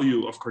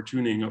value of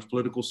cartooning, of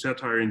political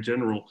satire in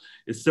general,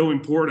 is so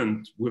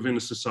important within a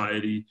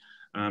society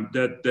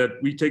that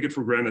we take it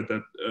for granted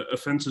that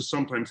offenses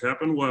sometimes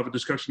happen. We'll have a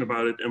discussion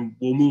about it and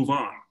we'll move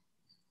on.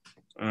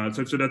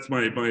 So that's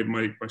my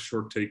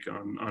short take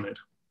on it.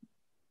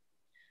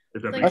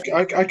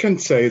 I can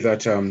say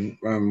that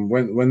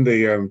when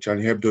the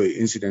Charlie Hebdo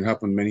incident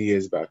happened many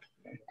years back,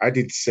 I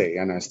did say,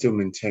 and I still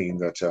maintain,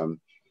 that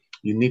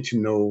you need to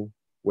know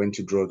when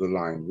to draw the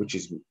line, which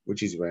is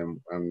when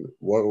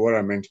what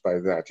I meant by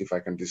that, if I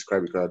can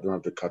describe it, because I don't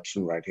have the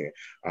cartoon right here.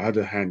 I had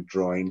a hand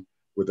drawing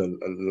with a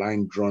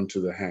line drawn to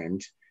the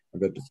hand,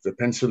 and the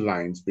pencil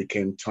lines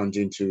became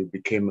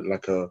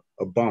like a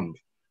bomb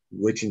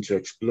waiting to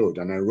explode,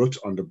 and I wrote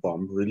on the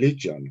bomb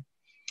religion.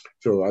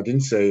 So I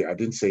didn't say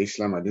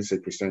Islam, I didn't say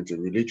Christianity.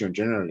 Religion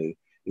generally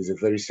is a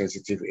very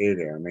sensitive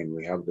area. I mean,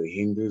 we have the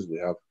Hindus, we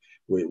have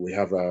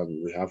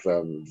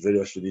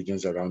various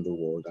religions around the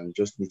world, and you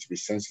just need to be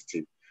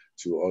sensitive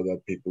to other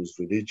people's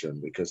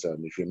religion, because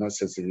if you're not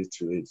sensitive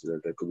to it,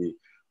 there could be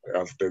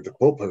the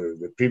Pope,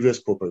 the previous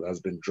Pope has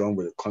been drawn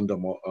with a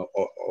condom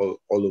all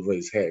over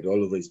his head,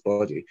 all over his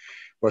body.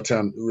 But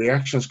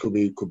reactions could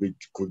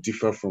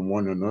differ from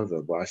one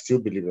another. But I still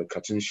believe that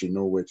cartoonists should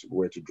know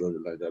where to draw the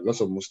line. There are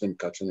lots of Muslim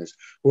cartoonists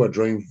who are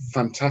drawing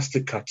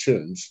fantastic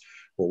cartoons,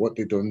 but what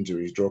they don't do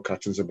is draw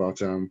cartoons about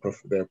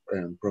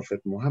Prophet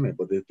Muhammad.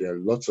 But I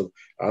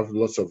have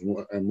lots of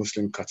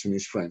Muslim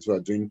cartoonist friends who are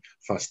doing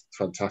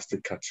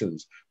fantastic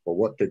cartoons. But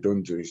what they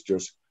don't do is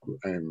just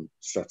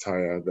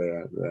satire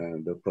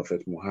the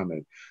Prophet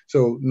Muhammad.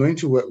 So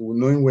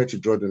knowing where to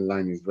draw the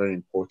line is very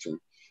important.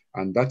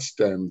 And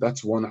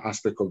that's one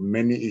aspect of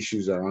many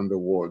issues around the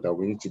world that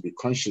we need to be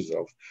conscious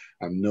of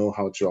and know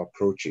how to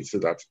approach it, so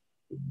that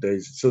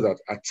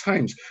at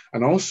times,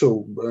 and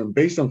also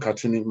based on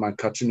my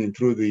cartooning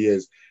through the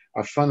years,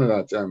 I found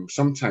that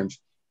sometimes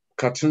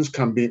cartoons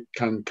can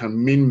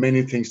mean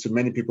many things to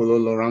many people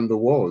all around the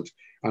world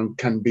and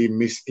can be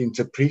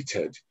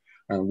misinterpreted.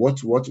 And what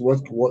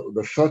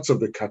the thoughts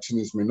of the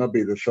cartoonist may not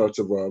be the thoughts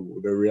of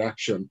the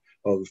reaction,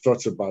 or the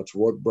thoughts about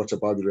what brought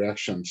about the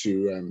reaction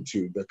to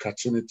the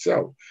cartoon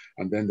itself.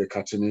 And then the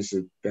cartoonist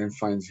then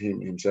finds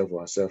himself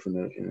or herself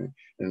in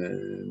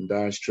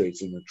dire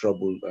straits, in a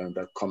trouble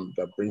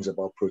that brings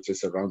about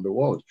protests around the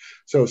world.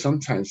 So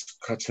sometimes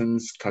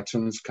cartoons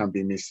can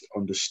be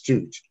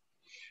misunderstood.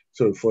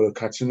 So for the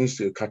cartoonist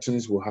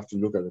will have to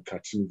look at the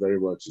cartoon very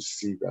well to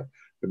see that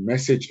the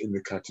message in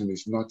the cartoon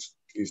is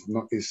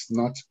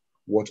not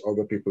what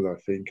other people are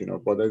thinking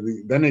of. But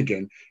then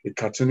again, a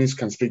cartoonist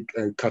can speak.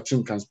 A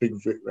cartoon can speak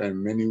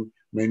can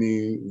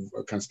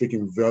speak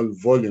in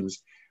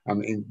volumes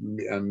and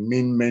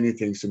mean many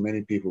things to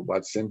many people. But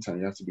at the same time,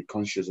 you have to be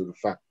conscious of the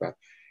fact that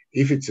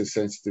if it's a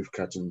sensitive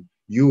cartoon,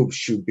 you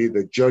should be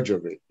the judge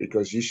of it,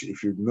 because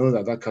if you know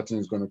that cartoon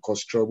is going to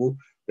cause trouble,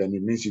 then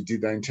it means you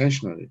did that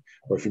intentionally.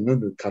 But if you know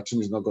the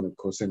cartoon is not going to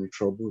cause any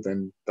trouble,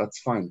 then that's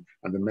fine.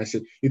 And the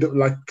message,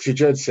 like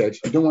Tjeerd said,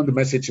 you don't want the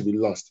message to be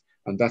lost.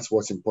 And that's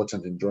what's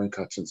important in drawing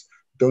cartoons.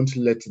 Don't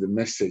let the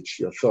message,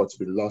 your thoughts,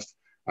 be lost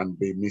and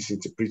be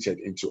misinterpreted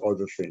into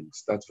other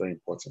things. That's very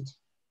important.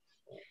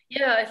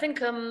 Yeah, I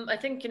think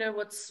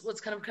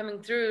what's kind of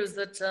coming through is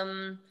that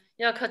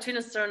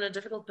cartoonists are in a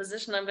difficult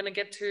position. I'm going to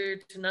get to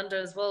Nanda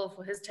as well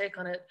for his take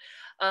on it.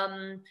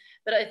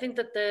 But I think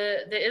that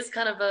there is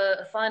kind of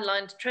a fine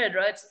line to tread,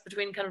 right,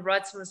 between kind of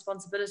rights and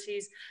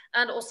responsibilities,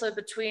 and also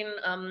between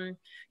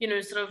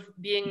sort of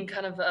being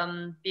kind of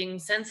being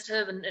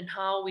sensitive and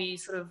how we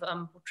sort of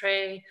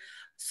portray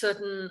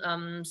certain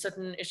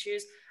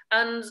issues,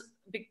 and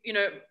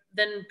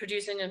then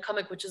producing a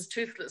comic which is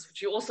toothless,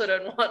 which you also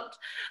don't want.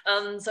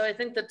 So I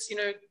think that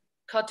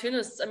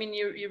cartoonists, I mean,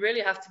 you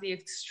really have to be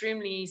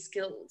extremely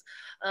skilled.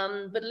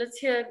 But let's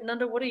hear,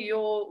 Nanda, what are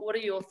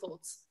your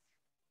thoughts?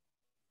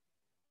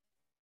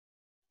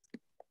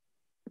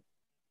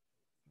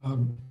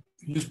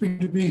 You speak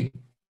to me?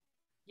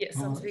 Yes,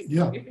 I'm speaking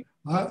to you.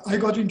 I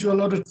got into a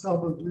lot of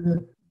trouble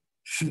doing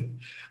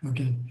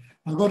okay.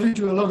 I got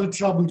into a lot of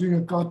trouble doing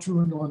a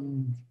cartoon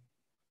on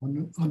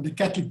the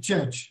Catholic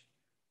Church.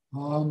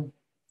 The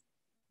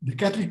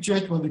Catholic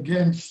Church was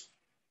against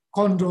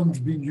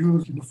condoms being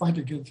used in the fight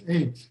against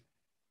AIDS.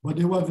 But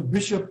there was a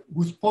bishop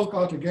who spoke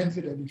out against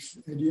it, and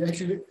he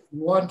actually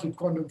wanted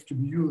condoms to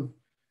be used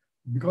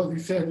because he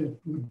said it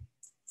would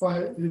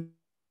fight.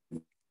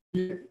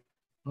 It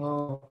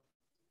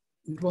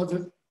was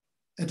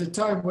at a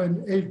time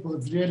when AIDS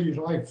was really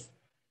rife.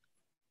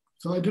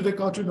 So I did a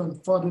cartoon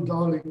on Father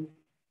Darling,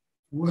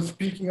 who was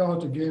speaking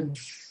out against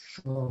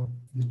the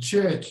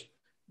church.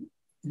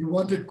 He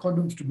wanted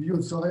condoms to be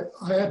used. So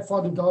I had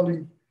Father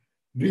Darling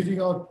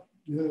reading out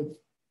the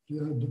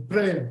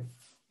prayer.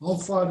 Our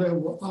Father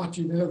who art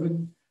in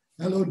heaven,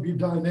 hallowed be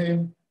thy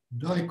name,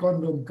 thy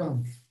condom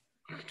comes.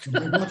 And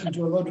I got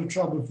into a lot of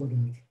trouble for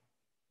that.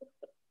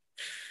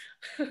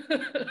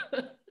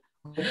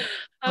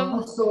 I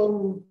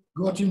also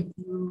got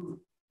into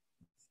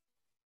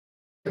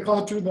a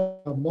cartoon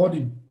of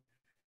Modi.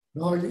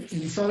 Now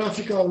in South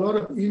Africa, a lot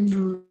of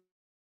Hindu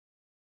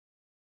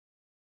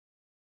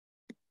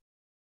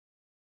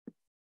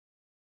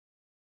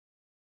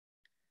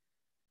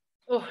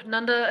Oh,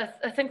 Nanda,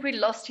 I think we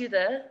lost you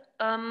there.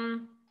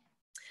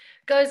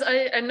 Guys,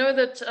 I know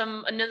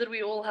that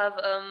we all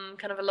have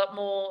kind of a lot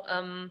more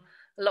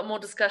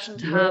discussion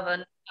to have,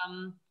 and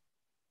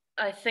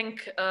I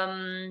think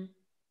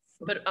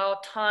but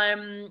our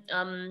time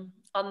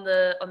on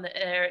the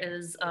air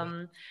is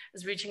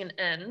reaching an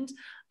end.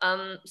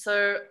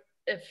 So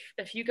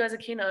if you guys are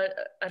keen,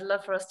 I'd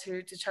love for us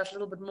to chat a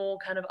little bit more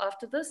kind of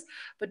after this.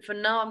 But for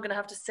now, I'm going to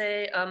have to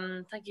say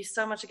thank you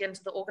so much again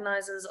to the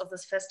organizers of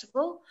this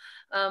festival.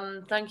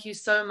 Thank you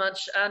so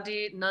much,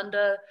 Andy,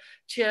 Nanda,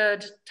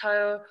 Tjeerd,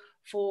 TAYO,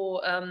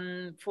 for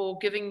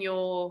giving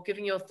your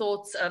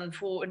thoughts and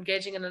for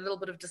engaging in a little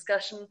bit of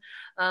discussion.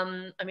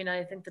 I mean,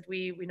 I think that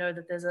we know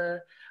that there's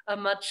a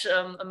much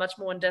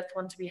more in-depth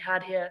one to be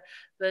had here.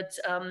 But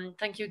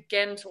thank you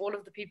again to all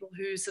of the people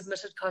who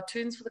submitted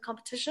cartoons for the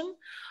competition.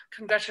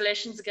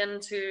 Congratulations again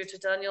to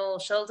Daniel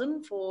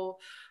Sheldon for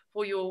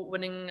your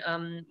winning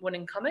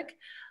comic.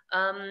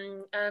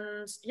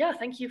 And yeah,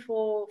 thank you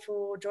for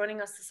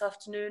joining us this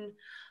afternoon.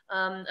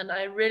 And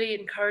I really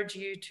encourage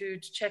you to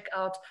check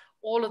out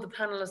all of the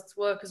panelists'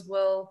 work as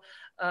well.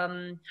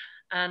 And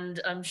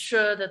I'm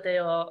sure that they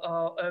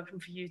are open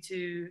for you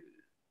to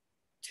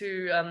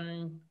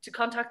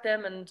contact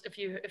them. And if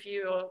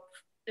you are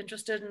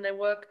interested in their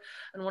work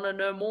and want to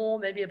know more,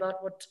 maybe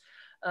about what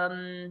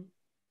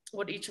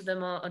each of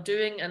them are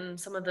doing and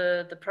some of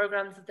the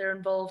programs that they're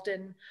involved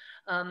in,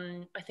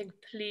 I think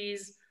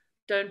please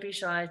don't be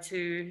shy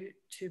to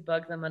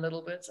bug them a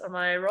little bit. Am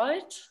I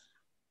right?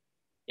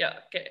 Yeah,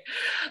 okay.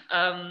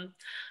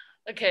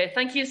 Okay,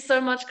 thank you so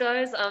much,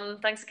 guys.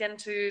 Thanks again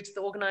to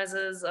the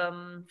organizers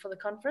for the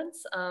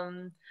conference.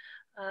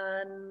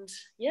 And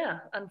yeah,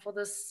 and for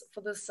this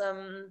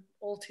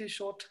all too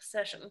short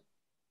session.